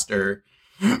caster,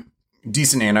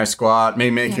 decent anti-squat,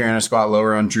 maybe make Yeah. your anti-squat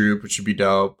lower on droop, which would be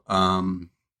dope.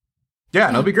 Yeah,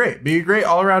 and it'll be great. Be a great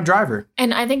all-around driver.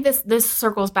 And I think this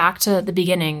circles back to the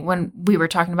beginning when we were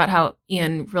talking about how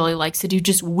Ian really likes to do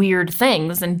just weird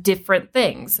things and different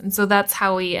things. And so that's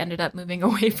how we ended up moving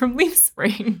away from leaf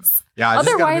springs. Yeah, I just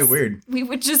gotta Otherwise, be weird. we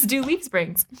would just do leaf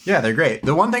springs. Yeah, they're great.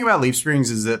 The one thing about leaf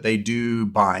springs is that they do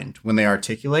bind when they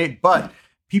articulate, but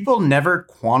people never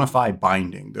quantify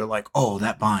binding. They're like, oh,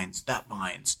 that binds, that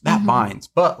binds, that Mhm. binds.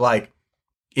 But like,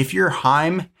 if your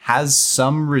Heim has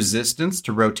some resistance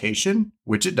to rotation,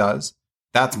 which it does,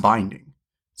 that's binding.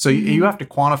 So you have to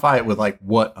quantify it with like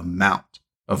what amount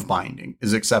of binding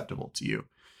is acceptable to you.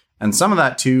 And some of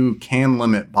that too can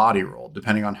limit body roll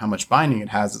depending on how much binding it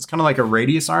has. It's kind of like a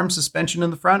radius arm suspension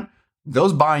in the front.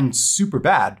 Those bind super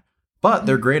bad, but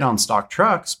they're great on stock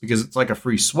trucks because it's like a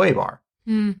free sway bar.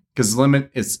 Because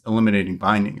it's eliminating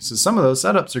binding. So some of those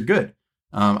setups are good.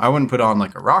 I wouldn't put on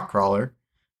like a rock crawler.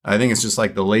 I think it's just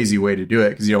like the lazy way to do it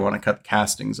because you don't want to cut the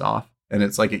castings off. And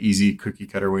it's like an easy cookie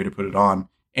cutter way to put it on.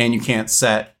 And you can't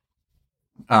set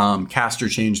caster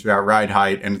change throughout ride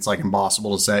height. And it's like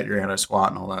impossible to set your anti-squat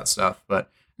and all that stuff.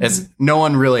 But it's no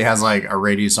one really has like a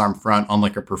radius arm front on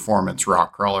like a performance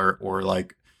rock crawler or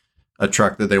like a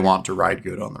truck that they want to ride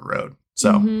good on the road.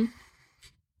 So Mhm.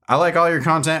 I like all your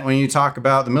content when you talk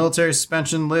about the military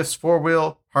suspension, lifts,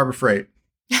 4-wheel, Harbor Freight.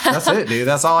 That's it, dude.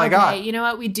 That's all I got. You know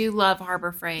what? We do love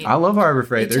Harbor Freight. I love Harbor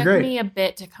Freight. It They're took great. me a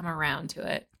bit to come around to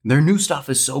it. Their new stuff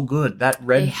is so good. That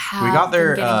red, They we have got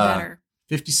their been getting better.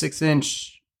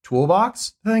 56-inch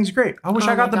toolbox. That thing's great. I wish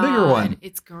Oh I got the my bigger God, one.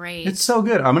 It's great. It's so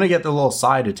good. I'm going to get the little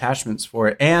side attachments for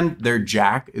it. And their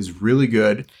jack is really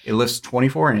good. It lifts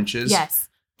 24 inches. Yes.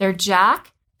 Their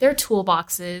jack, their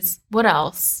toolboxes. What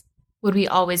else would we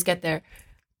always get there?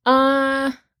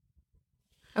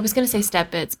 I was going to say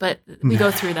step bits, but we go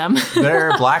through them.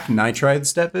 Their black nitride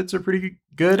step bits are pretty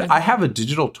good. I have a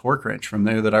digital torque wrench from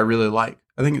there that I really like.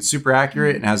 I think it's super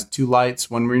accurate and has 2 lights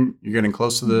when you're getting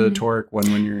close to the torque,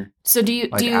 when you're So do you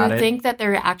like, at it. think that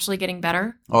they're actually getting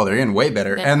better? oh, they're getting way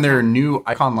better. Then- And their okay. new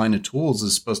Icon line of tools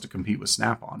is supposed to compete with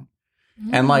Snap-on.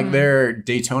 And like Mm. their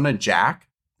Daytona jack,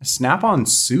 Snap-on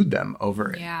sued them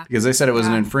over it Yeah. because they said it was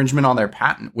an Yeah. infringement on their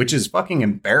patent, which is fucking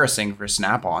embarrassing for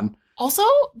Snap-on. Also,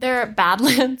 their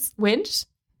Badlands winch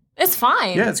It's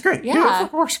fine. Yeah, it's great. Yeah.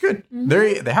 It works good.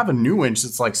 Mhm. They have a new winch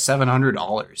that's like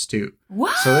 $700 too.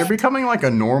 What? So they're becoming like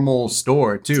a normal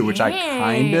store too, which I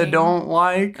kind of Dang. don't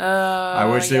like. I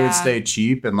wish they would yeah. stay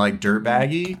cheap and like dirt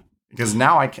baggy, because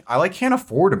now I like can't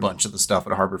afford a bunch of the stuff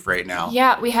at Harbor Freight now.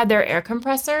 Yeah, we had their air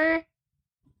compressor,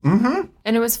 Mm-hmm.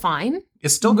 and it was fine.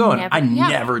 It's still going. Never- I yeah.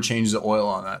 never changed the oil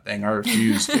on that thing. I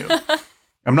refuse to.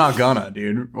 I'm not gonna,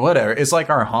 dude. Whatever. It's like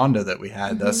our Honda that we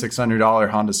had, that $600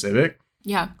 Honda Civic.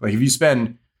 Yeah. Like if you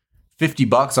spend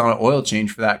 $50 on an oil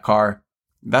change for that car,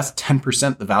 that's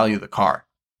 10% the value of the car.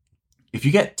 If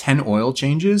you get 10 oil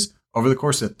changes over the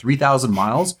course of 3,000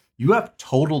 miles, you have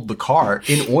totaled the car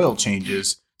in oil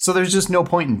changes. So there's just no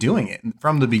point in doing it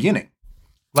from the beginning.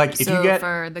 Like if So you get,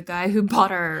 for the guy who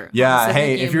bought our Yeah, Honda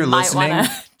hey, Civic, if you you're might listening, wanna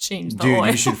change the dude, oil.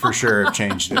 you should for sure have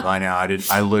changed it by now.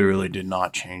 I literally did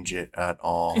not change it at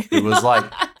all. It was like,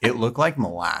 it looked like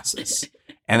molasses.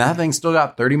 And that thing still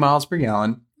got 30 miles per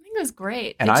gallon. I think it was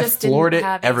great. And it I just didn't floored it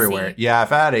have everywhere. AC. Yeah,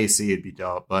 if I had AC, it'd be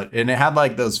dope. And it had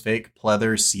like those fake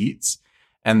pleather seats.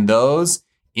 And those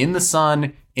in the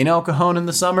sun in El Cajon in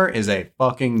the summer is a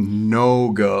fucking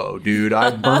no-go, dude.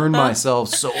 I burned myself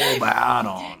so bad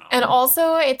on them. And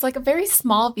also, it's like a very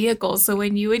small vehicle. So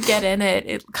when you would get in it,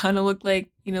 it kind of looked like,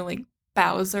 like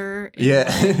Bowser. in,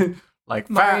 Yeah. Like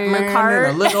fat Mario man Kart.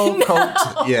 in a little No,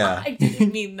 coat. Yeah. I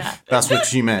didn't mean that. That's what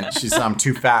she meant. She said I'm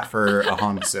too fat for a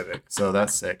Honda Civic. So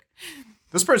that's sick.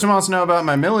 This person wants to know about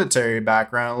my military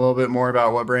background, a little bit more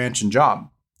about what branch and job.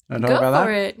 I know Go about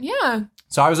for that. it. Yeah.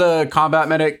 So I was a combat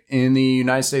medic in the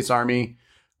United States Army.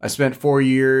 I spent 4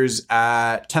 years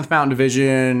at 10th Mountain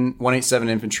Division, 187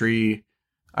 Infantry.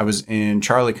 I was in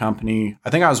Charlie Company. I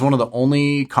think I was one of the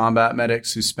only combat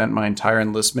medics who spent my entire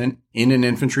enlistment in an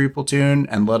infantry platoon,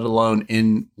 and let alone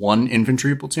in one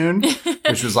infantry platoon,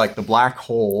 which was like the black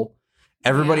hole.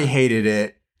 Everybody Yeah. hated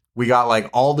it. We got like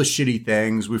all the shitty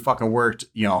things. We fucking worked,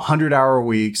 100-hour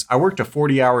weeks. I worked a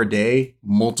 40-hour day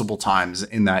multiple times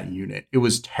in that unit. It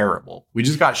was terrible. We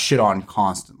just got shit on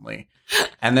constantly.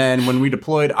 And then when we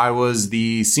deployed, I was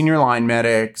the senior line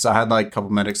medic. So I had like a couple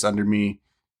medics under me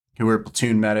who were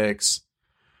platoon medics.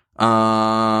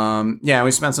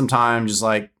 We spent some time just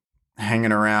like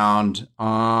hanging around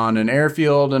on an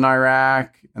airfield in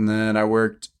Iraq. And then I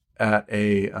worked at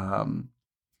a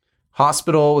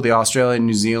hospital with the Australian,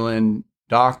 New Zealand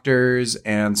doctors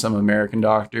and some American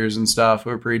doctors and stuff who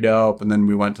were pretty dope. And then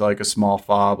we went to like a small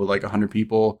fob with like 100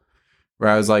 people where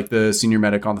I was like the senior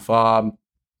medic on the fob.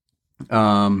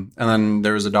 And then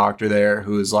there was a doctor there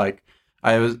who was like,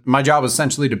 my job was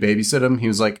essentially to babysit him. He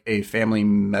was like a family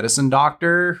medicine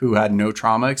doctor who had no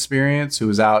trauma experience, who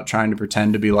was out trying to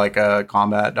pretend to be like a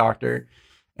combat doctor.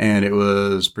 And it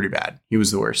was pretty bad. He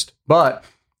was the worst. But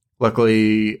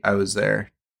luckily I was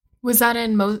there. Was that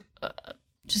in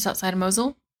just outside of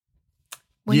Mosul?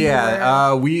 When you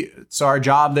Yeah, were- so our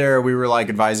job there, we were like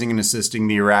advising and assisting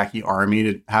the Iraqi army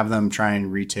to have them try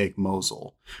and retake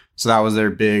Mosul. So that was their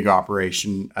big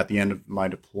operation at the end of my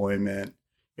deployment.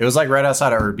 It was like right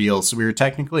outside of Erbil, so we were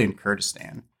technically in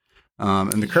Kurdistan.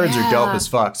 And the Kurds are dope Yeah. as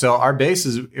fuck. So our base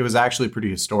it was actually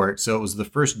pretty historic. So it was the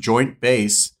first joint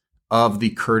base of the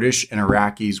Kurdish and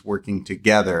Iraqis working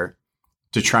together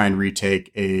to try and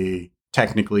retake a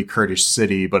technically Kurdish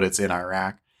city, but it's in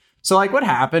Iraq. So like what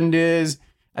happened is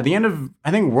at the end of,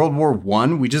 I think, World War I,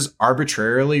 we just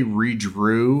arbitrarily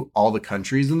redrew all the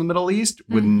countries in the Middle East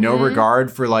with no Mhm.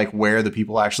 regard for like where the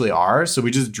people actually are. So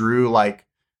we just drew like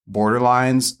border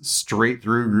lines straight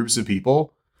through groups of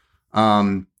people.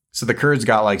 So the Kurds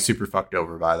got like super fucked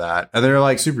over by that. And they're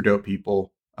like super dope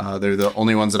people. They're the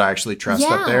only ones that I actually trust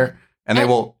Yeah. up there. And they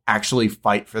And- will actually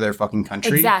fight for their fucking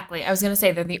country. Exactly. I was going to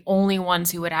say they're the only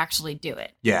ones who would actually do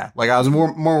it. Yeah, like I was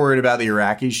more worried about the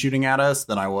Iraqis shooting at us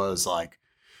than I was like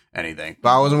anything.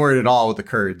 But I wasn't worried at all with the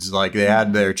Kurds. Like they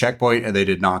had their checkpoint and they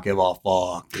did not give a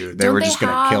fuck, dude. They Don't were they just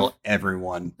gonna have- kill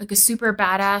everyone. Like a super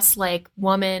badass, like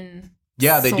woman.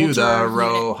 Yeah, they do the soldier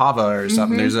Rojava or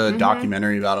something. Mhm, There's a mhm.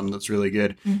 documentary about them that's really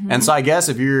good. unit. And so I guess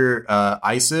if you're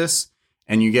ISIS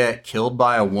and you get killed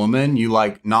by a woman, you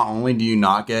like not only do you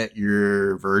not get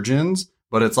your virgins,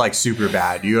 but it's like super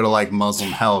bad. You go to like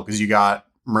Muslim hell because you got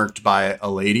murked by a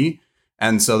lady.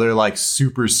 And so they're like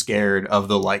super scared of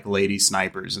the like lady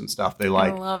snipers and stuff. They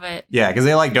like, I love it. yeah, because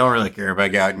they like don't really care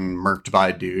about getting murked by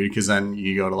a dude because then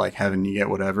you go to like heaven, you get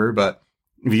whatever. But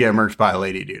if you get murked by a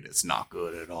lady, dude, it's not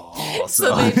good at all.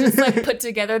 So they just like put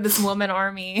together this woman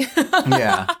army.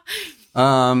 Yeah.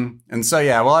 And so,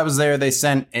 yeah, while I was there, they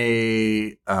sent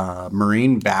a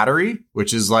Marine battery,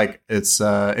 which is like, it's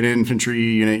an infantry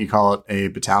unit. You call it a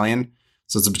battalion.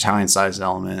 So it's a battalion sized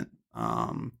element.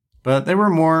 But they were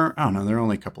more, I don't know, there were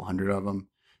only a couple hundred of them.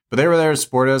 But they were there to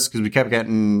support us because we kept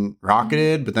getting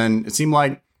rocketed. But then it seemed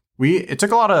like it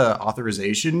took a lot of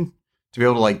authorization to be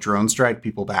able to like drone strike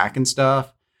people back and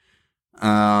stuff.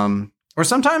 Or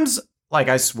sometimes, like,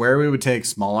 I swear we would take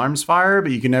small arms fire,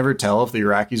 but you can never tell if the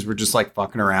Iraqis were just like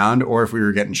fucking around or if we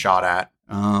were getting shot at.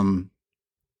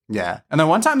 Yeah. And then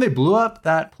one time they blew up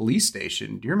that police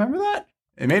station. Do you remember that?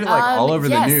 It made it like all over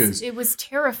the news. It was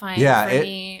terrifying for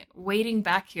me waiting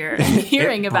back here and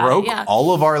hearing about broke it. Yeah.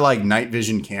 all of our like night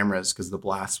vision cameras because the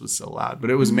blast was so loud. But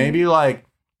it was maybe like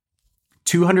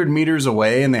 200 meters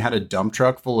away and they had a dump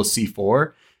truck full of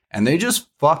C4 and they just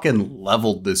fucking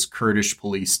leveled this Kurdish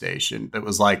police station that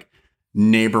was like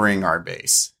neighboring our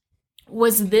base.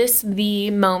 Was this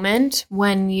the moment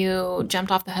when you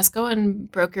jumped off the Hesco and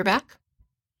broke your back?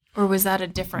 Or was that a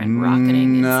different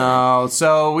rocketing incident? No.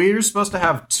 So we were supposed to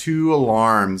have 2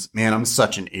 alarms. Man, I'm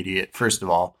such an idiot. First of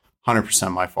all,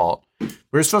 100% my fault. We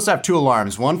were supposed to have 2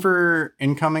 alarms, one for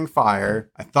incoming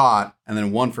fire, I thought, and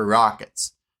then one for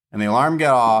rockets. And the alarm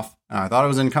got off, and I thought it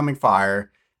was incoming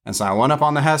fire. And so I went up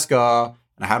on the Hesco,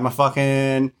 and I had my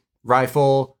fucking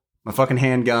rifle, my fucking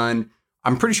handgun.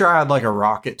 I'm pretty sure I had like a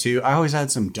rocket too. I always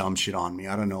had some dumb shit on me.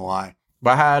 I don't know why.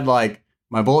 But I had like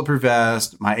my bulletproof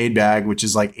vest, my aid bag, which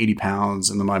is like 80 pounds.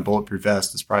 And then my bulletproof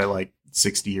vest is probably like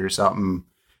 60 or something.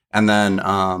 And then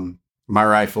my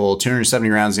rifle, 270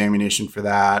 rounds of ammunition for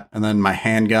that. And then my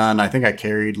handgun, I think I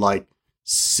carried like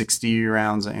 60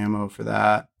 rounds of ammo for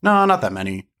that. No, not that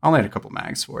many. I only had a couple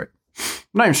mags for it. I'm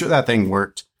not even sure that thing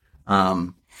worked.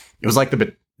 It was like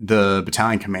the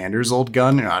battalion commander's old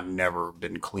gun, and I'd never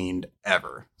been cleaned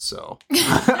ever. So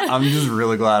I'm just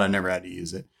really glad I never had to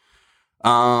use it.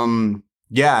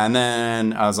 Yeah, and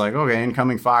then I was like, okay,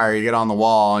 incoming fire. You get on the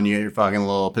wall and you get your fucking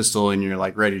little pistol and you're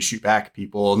like ready to shoot back at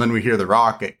people. And then we hear the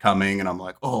rocket coming and I'm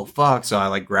like, oh, fuck. So I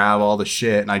like grab all the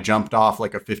shit and I jumped off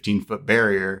like a 15-foot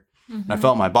barrier. And I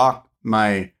felt my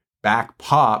back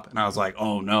pop and I was like,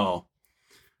 oh, no.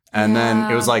 And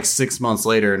then it was like 6 months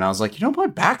later and I was like, you know, my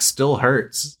back still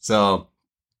hurts. So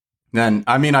then,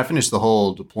 I mean, I finished the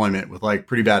whole deployment with like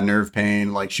pretty bad nerve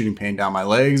pain, like shooting pain down my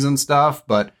legs and stuff.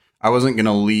 But I wasn't going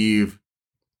to leave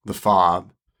the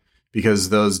FOB because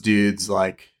those dudes,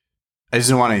 like, I just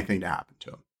didn't want anything to happen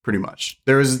to them, pretty much.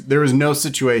 There was no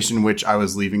situation in which I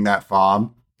was leaving that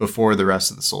FOB before the rest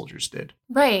of the soldiers did.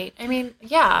 Right. I mean,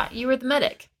 yeah, you were the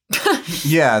medic.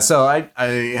 Yeah, so I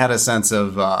had a sense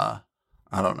of, I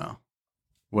don't know,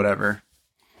 whatever.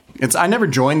 I never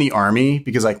joined the army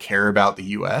because I care about the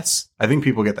U.S. I think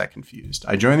people get that confused.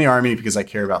 I joined the army because I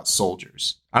care about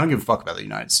soldiers. I don't give a fuck about the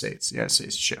United States. The United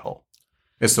States is a shithole.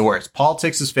 It's the worst.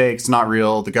 Politics is fake. It's not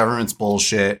real. The government's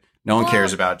bullshit. No one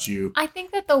cares about you. I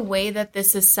think that the way that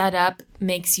this is set up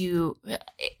makes you,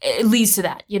 it leads to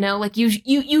that, you know, like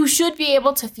you should be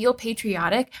able to feel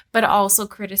patriotic, but also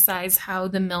criticize how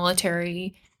the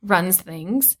military runs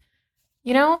things.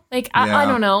 You know, like, I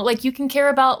don't know, like you can care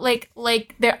about like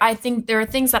I think there are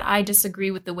things that I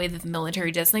disagree with the way that the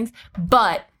military does things,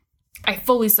 but I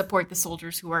fully support the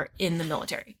soldiers who are in the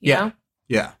military. You know?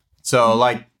 Yeah. So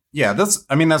like, yeah, that's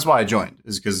why I joined,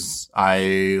 is because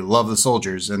I love the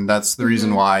soldiers. And that's the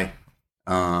reason why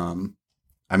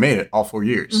I made it all 4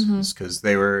 years, is because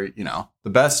they were, you know, the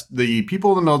best. The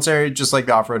people in the military, just like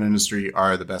the off-road industry,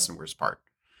 are the best and worst part.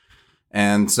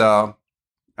 And so,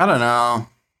 I don't know.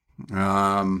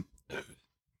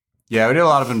 Yeah, we did a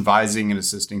lot of advising and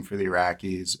assisting for the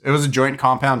Iraqis. It was a joint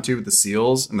compound, too, with the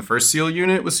SEALs. And the first SEAL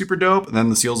unit was super dope. And then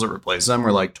the SEALs that replaced them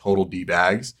were like total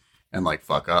D-bags and like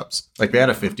fuck ups. Like they had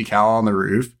a 50 cal on the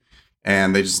roof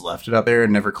and they just left it up there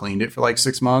and never cleaned it for like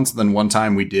 6 months. And then one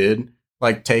time we did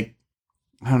like I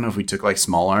don't know if we took like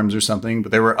small arms or something,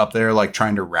 but they were up there like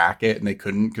trying to rack it and they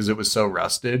couldn't because it was so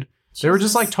rusted. So they were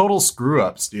just like total screw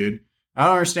ups, dude. I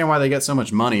don't understand why they get so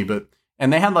much money,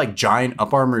 and they had like giant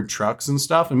up armored trucks and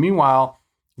stuff. And meanwhile,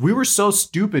 we were so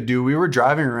stupid, dude. We were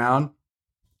driving around.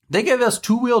 They gave us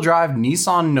 2-wheel drive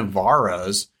Nissan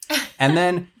Navaras. And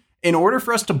then in order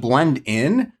for us to blend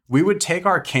in, we would take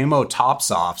our camo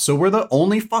tops off. So we're the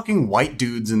only fucking white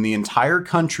dudes in the entire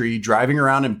country driving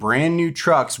around in brand new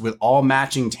trucks with all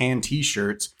matching tan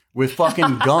t-shirts with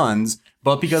fucking guns.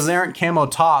 But because they aren't camo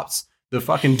tops, the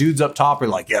fucking dudes up top are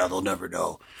like, yeah, they'll never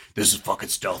know. This is fucking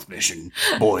stealth mission.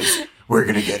 Boys, we're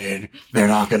going to get in. They're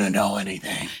not going to know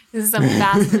anything. This is some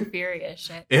Fast and Furious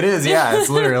shit. It is, yeah. It's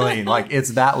literally like,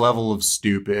 it's that level of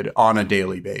stupid on a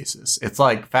daily basis. It's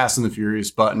like Fast and the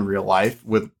Furious, but in real life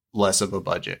with less of a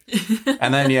budget.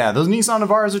 And then, yeah, those Nissan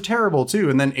Navaras are terrible too.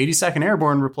 And then 82nd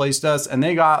Airborne replaced us and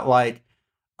they got like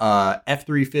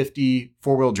F-350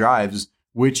 4-wheel drives,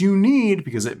 which you need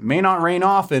because it may not rain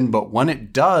often, but when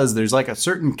it does, there's like a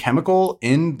certain chemical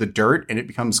in the dirt and it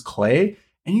becomes clay.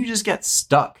 And and you just get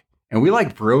stuck. And we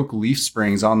like broke leaf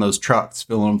springs on those trucks,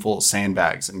 filling them full of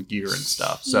sandbags and gear and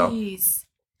stuff. Jeez. So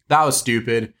that was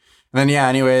stupid. And then, yeah,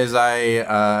 anyways,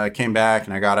 I came back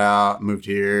and I got out, moved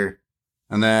here.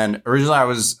 And then originally I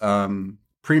was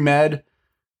pre-med. I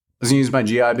was going to use my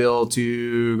GI Bill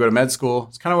to go to med school.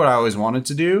 It's kind of what I always wanted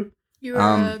to do. You were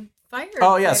a firefighter.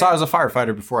 Oh, yeah. So I was a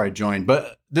firefighter before I joined.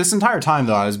 But this entire time,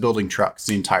 though, I was building trucks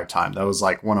the entire time. That was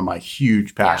like one of my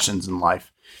huge passions in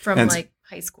life. From like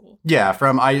high school. Yeah.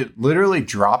 I literally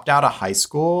dropped out of high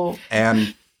school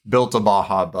and built a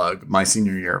Baja Bug my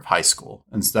senior year of high school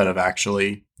instead of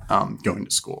actually going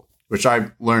to school, which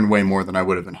I learned way more than I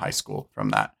would have in high school from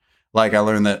that. Like I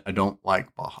learned that I don't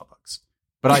like Baja Bugs,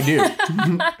 but I do.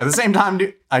 At the same time,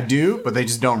 I do, but they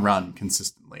just don't run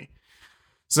consistently.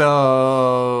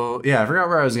 So yeah, I forgot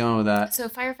where I was going with that. So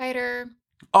firefighter.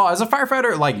 Oh, as a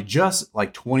firefighter, like just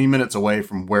like 20 minutes away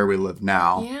from where we live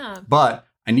now. Yeah. But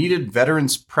I needed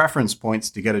veterans preference points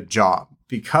to get a job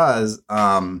because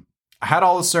I had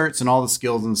all the certs and all the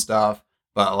skills and stuff,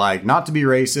 but like not to be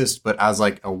racist, but as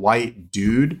like a white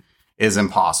dude is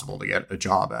impossible to get a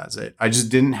job as it. I just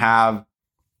didn't have,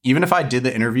 even if I did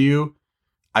the interview,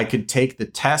 I could take the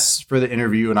tests for the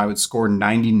interview and I would score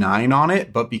 99 on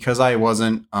it. But because I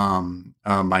wasn't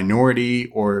a minority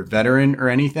or veteran or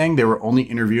anything, they were only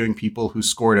interviewing people who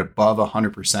scored above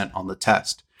 100% on the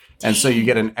test. And so you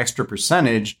get an extra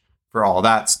percentage for all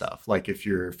that stuff. Like if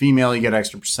you're female, you get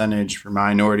extra percentage. For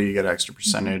minority, you get extra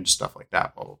percentage, stuff like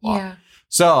that, blah, blah, blah. Yeah.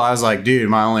 So I was like, dude,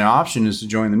 my only option is to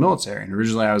join the military. And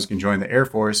originally I was going to join the Air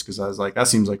Force because I was like, that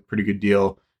seems like a pretty good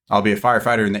deal. I'll be a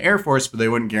firefighter in the Air Force, but they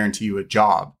wouldn't guarantee you a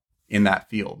job in that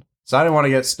field. So I didn't want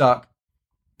to get stuck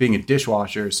being a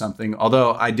dishwasher or something.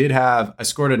 Although I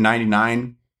scored a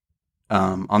 99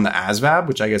 on the ASVAB,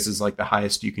 which I guess is like the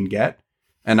highest you can get.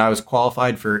 And I was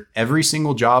qualified for every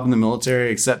single job in the military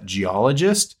except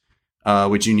geologist,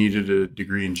 which you needed a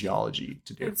degree in geology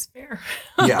to do. That's fair.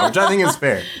 Yeah, which I think is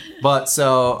fair. But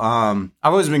so I've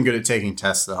always been good at taking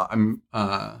tests, though. I'm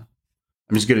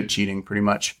just good at cheating, pretty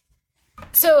much.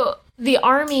 So the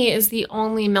Army is the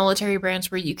only military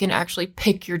branch where you can actually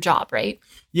pick your job, right?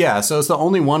 Yeah, so it's the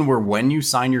only one where when you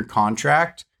sign your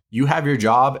contract, you have your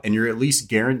job and you're at least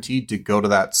guaranteed to go to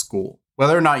that school.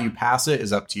 Whether or not you pass it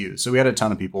is up to you. So we had a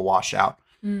ton of people wash out.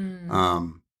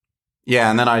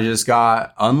 Yeah, and then I just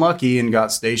got unlucky and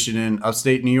got stationed in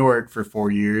upstate New York for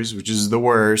 4 years, which is the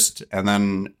worst. And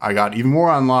then I got even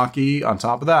more unlucky. On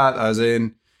top of that, I was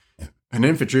in an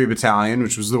infantry battalion,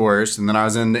 which was the worst. And then I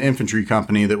was in the infantry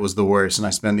company that was the worst. And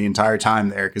I spent the entire time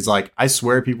there because, like, I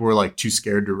swear people were, like, too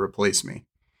scared to replace me.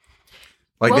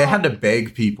 Like, they had to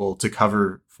beg people to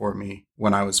cover for me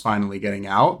when I was finally getting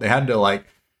out. They had a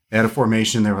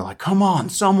formation. They were like, come on,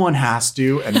 someone has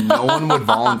to. And no one would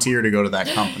volunteer to go to that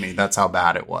company. That's how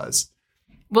bad it was.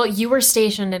 Well, you were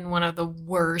stationed in one of the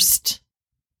worst,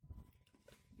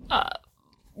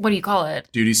 what do you call it?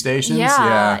 Duty stations?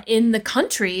 Yeah. In the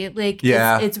country. Like,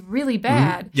 yeah. It's really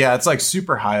bad. Mm-hmm. Yeah, it's like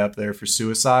super high up there for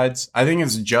suicides. I think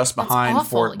it's just behind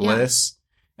Fort Bliss.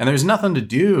 And there's nothing to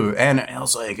do. And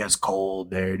also it gets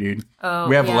cold there, dude. Oh,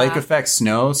 we have lake effect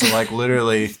snow. So like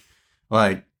literally,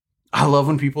 like, I love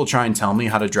when people try and tell me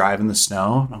how to drive in the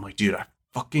snow. I'm like, dude, I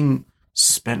fucking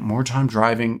spent more time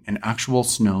driving in actual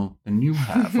snow than you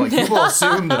have. Like, people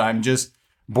assume that I'm just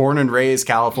born and raised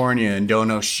California and don't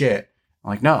know shit. I'm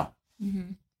like, no,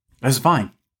 that's fine.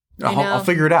 I'll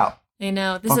figure it out. I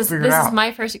know. This is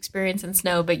my first experience in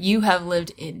snow, but you have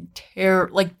lived in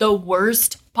like the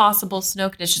worst possible snow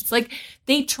conditions. Like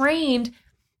they trained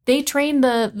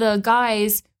the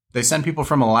guys. They send people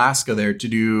from Alaska there to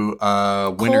do winter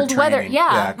cold training. Weather,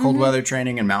 Yeah, cold weather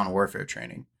training and mountain warfare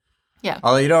training. Yeah.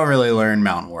 Although you don't really learn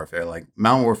mountain warfare. Like,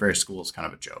 mountain warfare school is kind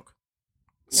of a joke.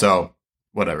 Yeah. So,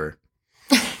 whatever.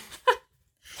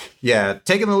 Yeah,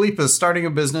 taking the leap of starting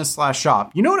a business /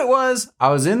 shop. You know what it was? I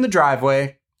was in the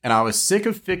driveway, and I was sick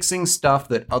of fixing stuff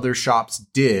that other shops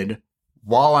did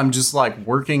while I'm just, like,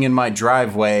 working in my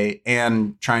driveway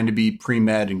and trying to be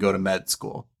pre-med and go to med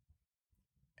school.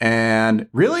 And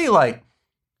really, like,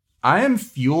 I am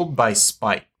fueled by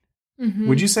spite. Mm-hmm.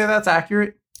 Would you say that's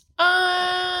accurate?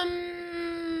 Yeah.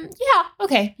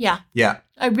 Okay. Yeah. Yeah.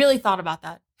 I really thought about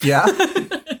that. Yeah.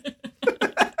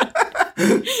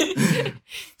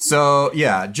 So,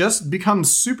 yeah, just become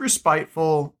super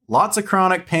spiteful, lots of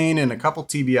chronic pain and a couple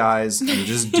TBIs, and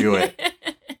just do it.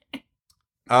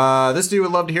 This dude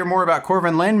would love to hear more about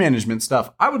Corvin land management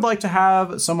stuff. I would like to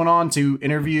have someone on to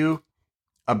interview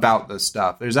about this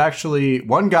stuff. There's actually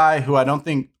one guy who I don't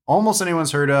think almost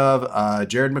anyone's heard of,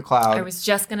 Jared McLeod. I was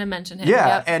just going to mention him. Yeah,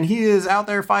 Yep. and he is out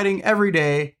there fighting every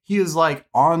day. He is like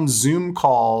on Zoom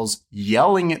calls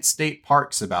yelling at state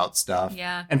parks about stuff.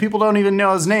 Yeah. And people don't even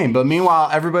know his name. But meanwhile,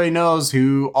 everybody knows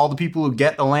who all the people who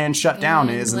get the land shut down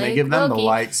is, and they Blake give them the Wilkie.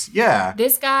 likes. Yeah.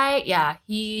 This guy, yeah,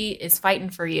 he is fighting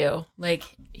for you. Like,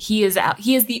 he is out.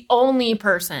 He is the only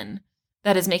person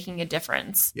that is making a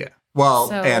difference. Yeah. Well,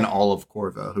 So- and all of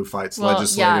Corva, who fights Well,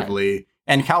 legislatively.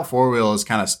 And Cal 4-Wheel has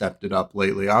kind of stepped it up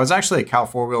lately. I was actually a Cal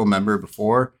 4-Wheel member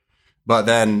before, but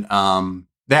then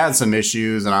they had some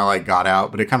issues and I like got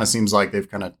out. But it kind of seems like they've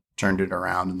kind of turned it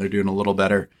around and they're doing a little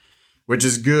better, which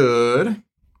is good.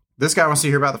 This guy wants to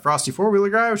hear about the Frosty 4-Wheeler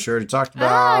guy. I was sure to talk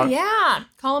about. Yeah.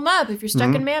 Call him up if you're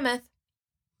stuck in Mammoth.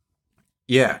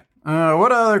 Yeah.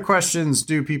 What other questions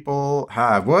do people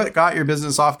have? What got your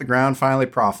business off the ground finally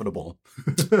profitable?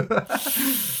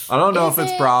 I don't know Is if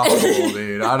it's it? profitable,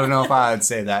 dude. I don't know if I'd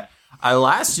say that.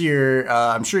 Last year,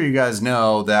 I'm sure you guys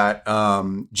know that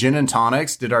Gin and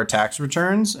Tonics did our tax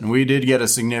returns, and we did get a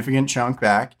significant chunk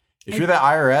back. If you're the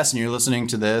IRS and you're listening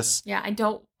to this, Yeah, I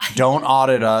don't. don't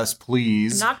audit us, I'm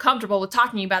please. not comfortable with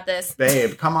talking about this.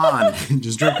 Babe, come on.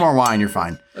 Just drink more wine. You're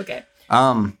fine. Okay.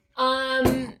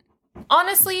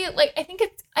 Honestly, Like,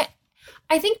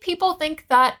 I think people think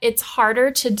that it's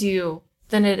harder to do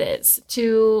than it is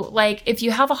to, like, if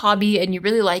you have a hobby and you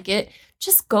really like it,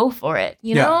 just go for it,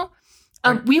 you Yeah.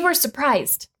 know? We were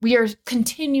surprised. We are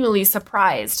continually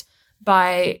surprised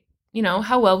by, you know,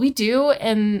 how well we do.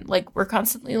 And, like, we're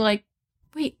constantly like,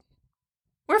 wait,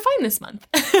 we're fine this month.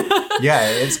 yeah,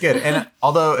 it's good. And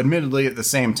although admittedly at the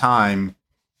same time,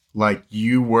 like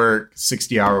you work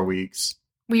 60-hour weeks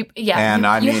And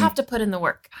I you mean- have to put in the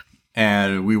work.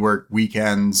 and we work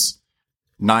weekends,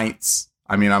 nights.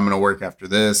 I mean, I'm going to work after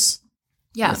this.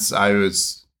 Yeah. I've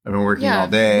been working all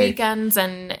day. Weekends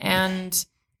and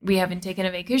we haven't taken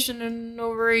a vacation in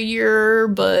over a year,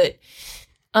 but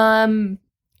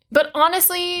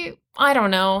honestly, I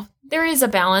don't know. There is a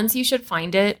balance. You should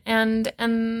find it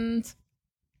and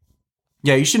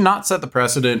Yeah, you should not set the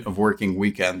precedent of working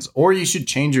weekends, or you should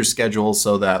change your schedule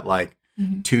so that like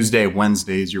Tuesday,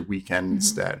 Wednesday is your weekend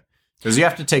instead. Because you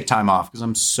have to take time off because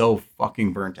I'm so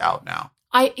fucking burnt out now.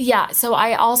 So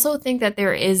I also think that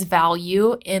there is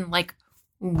value in like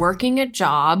working a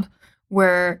job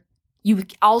where you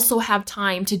also have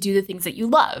time to do the things that you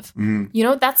love. Mhm. You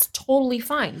know, that's totally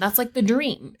fine. That's like the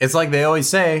dream. It's like they always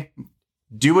say,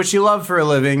 do what you love for a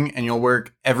living and you'll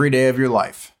work every day of your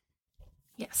life.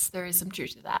 Yes, there is some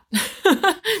truth to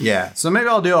that. Yeah. So maybe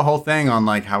I'll do a whole thing on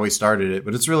like how we started it,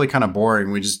 but it's really kind of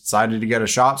boring. We just decided to get a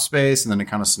shop space and then it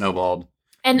kind of snowballed.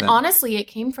 And Then- honestly, it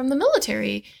came from the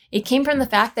military. It came from the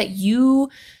fact that you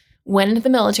went into the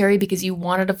military because you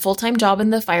wanted a full-time job in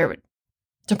the fire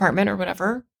department or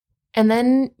whatever. And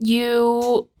then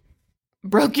you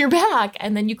broke your back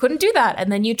and then you couldn't do that.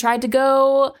 And then you tried to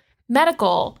go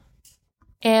medical.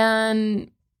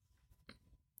 And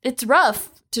it's rough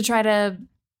to try to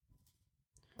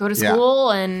go to Yeah.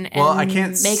 school and Well, I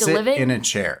can't make sit a living. in a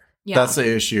chair. Yeah. That's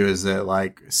the issue, is that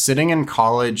like sitting in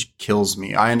college kills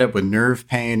me. I end up with nerve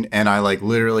pain and I like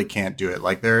literally can't do it.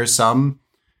 Like there are some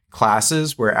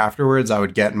classes where afterwards I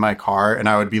would get in my car and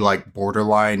I would be like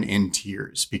borderline in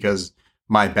tears because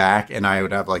my back and I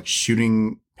would have like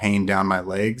shooting pain down my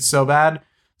legs so bad.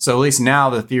 So at least now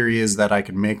the theory is that I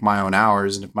can make my own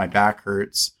hours, and if my back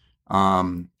hurts,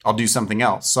 I'll do something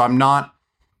else. So I'm not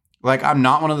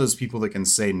one of those people that can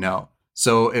say no.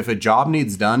 So if a job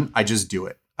needs done, I just do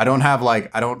it. I don't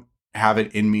have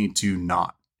it in me to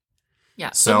not. Yeah.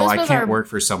 So this I was can't our- work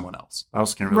for someone else. I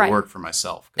also can't really Right. work for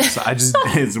myself. 'Cause I just,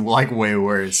 it's like way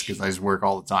worse because I just work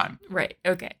all the time. Right.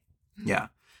 Okay. Yeah.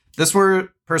 This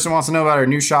person wants to know about our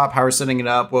new shop, how we're setting it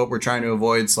up, what we're trying to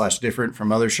avoid / different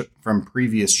from from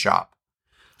previous shop.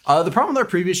 The problem with our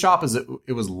previous shop is that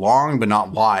it was long but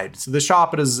not wide. So this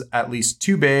shop, it is at least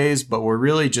 2 bays, but we're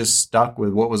really just stuck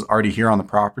with what was already here on the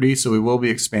property. So we will be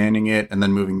expanding it and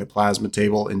then moving the plasma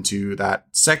table into that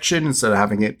section instead of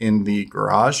having it in the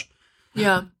garage.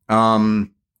 Yeah.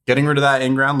 Getting rid of that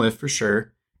in-ground lift for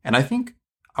sure. And I think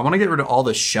I want to get rid of all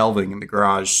the shelving in the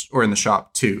garage or in the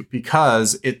shop too,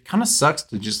 because it kind of sucks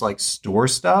to just like store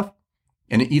stuff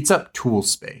and it eats up tool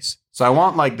space. So I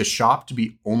want like the shop to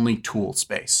be only tool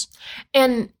space.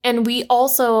 And we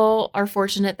also are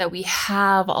fortunate that we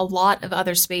have a lot of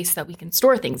other space that we can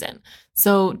store things in.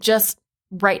 So just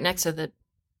right next to the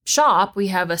shop, we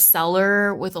have a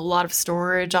cellar with a lot of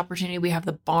storage opportunity. We have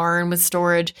the barn with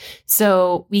storage.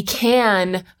 So we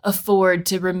can afford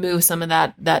to remove some of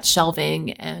that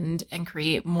shelving and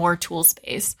create more tool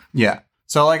space. Yeah.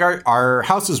 So like our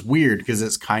house is weird because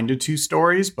it's kind of 2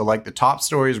 stories, but like the top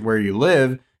story is where you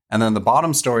live. And then the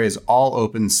bottom story is all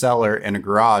open cellar and a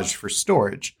garage for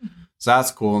storage. So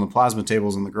that's cool. And the plasma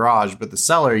table's in the garage, but the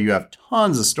cellar, you have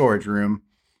tons of storage room.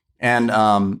 And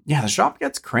the shop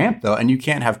gets cramped though. And you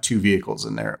can't have 2 vehicles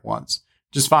in there at once.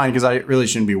 Just fine, because I really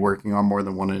shouldn't be working on more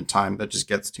than one at a time. That just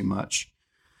gets too much.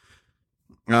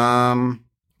 Can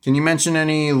you mention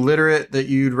any literate that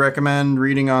you'd recommend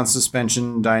reading on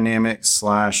suspension dynamics /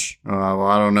 I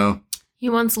don't know. He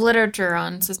wants literature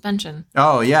on suspension.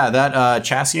 Oh, yeah. That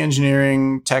chassis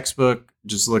engineering textbook,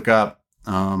 just look up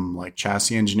like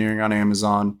chassis engineering on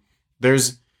Amazon.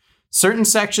 There's certain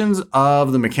sections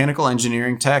of the mechanical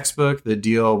engineering textbook that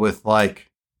deal with like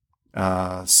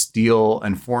steel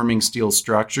and forming steel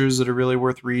structures that are really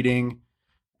worth reading.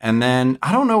 And then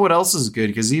I don't know what else is good,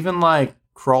 because even like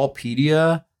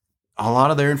Crawlpedia, a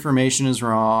lot of their information is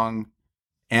wrong.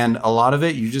 And a lot of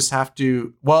it you just have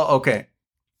to,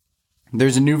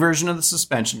 there's a new version of the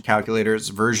suspension calculator. It's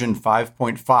version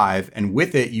 5.5. And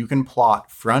with it, you can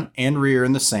plot front and rear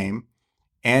in the same.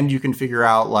 And you can figure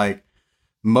out like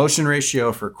motion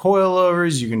ratio for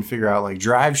coilovers. You can figure out like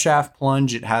drive shaft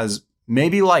plunge. It has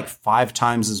maybe like 5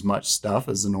 times as much stuff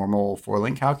as the normal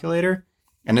 4-link calculator.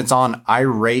 And it's on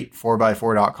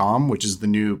irate4x4.com, which is the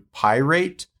new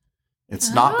Pyrate.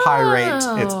 It's not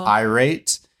Pyrate, it's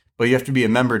Irate. But you have to be a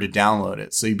member to download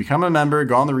it. So you become a member,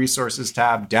 go on the resources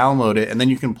tab, download it, and then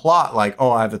you can plot like,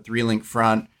 I have a 3-link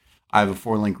front, I have a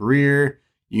 4-link rear.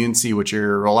 You can see what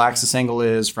your roll axis angle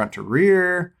is, front to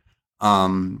rear.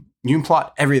 You can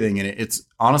plot everything in it. It's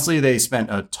honestly, they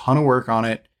spent a ton of work on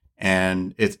it,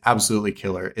 and it's absolutely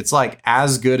killer. It's like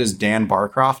as good as Dan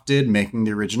Barcroft did making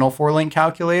the original 4-link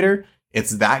calculator.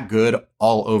 It's that good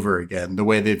all over again, the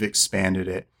way they've expanded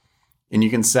it. And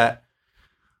you can set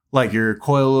like your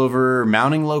coilover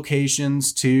mounting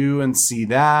locations too and see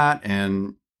that.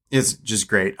 And it's just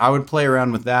great. I would play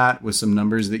around with that with some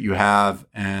numbers that you have,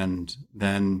 and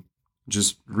then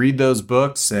just read those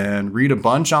books and read a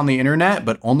bunch on the internet,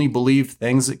 but only believe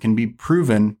things that can be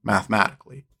proven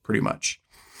mathematically, pretty much.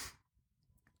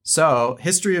 So,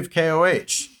 history of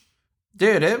KOH.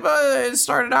 Dude, it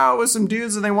started out with some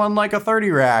dudes and they won like a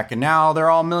 30 rack, and now they're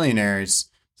all millionaires.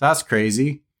 So that's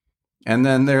crazy. And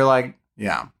then they're like,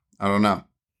 I don't know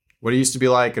what it used to be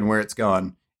like and where it's going.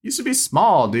 It used to be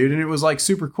small, dude, and it was like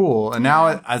super cool. And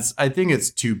now I think it's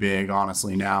too big,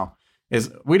 honestly. Now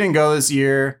we didn't go this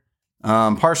year,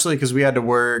 partially because we had to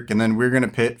work, and then we're gonna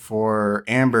pit for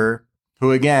Amber,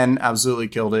 who again absolutely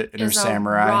killed it in her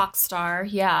Samurai. Rock star,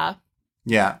 yeah.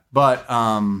 Yeah, but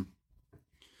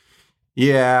she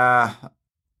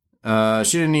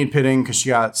didn't need pitting because she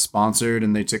got sponsored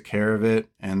and they took care of it.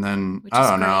 And then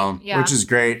which is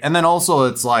great. And then also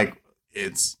it's like,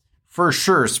 it's for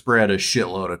sure spread a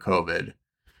shitload of COVID.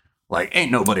 Like,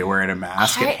 ain't nobody wearing a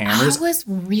mask at Hammers. I was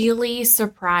really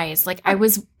surprised. Like, I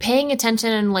was paying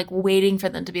attention and like waiting for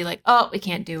them to be like, we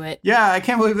can't do it. Yeah, I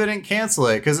can't believe they didn't cancel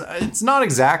it, because it's not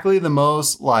exactly the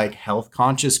most like health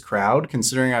conscious crowd,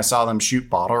 considering I saw them shoot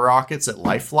bottle rockets at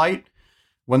Life Flight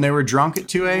when they were drunk at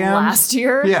 2 a.m. Last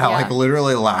year? Yeah, like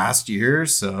literally last year.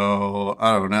 So,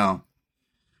 I don't know.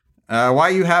 Why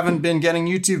you haven't been getting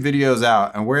YouTube videos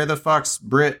out, and where the fuck's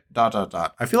Brit ... I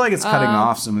feel like it's cutting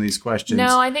off some of these questions.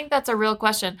 No, I think that's a real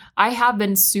question. I have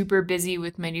been super busy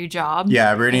with my new job.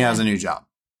 Yeah, Brittany has a new job.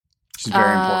 She's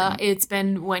very important. It's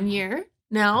been 1 year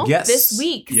now. Yes. This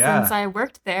week since I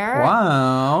worked there.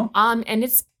 Wow. And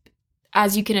it's,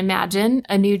 as you can imagine,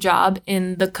 a new job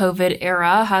in the COVID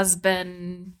era has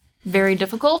been very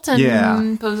difficult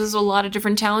and poses a lot of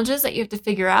different challenges that you have to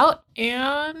figure out.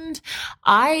 And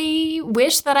I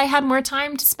wish that I had more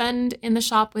time to spend in the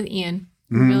shop with Ian.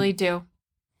 I really do.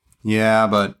 Yeah,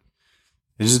 but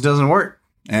it just doesn't work.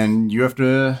 And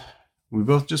we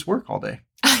both just work all day.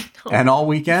 I know. And all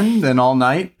weekend and all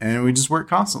night. And we just work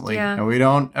constantly. Yeah. And we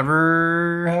don't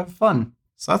ever have fun.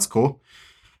 So that's cool.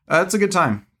 It's a good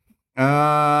time.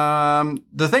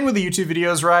 The thing with the YouTube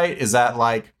videos, right, is that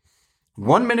like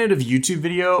 1 minute of YouTube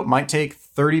video might take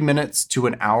 30 minutes to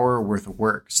an hour worth of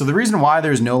work. So the reason why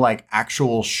there's no like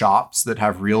actual shops that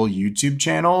have real YouTube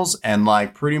channels, and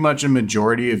like pretty much a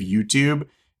majority of YouTube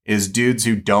is dudes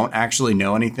who don't actually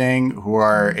know anything, who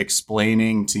are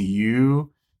explaining to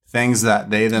you things that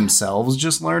they themselves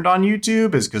just learned on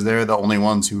YouTube, is because they're the only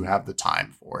ones who have the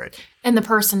time for it. And the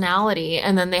personality.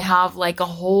 And then they have like a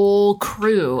whole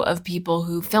crew of people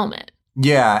who film it.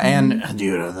 Yeah. And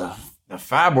dude, the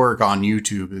fab work on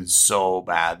YouTube is so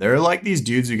bad. There are like these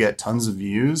dudes who get tons of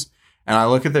views, and I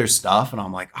look at their stuff and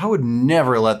I'm like, I would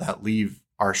never let that leave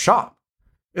our shop.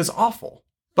 It's awful.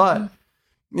 But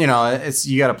you know,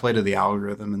 you got to play to the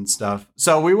algorithm and stuff.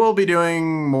 So we will be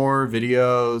doing more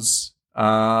videos.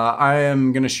 I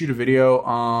am going to shoot a video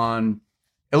on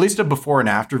at least a before and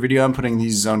after video. I'm putting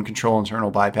these zone control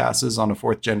internal bypasses on a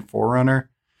 4th Gen 4Runner.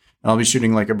 And I'll be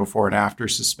shooting like a before and after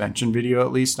suspension video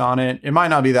at least on it. It might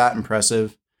not be that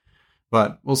impressive,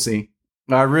 but we'll see.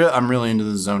 I'm really into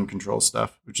the zone control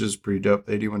stuff, which is pretty dope.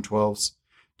 The 8112s.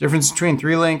 Difference between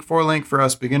 3-link, 4-link for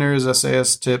us beginners,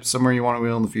 SAS tips, somewhere you want to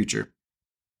wheel in the future.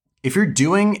 If you're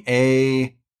doing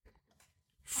a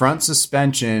front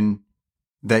suspension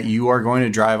that you are going to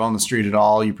drive on the street at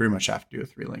all, you pretty much have to do a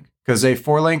 3-link. Because a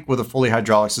 4-link with a fully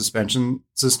hydraulic suspension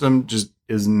system just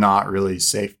is not really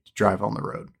safe to drive on the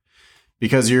road.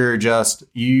 Because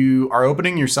you are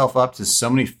opening yourself up to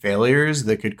so many failures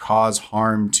that could cause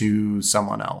harm to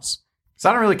someone else. So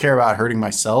I don't really care about hurting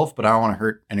myself, but I don't want to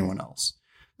hurt anyone else.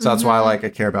 So that's why I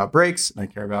care about brakes and I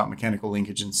care about mechanical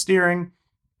linkage and steering.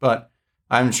 But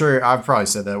I'm sure I've probably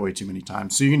said that way too many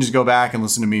times. So you can just go back and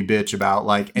listen to me bitch about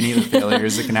like any of the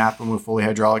failures that can happen with fully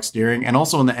hydraulic steering. And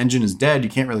also when the engine is dead, you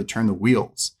can't really turn the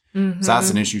wheels. So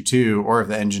that's an issue too. Or if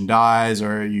the engine dies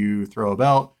or you throw a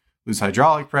belt, lose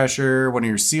hydraulic pressure, one of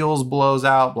your seals blows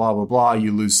out, blah, blah, blah,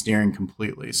 you lose steering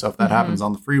completely. So if that happens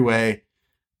on the freeway,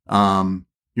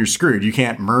 you're screwed. You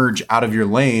can't merge out of your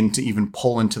lane to even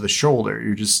pull into the shoulder.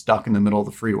 You're just stuck in the middle of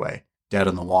the freeway, dead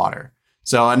in the water.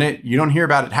 So, and you don't hear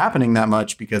about it happening that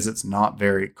much because it's not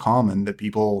very common that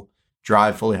people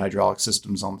drive fully hydraulic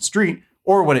systems on the street,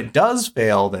 or when it does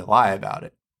fail, they lie about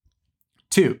it.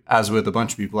 2, as with a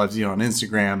bunch of people I've seen on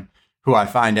Instagram, who I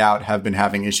find out have been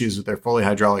having issues with their fully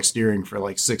hydraulic steering for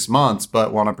like 6 months,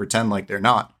 but want to pretend like they're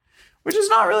not, which is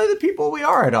not really the people we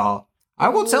are at all. I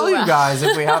will tell you guys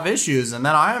if we have issues, and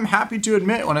then I am happy to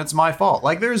admit when it's my fault.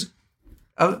 Like there's,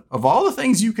 of all the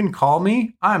things you can call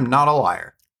me, I'm not a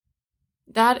liar.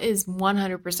 That is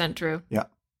 100% true. Yeah,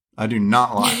 I do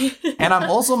not lie. And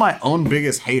I'm also my own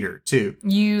biggest hater too.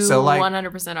 You so, like,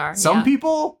 100% are. Some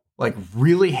people like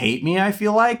really hate me, I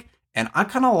feel like. And I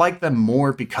kind of like them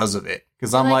more because of it.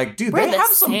 Because I'm like, dude, they have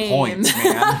some points,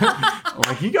 man.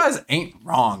 Like, you guys ain't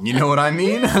wrong. You know what I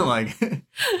mean? Like,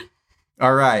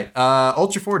 all right.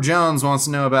 Ultra 4 Jones wants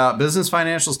to know about business,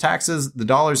 financials, taxes, the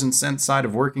dollars and cents side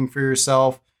of working for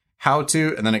yourself, how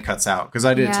to, and then it cuts out. Because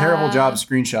I did a terrible job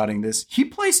screenshotting this. He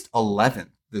placed 11th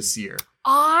this year.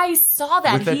 I saw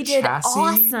that. With he did chassis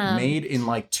awesome. Made in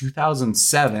like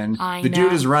 2007. The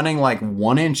dude is running like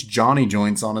 1-inch Johnny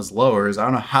joints on his lowers. I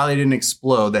don't know how they didn't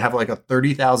explode. They have like a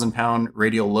 30,000 pound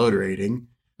radial load rating.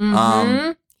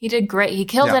 He did great. He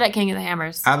killed it at King of the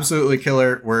Hammers. Absolutely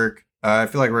killer work. I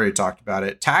feel like we already talked about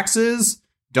it. Taxes,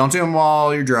 don't do them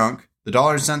while you're drunk. The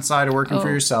dollar and cent side of working for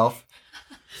yourself.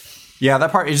 Yeah,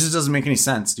 that part, it just doesn't make any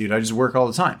sense, dude. I just work all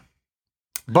the time.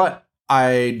 But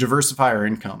I diversify our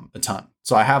income a ton.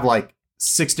 So I have like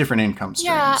 6 different income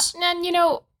streams. Yeah,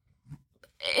 and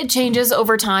it changes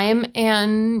over time,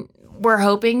 and we're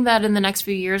hoping that in the next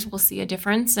few years we'll see a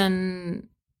difference and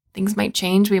things might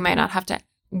change. We might not have to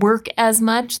work as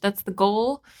much. That's the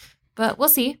goal, but we'll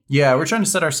see. Yeah, we're trying to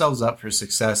set ourselves up for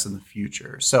success in the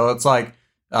future. So it's like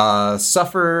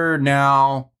suffer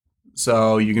now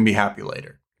so you can be happy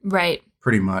later. Right.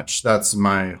 Pretty much. That's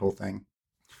my whole thing.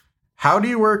 How do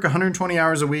you work 120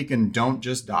 hours a week and don't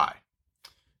just die?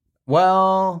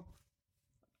 Well,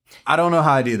 I don't know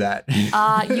how I do that.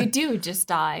 You do just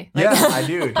die. Yeah, I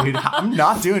do, dude. I'm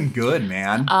not doing good,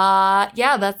 man.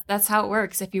 Yeah, that's how it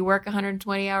works. If you work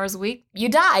 120 hours a week, you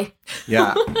die.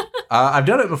 Yeah. I've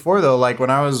done it before, though. Like when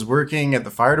I was working at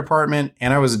the fire department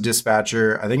and I was a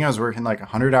dispatcher, I think I was working like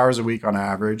 100 hours a week on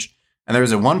average. And there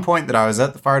was at one point that I was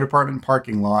at the fire department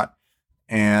parking lot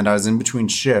and I was in between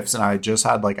shifts and I just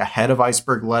had like a head of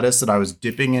iceberg lettuce that I was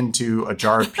dipping into a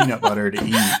jar of peanut butter to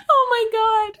eat. Oh my God.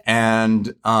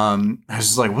 And I was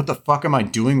just like, what the fuck am I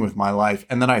doing with my life?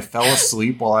 And then I fell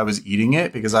asleep while I was eating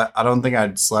it because I don't think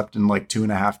I'd slept in like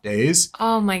 2.5 days.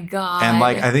 Oh my God. And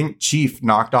like, I think Chief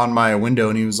knocked on my window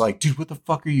and he was like, dude, what the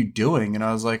fuck are you doing? And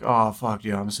I was like, oh, fuck,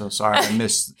 dude, I'm so sorry. I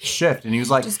missed shift. And he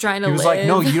was like, just trying to he was live. like,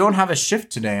 no, you don't have a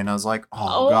shift today. And I was like,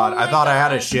 oh God, I thought I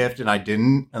had a shift and I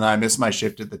didn't. And then I missed my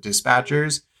shift at the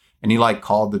dispatchers. And he like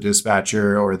called the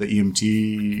dispatcher or the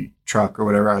EMT truck or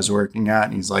whatever I was working at.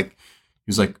 And he was like,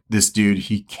 this dude,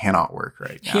 he cannot work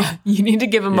right now. Yeah, you need to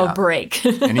give him a break.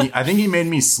 And I think he made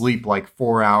me sleep like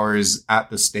 4 hours at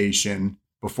the station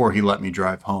before he let me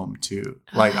drive home too.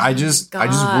 Like I just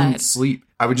wouldn't sleep.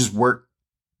 I would just work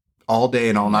all day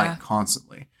and all night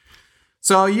constantly.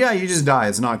 So yeah, you just die.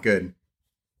 It's not good.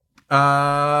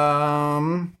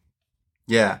 Yeah.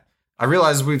 I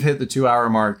realize we've hit the 2-hour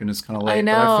mark and it's kind of late. I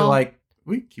know. But I feel like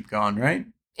we keep going, right?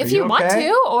 If you want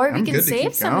to, or we can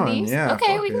save some of going. these. Yeah,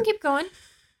 okay, we can keep going.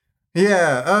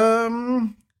 Yeah.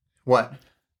 What?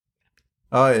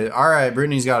 Oh, yeah. All right.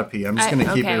 Brittany's got to pee. I'm just going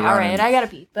to keep it running. All right. I got to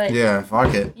pee. But yeah,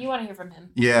 fuck it. You want to hear from him.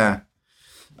 Yeah.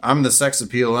 I'm the sex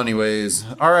appeal anyways.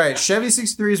 All right. Chevy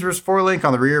 63s versus 4Link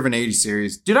on the rear of an 80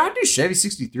 series. Dude, I'd do Chevy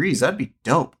 63s. That'd be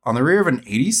dope. On the rear of an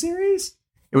 80 series?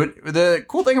 The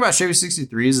cool thing about Chevy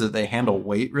 63s is that they handle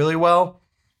weight really well.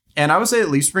 And I would say that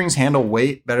leaf springs handle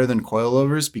weight better than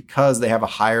coilovers because they have a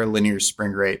higher linear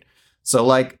spring rate. So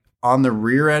like on the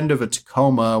rear end of a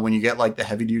Tacoma, when you get like the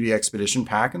heavy duty expedition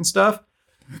pack and stuff,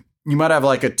 you might have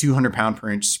like a 200 pound per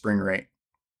inch spring rate.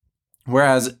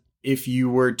 Whereas if you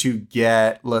were to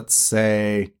get, let's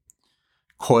say,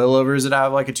 coilovers that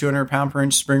have like a 200 pound per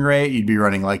inch spring rate, you'd be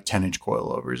running like 10 inch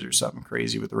coilovers or something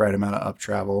crazy with the right amount of up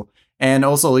travel. And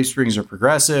also leaf springs are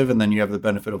progressive. And then you have the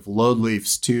benefit of load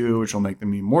leafs too, which will make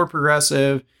them even more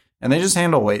progressive. And they just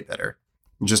handle weight better,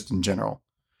 just in general.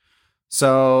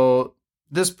 So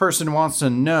this person wants to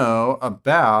know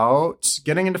about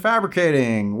getting into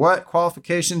fabricating, what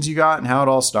qualifications you got and how it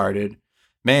all started.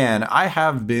 Man, I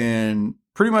have been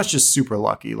pretty much just super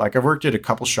lucky. Like I've worked at a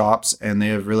couple shops and they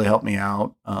have really helped me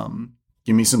out,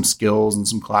 give me some skills and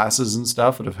some classes and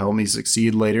stuff that have helped me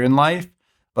succeed later in life.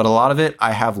 But a lot of it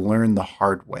I have learned the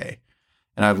hard way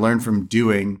and I've learned from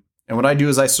doing. And what I do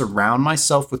is I surround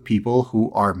myself with people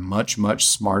who are much, much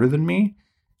smarter than me.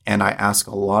 And I ask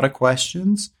a lot of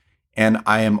questions. And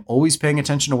I am always paying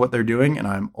attention to what they're doing and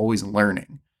I'm always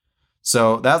learning.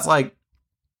 So that's like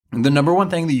the number one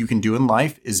thing that you can do in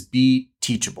life is be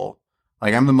teachable.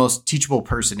 Like I'm the most teachable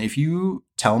person. If you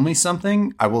tell me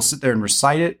something, I will sit there and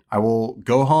recite it. I will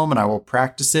go home and I will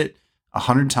practice it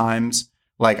 100 times.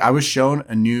 Like I was shown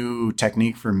a new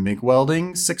technique for MIG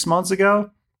welding 6 months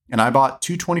ago and I bought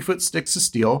 2 20-foot sticks of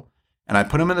steel and I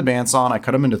put them in the bandsaw and I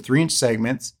cut them into 3-inch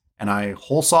segments and I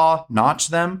hole saw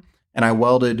notched them and I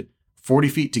welded 40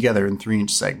 feet together in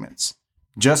 3-inch segments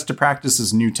just to practice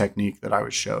this new technique that I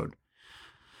was showed.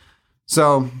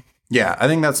 So yeah, I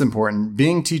think that's important.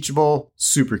 Being teachable,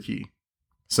 super key.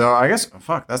 So I guess,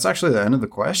 that's actually the end of the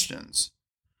questions.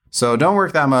 So don't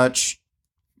work that much.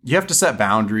 You have to set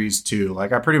boundaries too.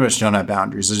 Like I pretty much don't have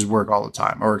boundaries. I just work all the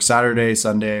time. I work Saturday,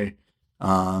 Sunday.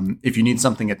 If you need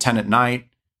something at 10 at night,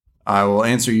 I will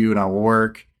answer you and I will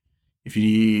work. If you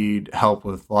need help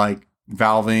with like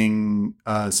valving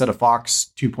a set of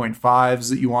Fox 2.5s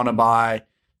that you want to buy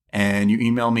and you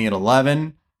email me at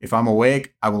 11, if I'm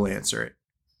awake, I will answer it.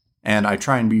 And I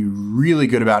try and be really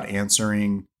good about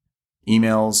answering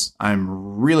emails. I'm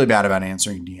really bad about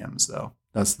answering DMs though.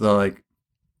 That's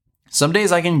some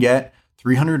days I can get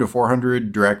 300 to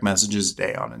 400 direct messages a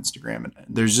day on Instagram. And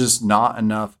there's just not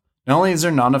enough. Not only is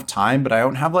there not enough time, but I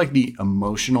don't have like the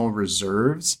emotional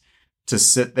reserves to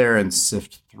sit there and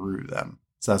sift through them.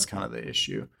 So that's kind of the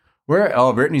issue.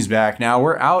 Brittany's back now.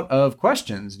 We're out of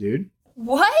questions, dude.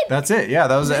 What? That's it. Yeah,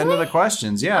 that was the end of the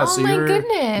questions. Yeah. Oh my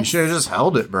goodness. You should have just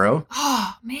held it, bro.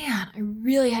 Oh man, I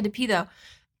really had to pee though.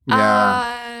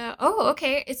 Yeah.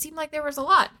 Okay. It seemed like there was a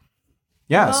lot.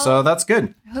 Yeah, Well, so that's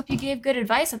good. I hope you gave good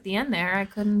advice at the end there. I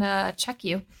couldn't check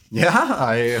you. Yeah,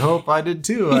 I hope I did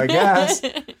too, I guess.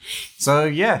 So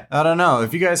yeah, I don't know.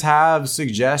 If you guys have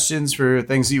suggestions for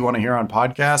things that you want to hear on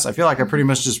podcasts, I feel like I pretty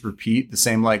much just repeat the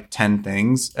same like 10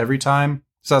 things every time.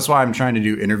 So that's why I'm trying to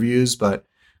do interviews, but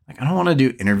like I don't want to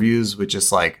do interviews with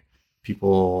just like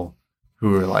people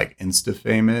who are like Insta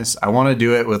famous. I want to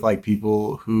do it with like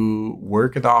people who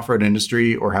work in the off-road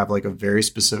industry or have like a very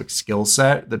specific skill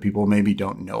set that people maybe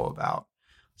don't know about.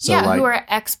 So yeah, like, who are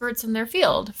experts in their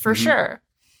field for sure.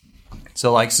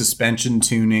 So like suspension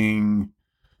tuning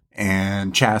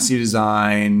and chassis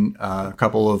design, a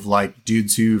couple of like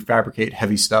dudes who fabricate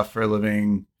heavy stuff for a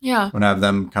living. Yeah. When I have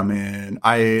them come in,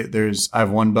 I have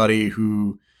one buddy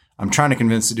who I'm trying to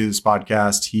convince to do this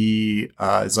podcast. He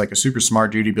is like a super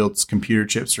smart dude. He builds computer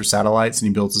chips for satellites and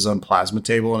he builds his own plasma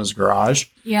table in his garage.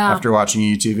 Yeah. After watching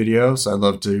a YouTube video. So I'd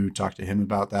love to talk to him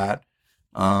about that.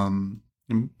 And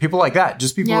people like that,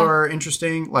 just people who are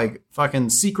interesting, like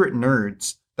fucking secret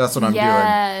nerds. That's what I'm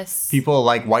doing. People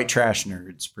like white trash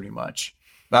nerds pretty much,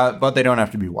 but they don't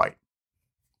have to be white.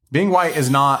 Being white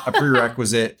is not a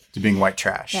prerequisite to being white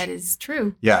trash. That is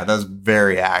true. Yeah. That's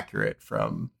very accurate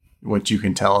from what you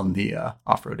can tell in the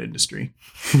off-road industry.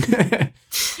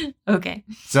 Okay.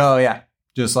 So yeah,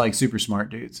 just like super smart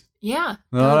dudes. Yeah,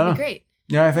 that would be great.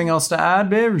 Yeah, anything else to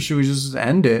add, babe? Or should we just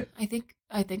end it? I think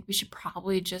we should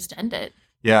probably just end it.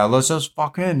 Yeah, let's just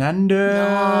fucking end it.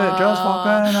 Just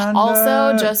fucking end it.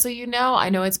 Also, just so you know, I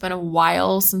know it's been a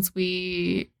while since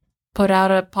we put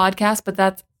out a podcast, but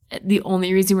that's the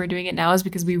only reason we're doing it now is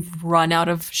because we've run out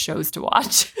of shows to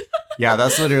watch. Yeah,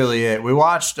 that's literally it. We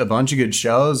watched a bunch of good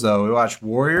shows, though. We watched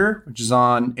Warrior, which is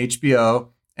on HBO.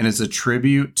 and it's a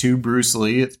tribute to Bruce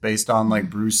Lee. It's based on like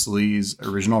Bruce Lee's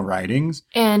original writings.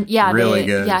 And yeah, really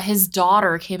good. Yeah, his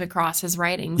daughter came across his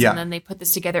writings, Yeah. and then they put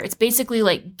this together. It's basically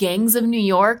like Gangs of New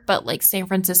York, but like San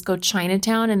Francisco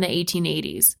Chinatown in the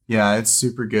 1880s. Yeah, it's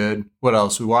super good. What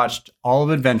else? We watched all of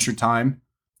Adventure Time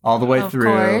all the way Of through.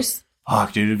 course.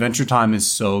 Fuck, dude, Adventure Time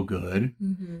is so good.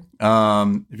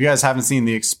 Mm-hmm. If you guys haven't seen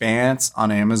The Expanse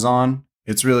on Amazon,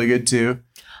 it's really good too.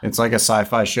 It's like a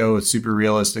sci-fi show with super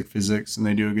realistic physics, and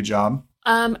they do a good job.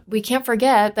 We can't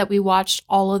forget that we watched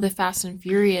all of the Fast and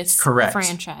Furious Correct.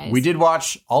 franchise. We did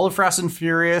watch all of Fast and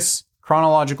Furious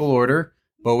chronological order,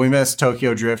 but we missed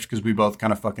Tokyo Drift because we both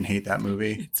kind of fucking hate that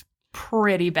movie. It's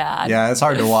pretty bad. Yeah, it's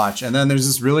hard to watch. And then there's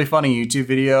this really funny YouTube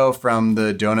video from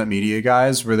the Donut Media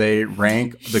guys where they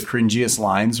rank the cringiest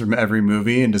lines from every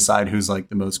movie and decide who's like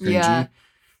the most cringy. Yeah.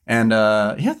 And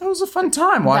yeah, that was a fun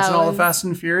time watching all the was- Fast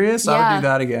and Furious. I Yeah, would do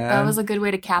that again. That was a good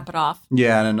way to cap it off.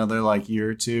 Yeah, in another like year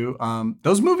or two.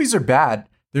 Those movies are bad.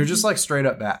 They're just like straight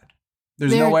up bad.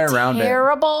 There's no way around it.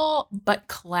 Terrible, but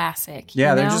classic. Yeah,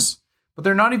 you they're know? just, but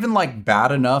they're not even like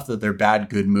bad enough that they're bad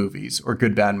good movies or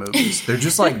good bad movies. They're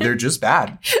just like, they're just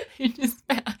bad. It's just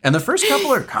bad. And the first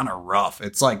couple are kind of rough.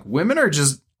 It's like women are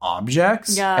just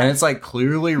objects. Yeah. And it's like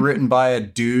clearly written by a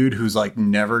dude who's like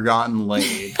never gotten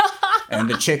laid. And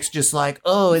the chick's just like,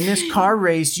 oh, in this car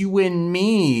race, you win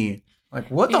me. Like,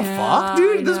 what the Yeah, fuck,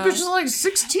 dude? I This know. bitch is like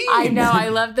 16. I know. I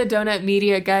love the Donut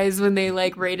Media guys when they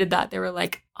like rated that. They were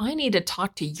like, I need to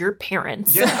talk to your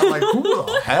parents. Yeah, I'm like, who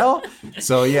the hell?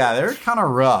 So yeah, they're kind of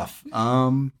rough.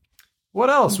 What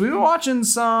else? We were watching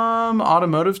some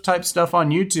automotive type stuff on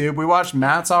YouTube. We watched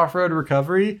Matt's Off-Road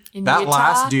Recovery. In That Utah?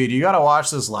 last dude, you got to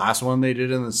watch this last one they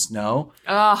did in the snow.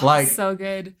 Oh, Like- so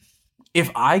good. If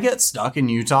I get stuck in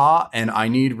Utah and I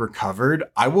need recovered,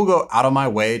 I will go out of my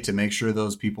way to make sure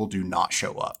those people do not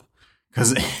show up.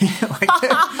 Because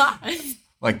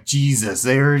like Jesus,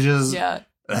 they were just, Yeah.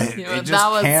 it You know, just that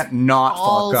was can't not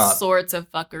All fuck up. sorts of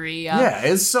fuckery. Yeah,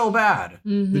 it's so bad. The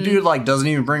Mhm. dude like doesn't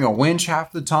even bring a winch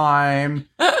half the time.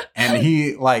 And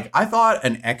he like, I thought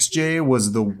an XJ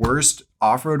was the worst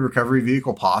off-road recovery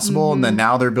vehicle possible. And then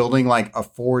now they're building like a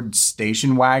Ford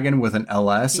station wagon with an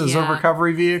LS as a Yeah.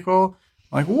 recovery vehicle.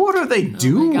 Like, what are they Oh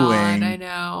doing? my God, I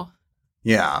know.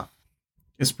 Yeah,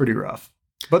 it's pretty rough.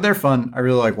 But they're fun. I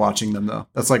really like watching them though.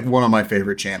 That's like one of my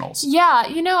favorite channels. Yeah,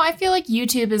 you know, I feel like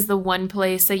YouTube is the one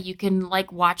place that you can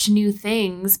like watch new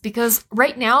things because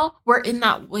right now we're in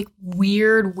that like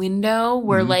weird window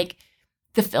where Mhm. like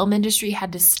the film industry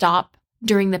had to stop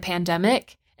during the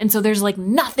pandemic. And so there's like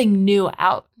nothing new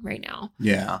out right now.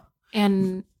 Yeah.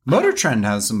 And Motor Trend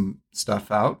has some stuff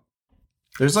out.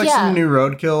 There's like Yeah. some new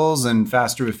roadkills and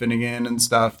Faster with Finnegan and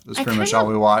stuff. That's I pretty much kinda-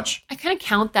 all we watch. I kind of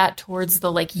count that towards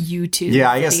the like YouTube. Yeah,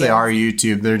 I guess they videos. are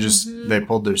YouTube. They're just, Mhm. they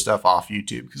pulled their stuff off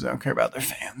YouTube because they don't care about their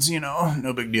fans, you know?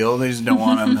 No big deal. They just don't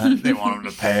want them. They want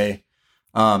them to pay.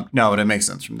 No, but it makes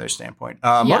sense from their standpoint.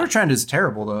 Motor Trend is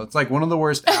terrible though. It's like one of the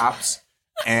worst apps.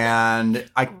 And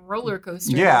I Roller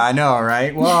coaster. Yeah, I know,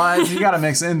 right? Well, you got to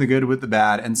mix in the good with the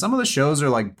bad. And some of the shows are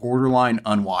like borderline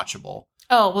unwatchable.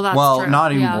 Oh, well, that's Well, true.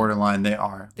 not even Yeah. borderline. They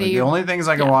are. Like, They- the only things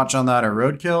I can yeah. watch on that are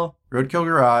Roadkill, Roadkill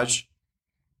Garage,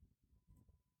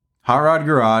 Hot Rod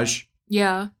Garage,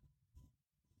 Yeah.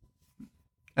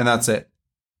 and that's it.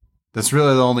 That's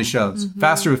really the only shows. Mhm.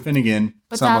 Faster with Finnegan,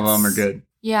 But some of them are that's- good.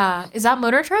 Yeah. Is that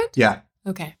Motor Trend? Yeah,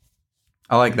 Okay.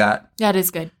 I like that. That is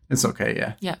good. It's okay,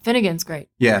 yeah. Yeah. Finnegan's great.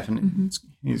 Yeah, Mm-hmm.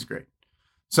 he's great.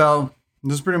 So,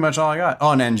 this is pretty much all I got.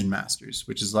 Oh, and Engine Masters,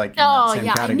 which is like in Oh, that same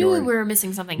yeah. category. I knew we were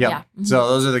missing something. Yep. Yeah. Mhm. So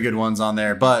those are the good ones on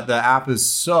there. But the app is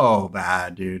so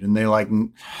bad, dude. And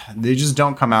they just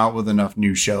don't come out with enough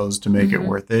new shows to make it Mhm.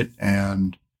 worth it.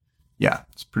 And yeah,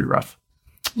 it's pretty rough.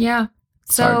 Yeah.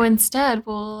 So hard. instead,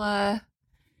 we'll, I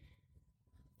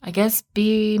guess,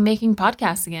 be making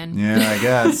podcasts again. Yeah, I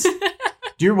guess.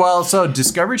 So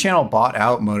Discovery Channel bought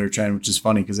out Motor Trend, which is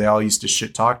funny because they all used to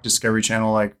shit talk Discovery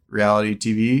Channel like reality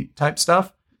TV type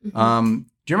stuff. Mhm.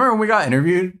 Do you remember when we got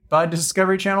interviewed by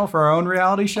Discovery Channel for our own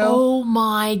reality show? Oh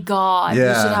my God. We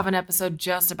Yeah. should have an episode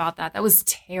just about that. That was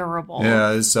terrible.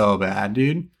 Yeah, it's so bad,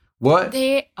 dude. What?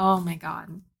 Oh my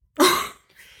God.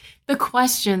 The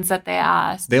questions that they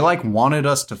asked. They like wanted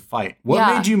us to fight. What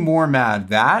Yeah. made you more mad,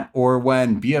 that or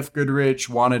when BF Goodrich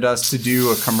wanted us to do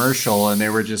a commercial and they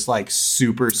were just like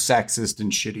super sexist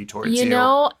and shitty towards you? You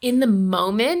know, in the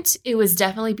moment, it was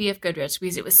definitely BF Goodrich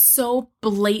because it was so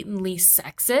blatantly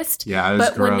sexist. Yeah, it was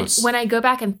But gross. when I go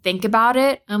back and think about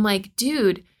it, I'm like,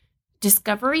 dude,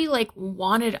 Discovery like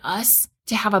wanted us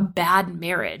to have a bad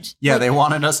marriage. yeah, Like, they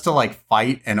wanted us to like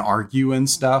fight and argue and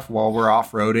stuff while we're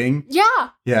off-roading. yeah.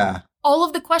 Yeah. all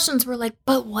of the questions were like,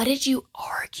 but what did you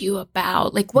argue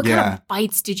about? Like, what kind of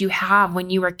fights did you have when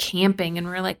you were camping? And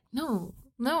we're like, no.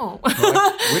 Like,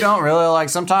 we don't really like,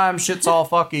 sometimes shit's all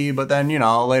fucky, but then,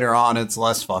 later on it's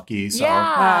less fucky. So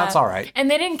that's all right. And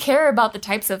they didn't care about the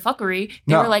types of fuckery.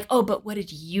 They were like, oh, but what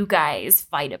did you guys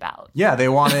fight about? Yeah, they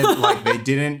wanted, like, they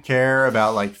didn't care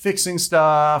about, like, fixing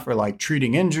stuff or, like,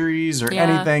 treating injuries or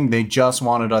anything. They just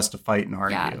wanted us to fight and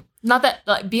argue. Yeah. Not that,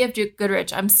 like, BF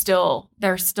Goodrich,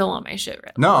 they're still on my shit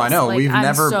list. No, I know. Like,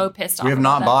 I'm so pissed off. We have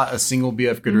not bought a single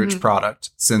BF Goodrich product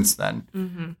since then.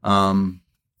 Mm-hmm.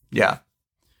 Yeah.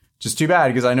 Just too bad,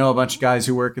 because I know a bunch of guys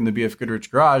who work in the BF Goodrich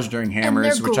garage during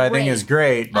Hammers, which I think is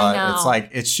great, but it's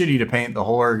like, it's shitty to paint the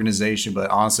whole organization.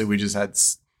 But honestly, we just had,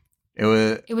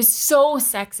 it was so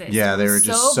sexist. Yeah, they were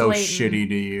just so shitty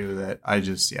to you that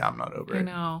I'm not over it. I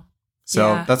know.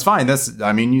 So that's fine.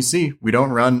 You see, we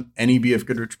don't run any BF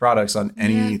Goodrich products on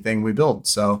anything we build.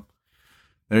 So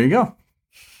there you go.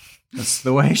 That's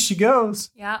the way she goes.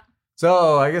 Yeah.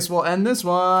 So I guess we'll end this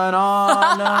one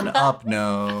on an up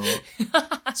note.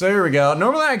 So here we go.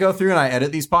 Normally I go through and I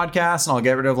edit these podcasts and I'll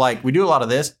get rid of, like, we do a lot of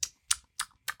this.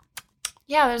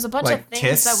 Yeah, there's a bunch of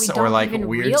things that we don't or like even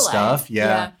weird realize. Stuff.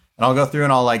 Yeah. And I'll go through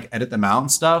and I'll, like, edit them out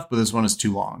and stuff, but this one is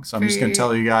too long. So I'm just going to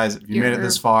tell you guys, if you made it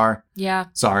this far,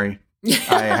 sorry.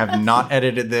 I have not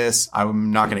edited this.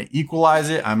 I'm not going to equalize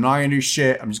it. I'm not going to do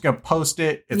shit. I'm just going to post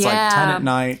it. It's like 10 at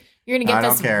night. You're going to get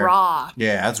this raw.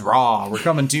 Yeah, it's raw. We're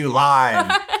coming to you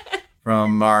live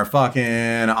from our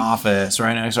fucking office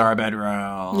right next to our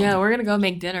bedroom. Yeah, we're going to go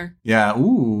make dinner. Yeah.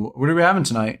 Ooh, what are we having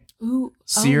tonight? Ooh.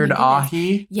 Seared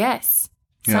ahi? Yes.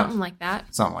 Something like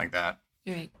that. Something like that.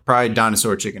 Right. Probably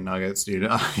dinosaur chicken nuggets, dude.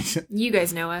 You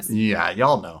guys know us. Yeah,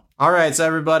 y'all know. All right, so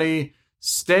everybody,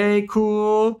 stay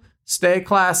cool, stay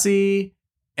classy,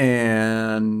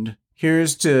 and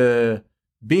here's to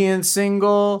being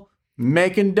single,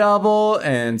 making double,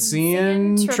 and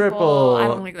seeing triple. I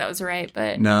don't think that was right,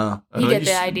 but no, you get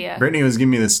the idea. Brittany was giving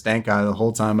me the stank eye the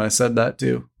whole time I said that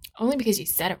too. Only because you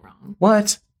said it wrong.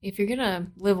 What? If you're gonna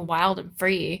live wild and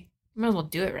free, you might as well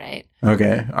do it right.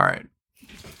 Okay, all right.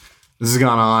 This has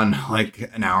gone on like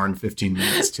an hour and 15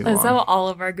 minutes too long. That's how all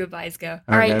of our goodbyes go.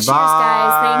 All right, cheers,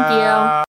 guys. Thank you.